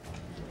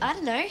 I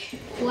don't know.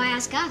 Why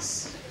ask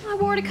us? I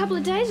wore it a couple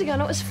of days ago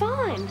and it was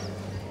fine.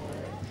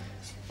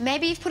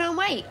 Maybe you've put on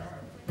weight.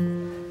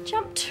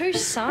 Jumped 2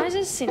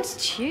 sizes since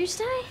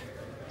Tuesday?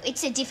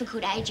 It's a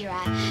difficult age you're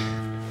at.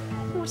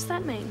 What's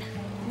that mean?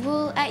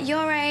 Well, at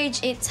your age,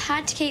 it's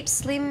hard to keep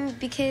slim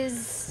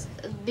because...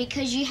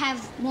 Because you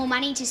have more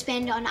money to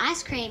spend on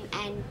ice cream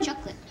and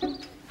chocolate.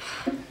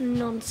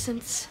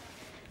 Nonsense.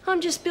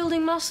 I'm just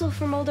building muscle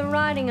from all the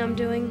riding I'm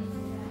doing.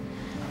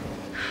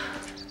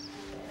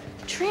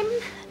 Trim,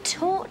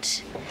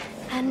 taut,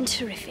 and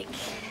terrific.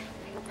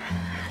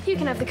 You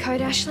can have the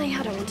coat, Ashley.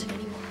 I don't want it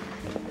anymore.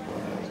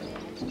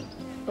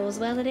 All's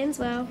well that ends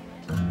well.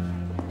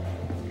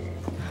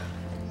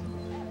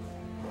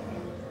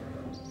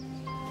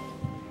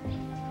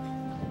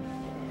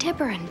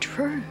 Deborah and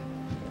Drew.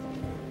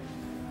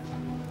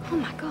 Oh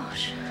my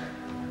gosh.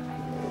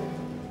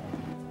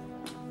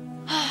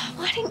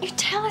 Why didn't you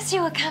tell us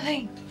you were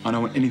coming? I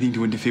don't want anything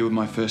to interfere with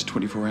my first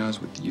 24 hours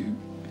with you.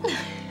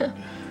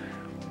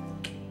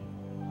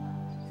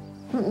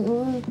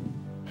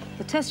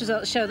 The test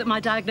results show that my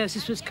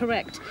diagnosis was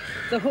correct.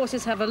 The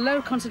horses have a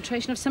low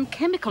concentration of some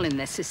chemical in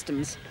their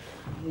systems.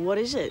 What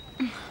is it?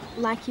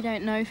 Like you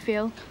don't know,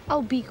 Phil.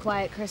 Oh, be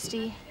quiet,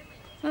 Christy.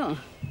 Oh,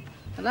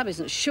 the lab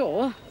isn't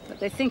sure, but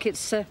they think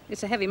it's a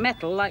heavy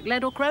metal like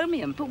lead or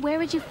chromium. But where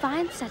would you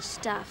find such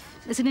stuff?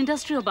 It's an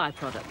industrial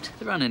byproduct.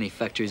 There aren't any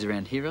factories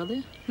around here, are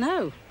there?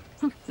 No.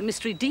 The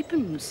mystery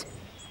deepens.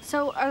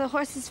 So are the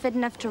horses fit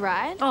enough to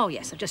ride? Oh,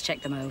 yes, I've just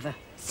checked them over.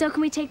 So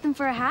can we take them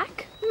for a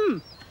hack?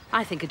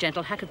 I think a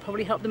gentle hack would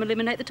probably help them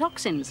eliminate the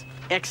toxins.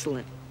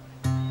 Excellent.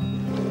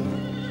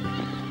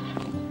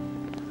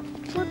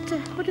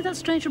 What did that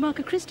strange remark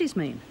of Christie's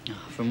mean?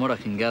 From what I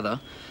can gather,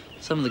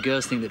 some of the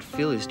girls think that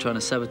Phil is trying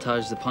to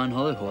sabotage the Pine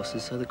Hollow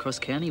horses so the Cross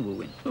County will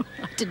win. I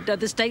didn't know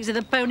the stakes of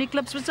the pony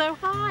clubs were so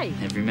high.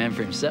 Every man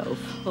for himself.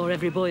 Or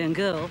every boy and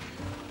girl.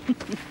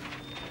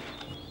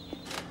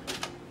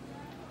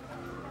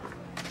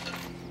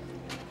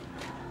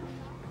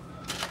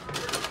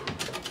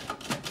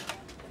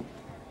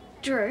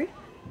 Drew?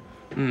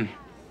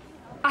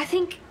 I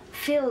think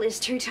Phil is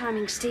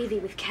two-timing Stevie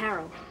with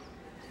Carole.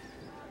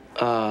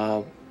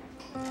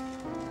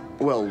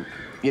 Well,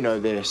 you know,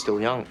 they're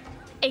still young.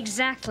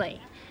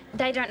 Exactly.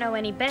 They don't know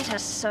any better,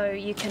 so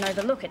you can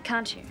overlook it,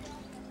 can't you?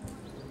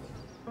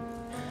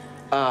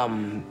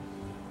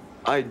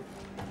 I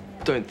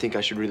don't think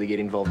I should really get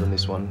involved in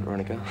this one,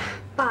 Veronica.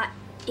 But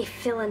if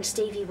Phil and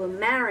Stevie were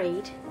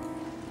married,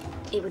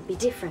 it would be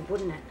different,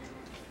 wouldn't it?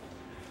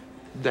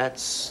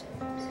 That's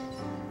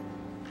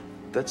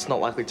not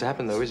likely to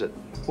happen, though, is it?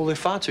 Well, they're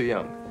far too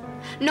young.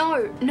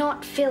 No,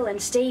 not Phil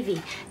and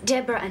Stevie.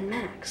 Deborah and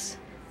Max.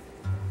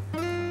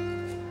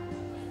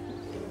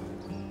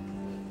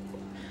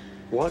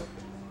 What?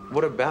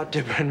 What about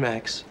Deborah and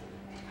Max?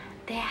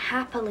 They're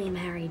happily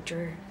married,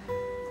 Drew.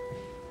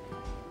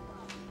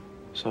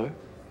 So?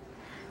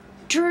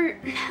 Drew,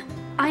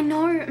 I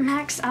know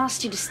Max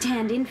asked you to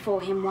stand in for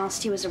him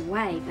whilst he was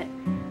away, but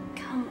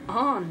come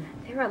on,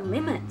 there are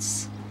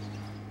limits.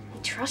 He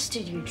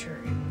trusted you,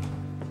 Drew.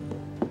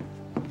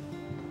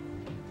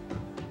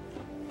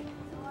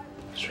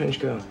 Strange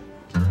girl.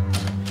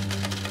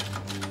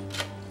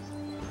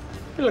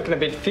 You're looking a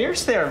bit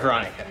fierce there,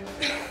 Veronica.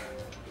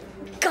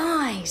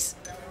 Guys!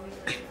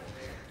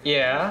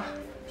 Yeah?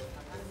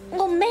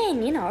 Well,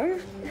 men, you know.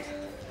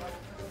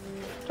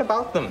 What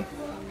about them?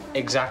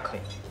 Exactly.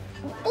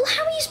 Well,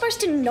 how are you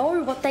supposed to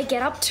know what they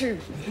get up to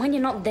when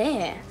you're not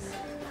there?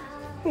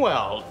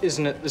 Well,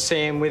 isn't it the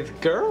same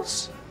with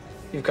girls?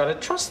 You've got to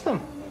trust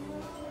them.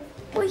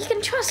 Well, you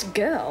can trust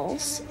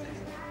girls.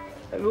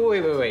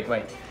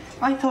 Wait.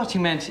 I thought you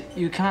meant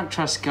you can't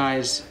trust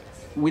guys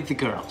with the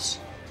girls.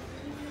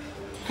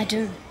 I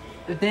do.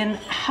 Then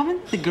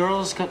haven't the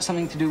girls got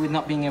something to do with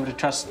not being able to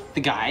trust the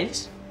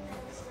guys?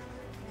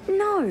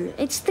 No,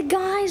 it's the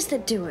guys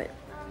that do it.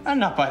 And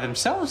not by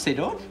themselves, they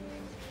don't.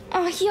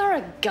 Oh, you're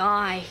a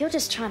guy. You're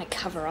just trying to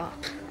cover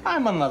up.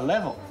 I'm on the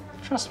level.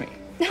 Trust me.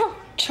 No,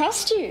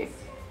 trust you.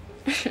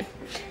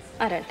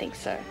 I don't think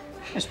so.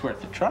 It's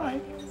worth a try.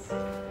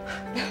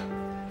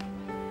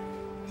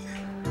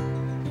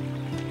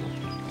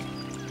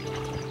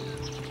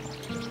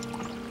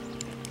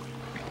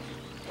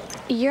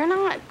 You're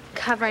not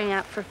covering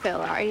up for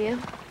Phil, are you?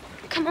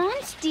 Come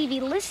on,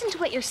 Stevie, listen to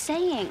what you're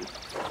saying.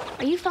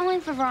 Are you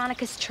falling for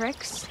Veronica's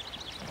tricks?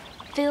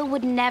 Phil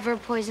would never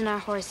poison our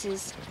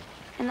horses,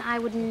 and I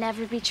would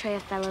never betray a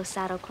fellow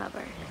saddle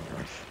clubber.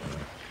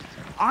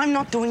 I'm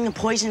not doing the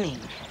poisoning.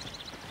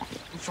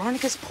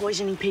 Veronica's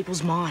poisoning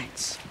people's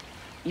minds.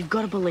 You've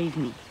got to believe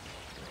me.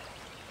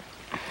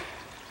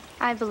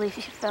 I believe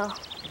you, Phil.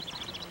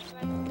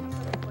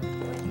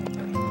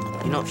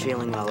 You're not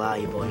feeling well, are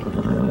you, boy?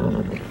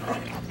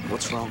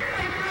 What's wrong?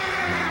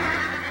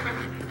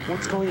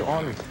 What's going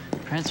on?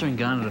 Prancer and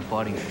Garnet are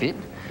fighting fit,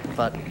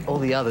 but all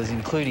the others,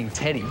 including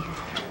Teddy,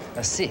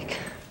 are sick.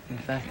 In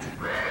fact,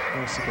 they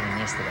were sicker than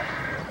yesterday.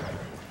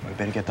 We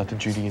better get Dr.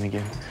 Judy in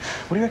again.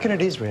 What do you reckon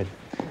it is, Red?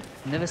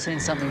 Never seen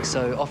something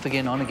so off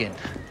again, on again.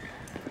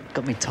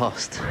 Got me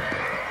tossed.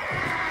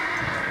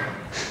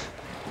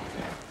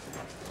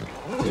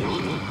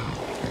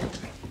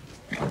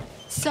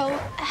 So,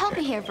 help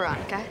me here,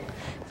 Veronica.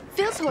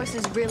 Phil's horse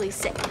is really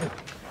sick,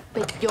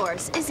 but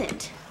yours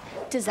isn't.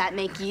 Does that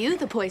make you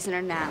the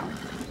poisoner now?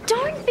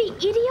 Don't be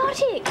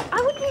idiotic.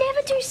 I would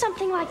never do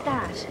something like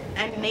that.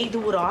 And neither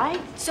would I.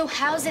 So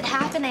how's it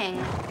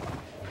happening?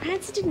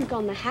 Prancer didn't go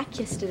on the hack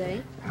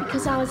yesterday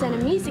because I was at a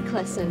music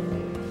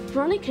lesson.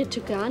 Veronica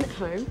took Garnet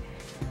home.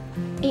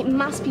 It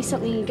must be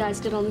something you guys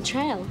did on the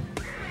trail.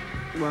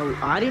 Well,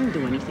 I didn't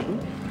do anything.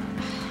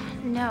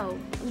 No,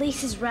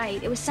 Lisa's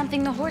right. It was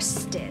something the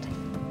horses did.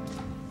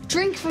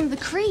 Drink from the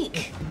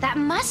creek. That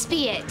must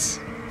be it.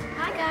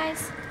 Hi,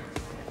 guys.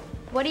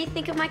 What do you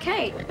think of my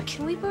coat?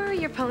 Can we borrow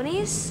your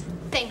ponies?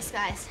 Thanks,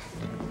 guys.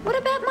 What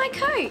about my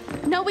coat?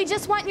 No, we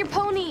just want your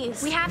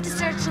ponies. We have to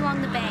search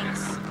along the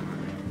banks.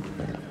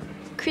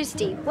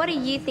 Christy, what do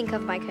you think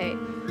of my coat?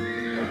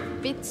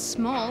 Bit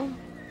small.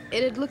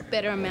 It'd look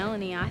better on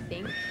Melanie, I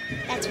think.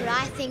 That's what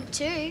I think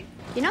too.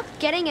 You're not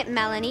getting it,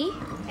 Melanie.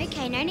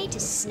 Okay, no need to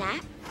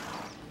snap.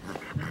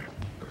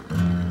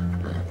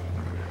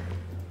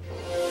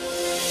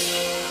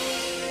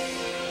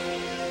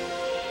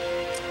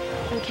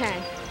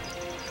 Okay.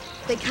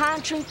 They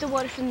can't drink the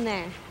water from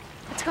there.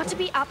 It's got to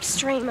be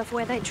upstream of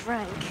where they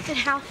drank. But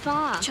how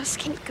far? Just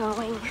keep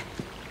going.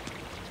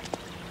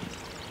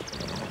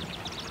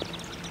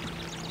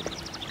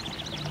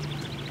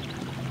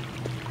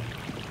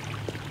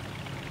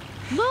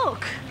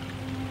 Look!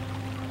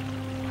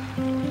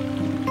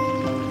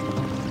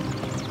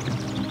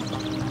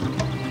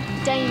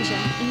 Danger,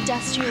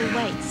 industrial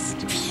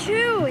waste.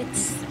 Phew, it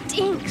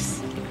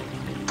stinks.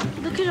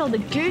 Look at all the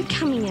goo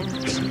coming out.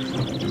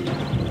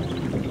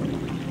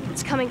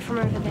 It's coming from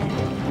over there.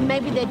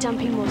 Maybe they're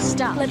dumping more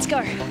stuff. Let's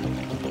go.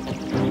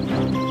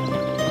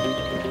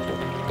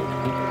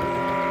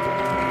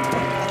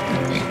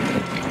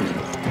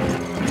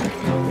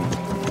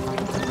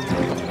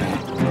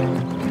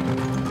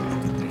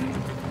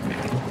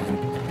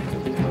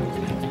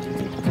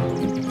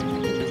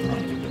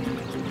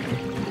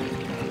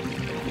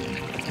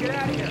 Get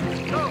out of here.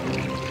 Go.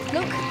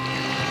 Look.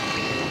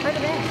 Over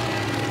there.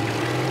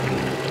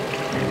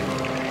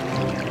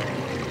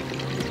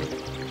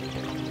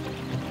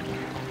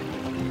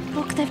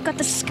 Look, they've got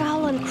the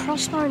skull and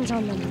crossbones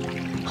on them.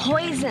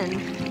 Poison.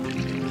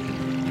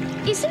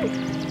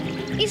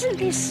 Isn't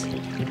this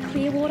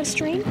Clearwater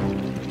Stream?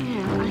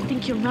 Yeah, I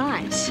think you're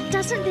right.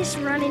 Doesn't this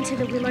run into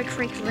the Willow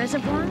Creek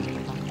Reservoir?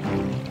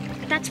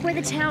 That's where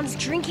the town's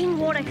drinking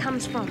water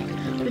comes from.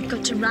 We've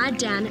got to ride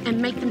down and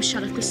make them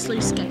shut off the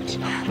sluice gate.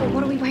 Well,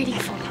 what are we waiting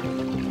for?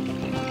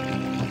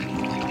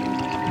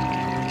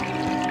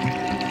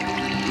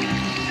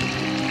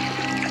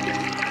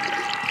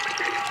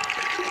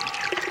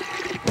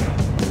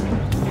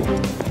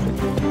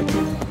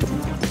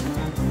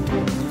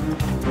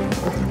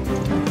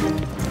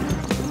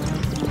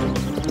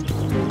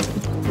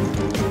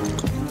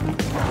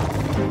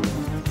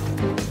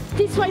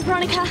 This way,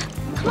 Veronica.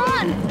 Come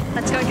on.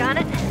 Let's go,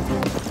 Garnet.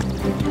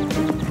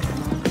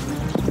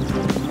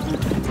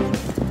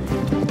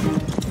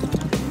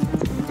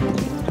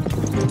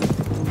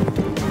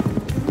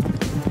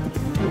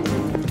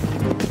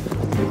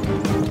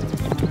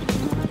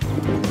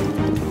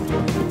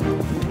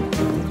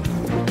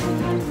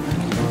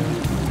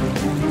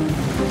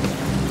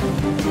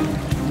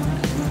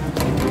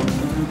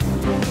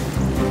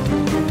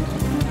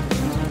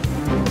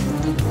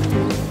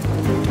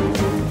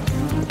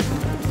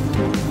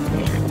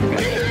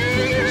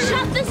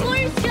 Shut the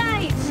sluice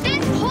gate!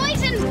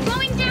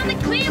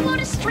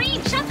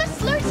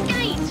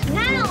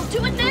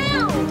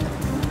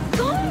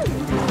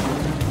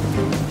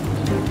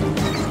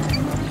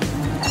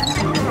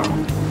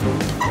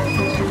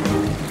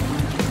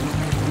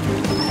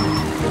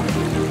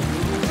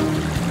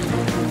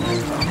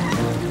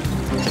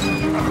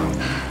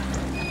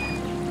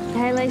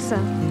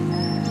 Lisa.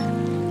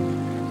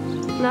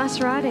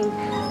 Nice riding.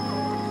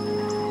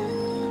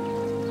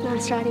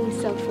 Nice riding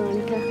yourself,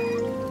 Veronica.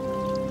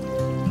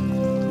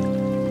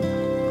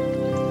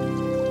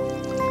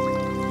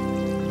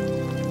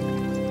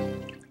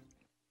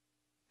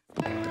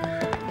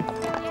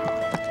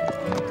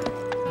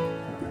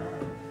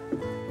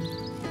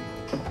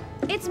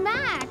 It's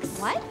Max.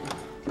 What?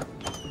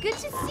 Good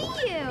to see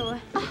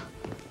you.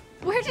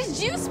 Where did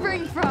you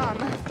spring from?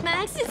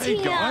 Max is Hey,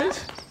 here.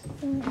 guys.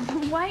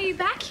 Why are you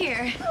back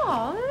here?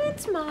 Oh,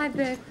 it's my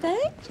birthday.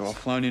 So I've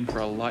flown in for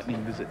a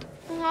lightning visit.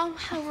 Oh,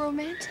 how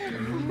romantic.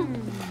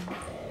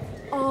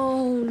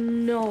 Oh,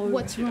 no.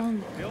 What's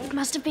wrong? It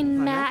must have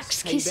been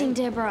Max kissing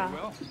Deborah.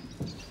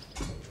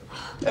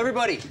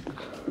 Everybody,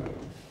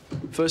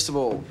 first of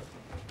all,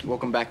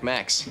 welcome back,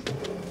 Max.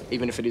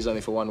 Even if it is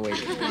only for 1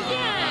 week.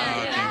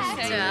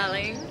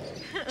 Darling.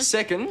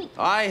 Second,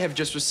 I have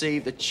just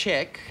received a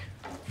check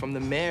from the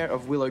mayor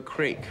of Willow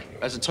Creek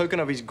as a token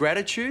of his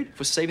gratitude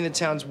for saving the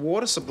town's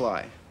water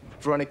supply.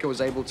 Veronica was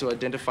able to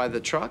identify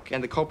the truck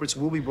and the culprits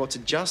will be brought to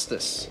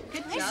justice.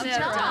 Good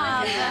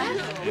job.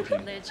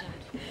 Legend.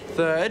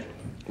 Third,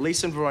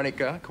 Lisa and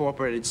Veronica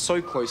cooperated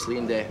so closely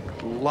in their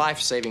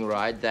life-saving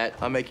ride that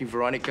I'm making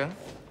Veronica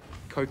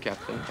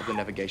co-captain of the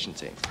navigation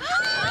team.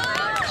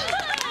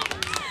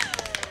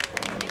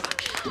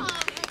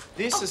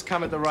 This has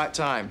come at the right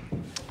time,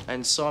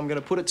 and so I'm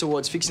going to put it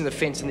towards fixing the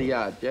fence in the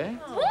yard, yeah?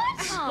 What?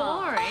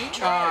 Boring.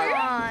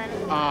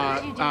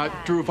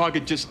 Drew, if I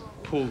could just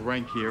pull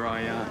rank here,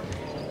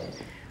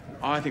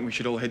 I think we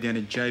should all head down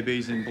to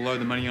JB's and blow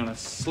the money on a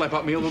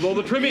slap-up meal with all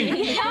the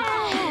trimming.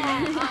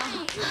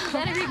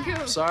 That'd be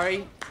cool.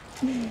 Sorry.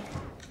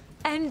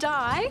 And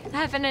I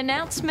have an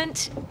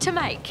announcement to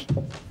make.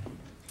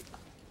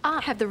 I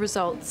have the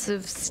results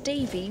of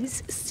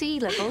Stevie's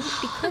C-level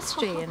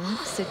equestrian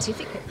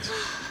certificate.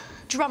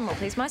 Drum roll,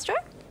 please, Maestro.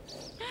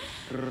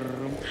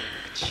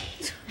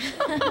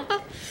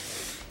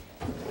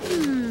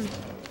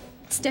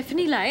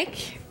 Stephanie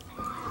Lake.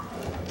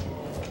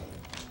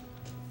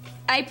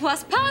 A+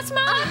 pass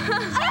mark.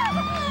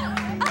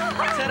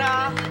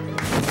 Ta-da!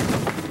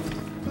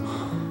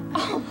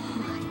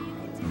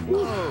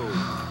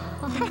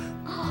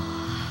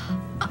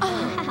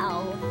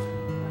 Wow.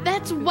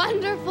 That's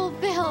wonderful,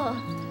 Phil.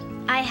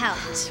 I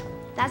helped.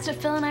 That's what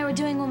Phil and I were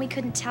doing when we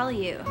couldn't tell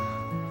you.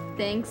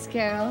 Thanks,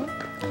 Carole.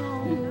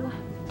 Oh.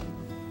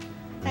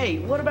 Hey,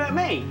 what about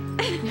me?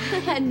 I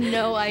had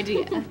no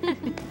idea.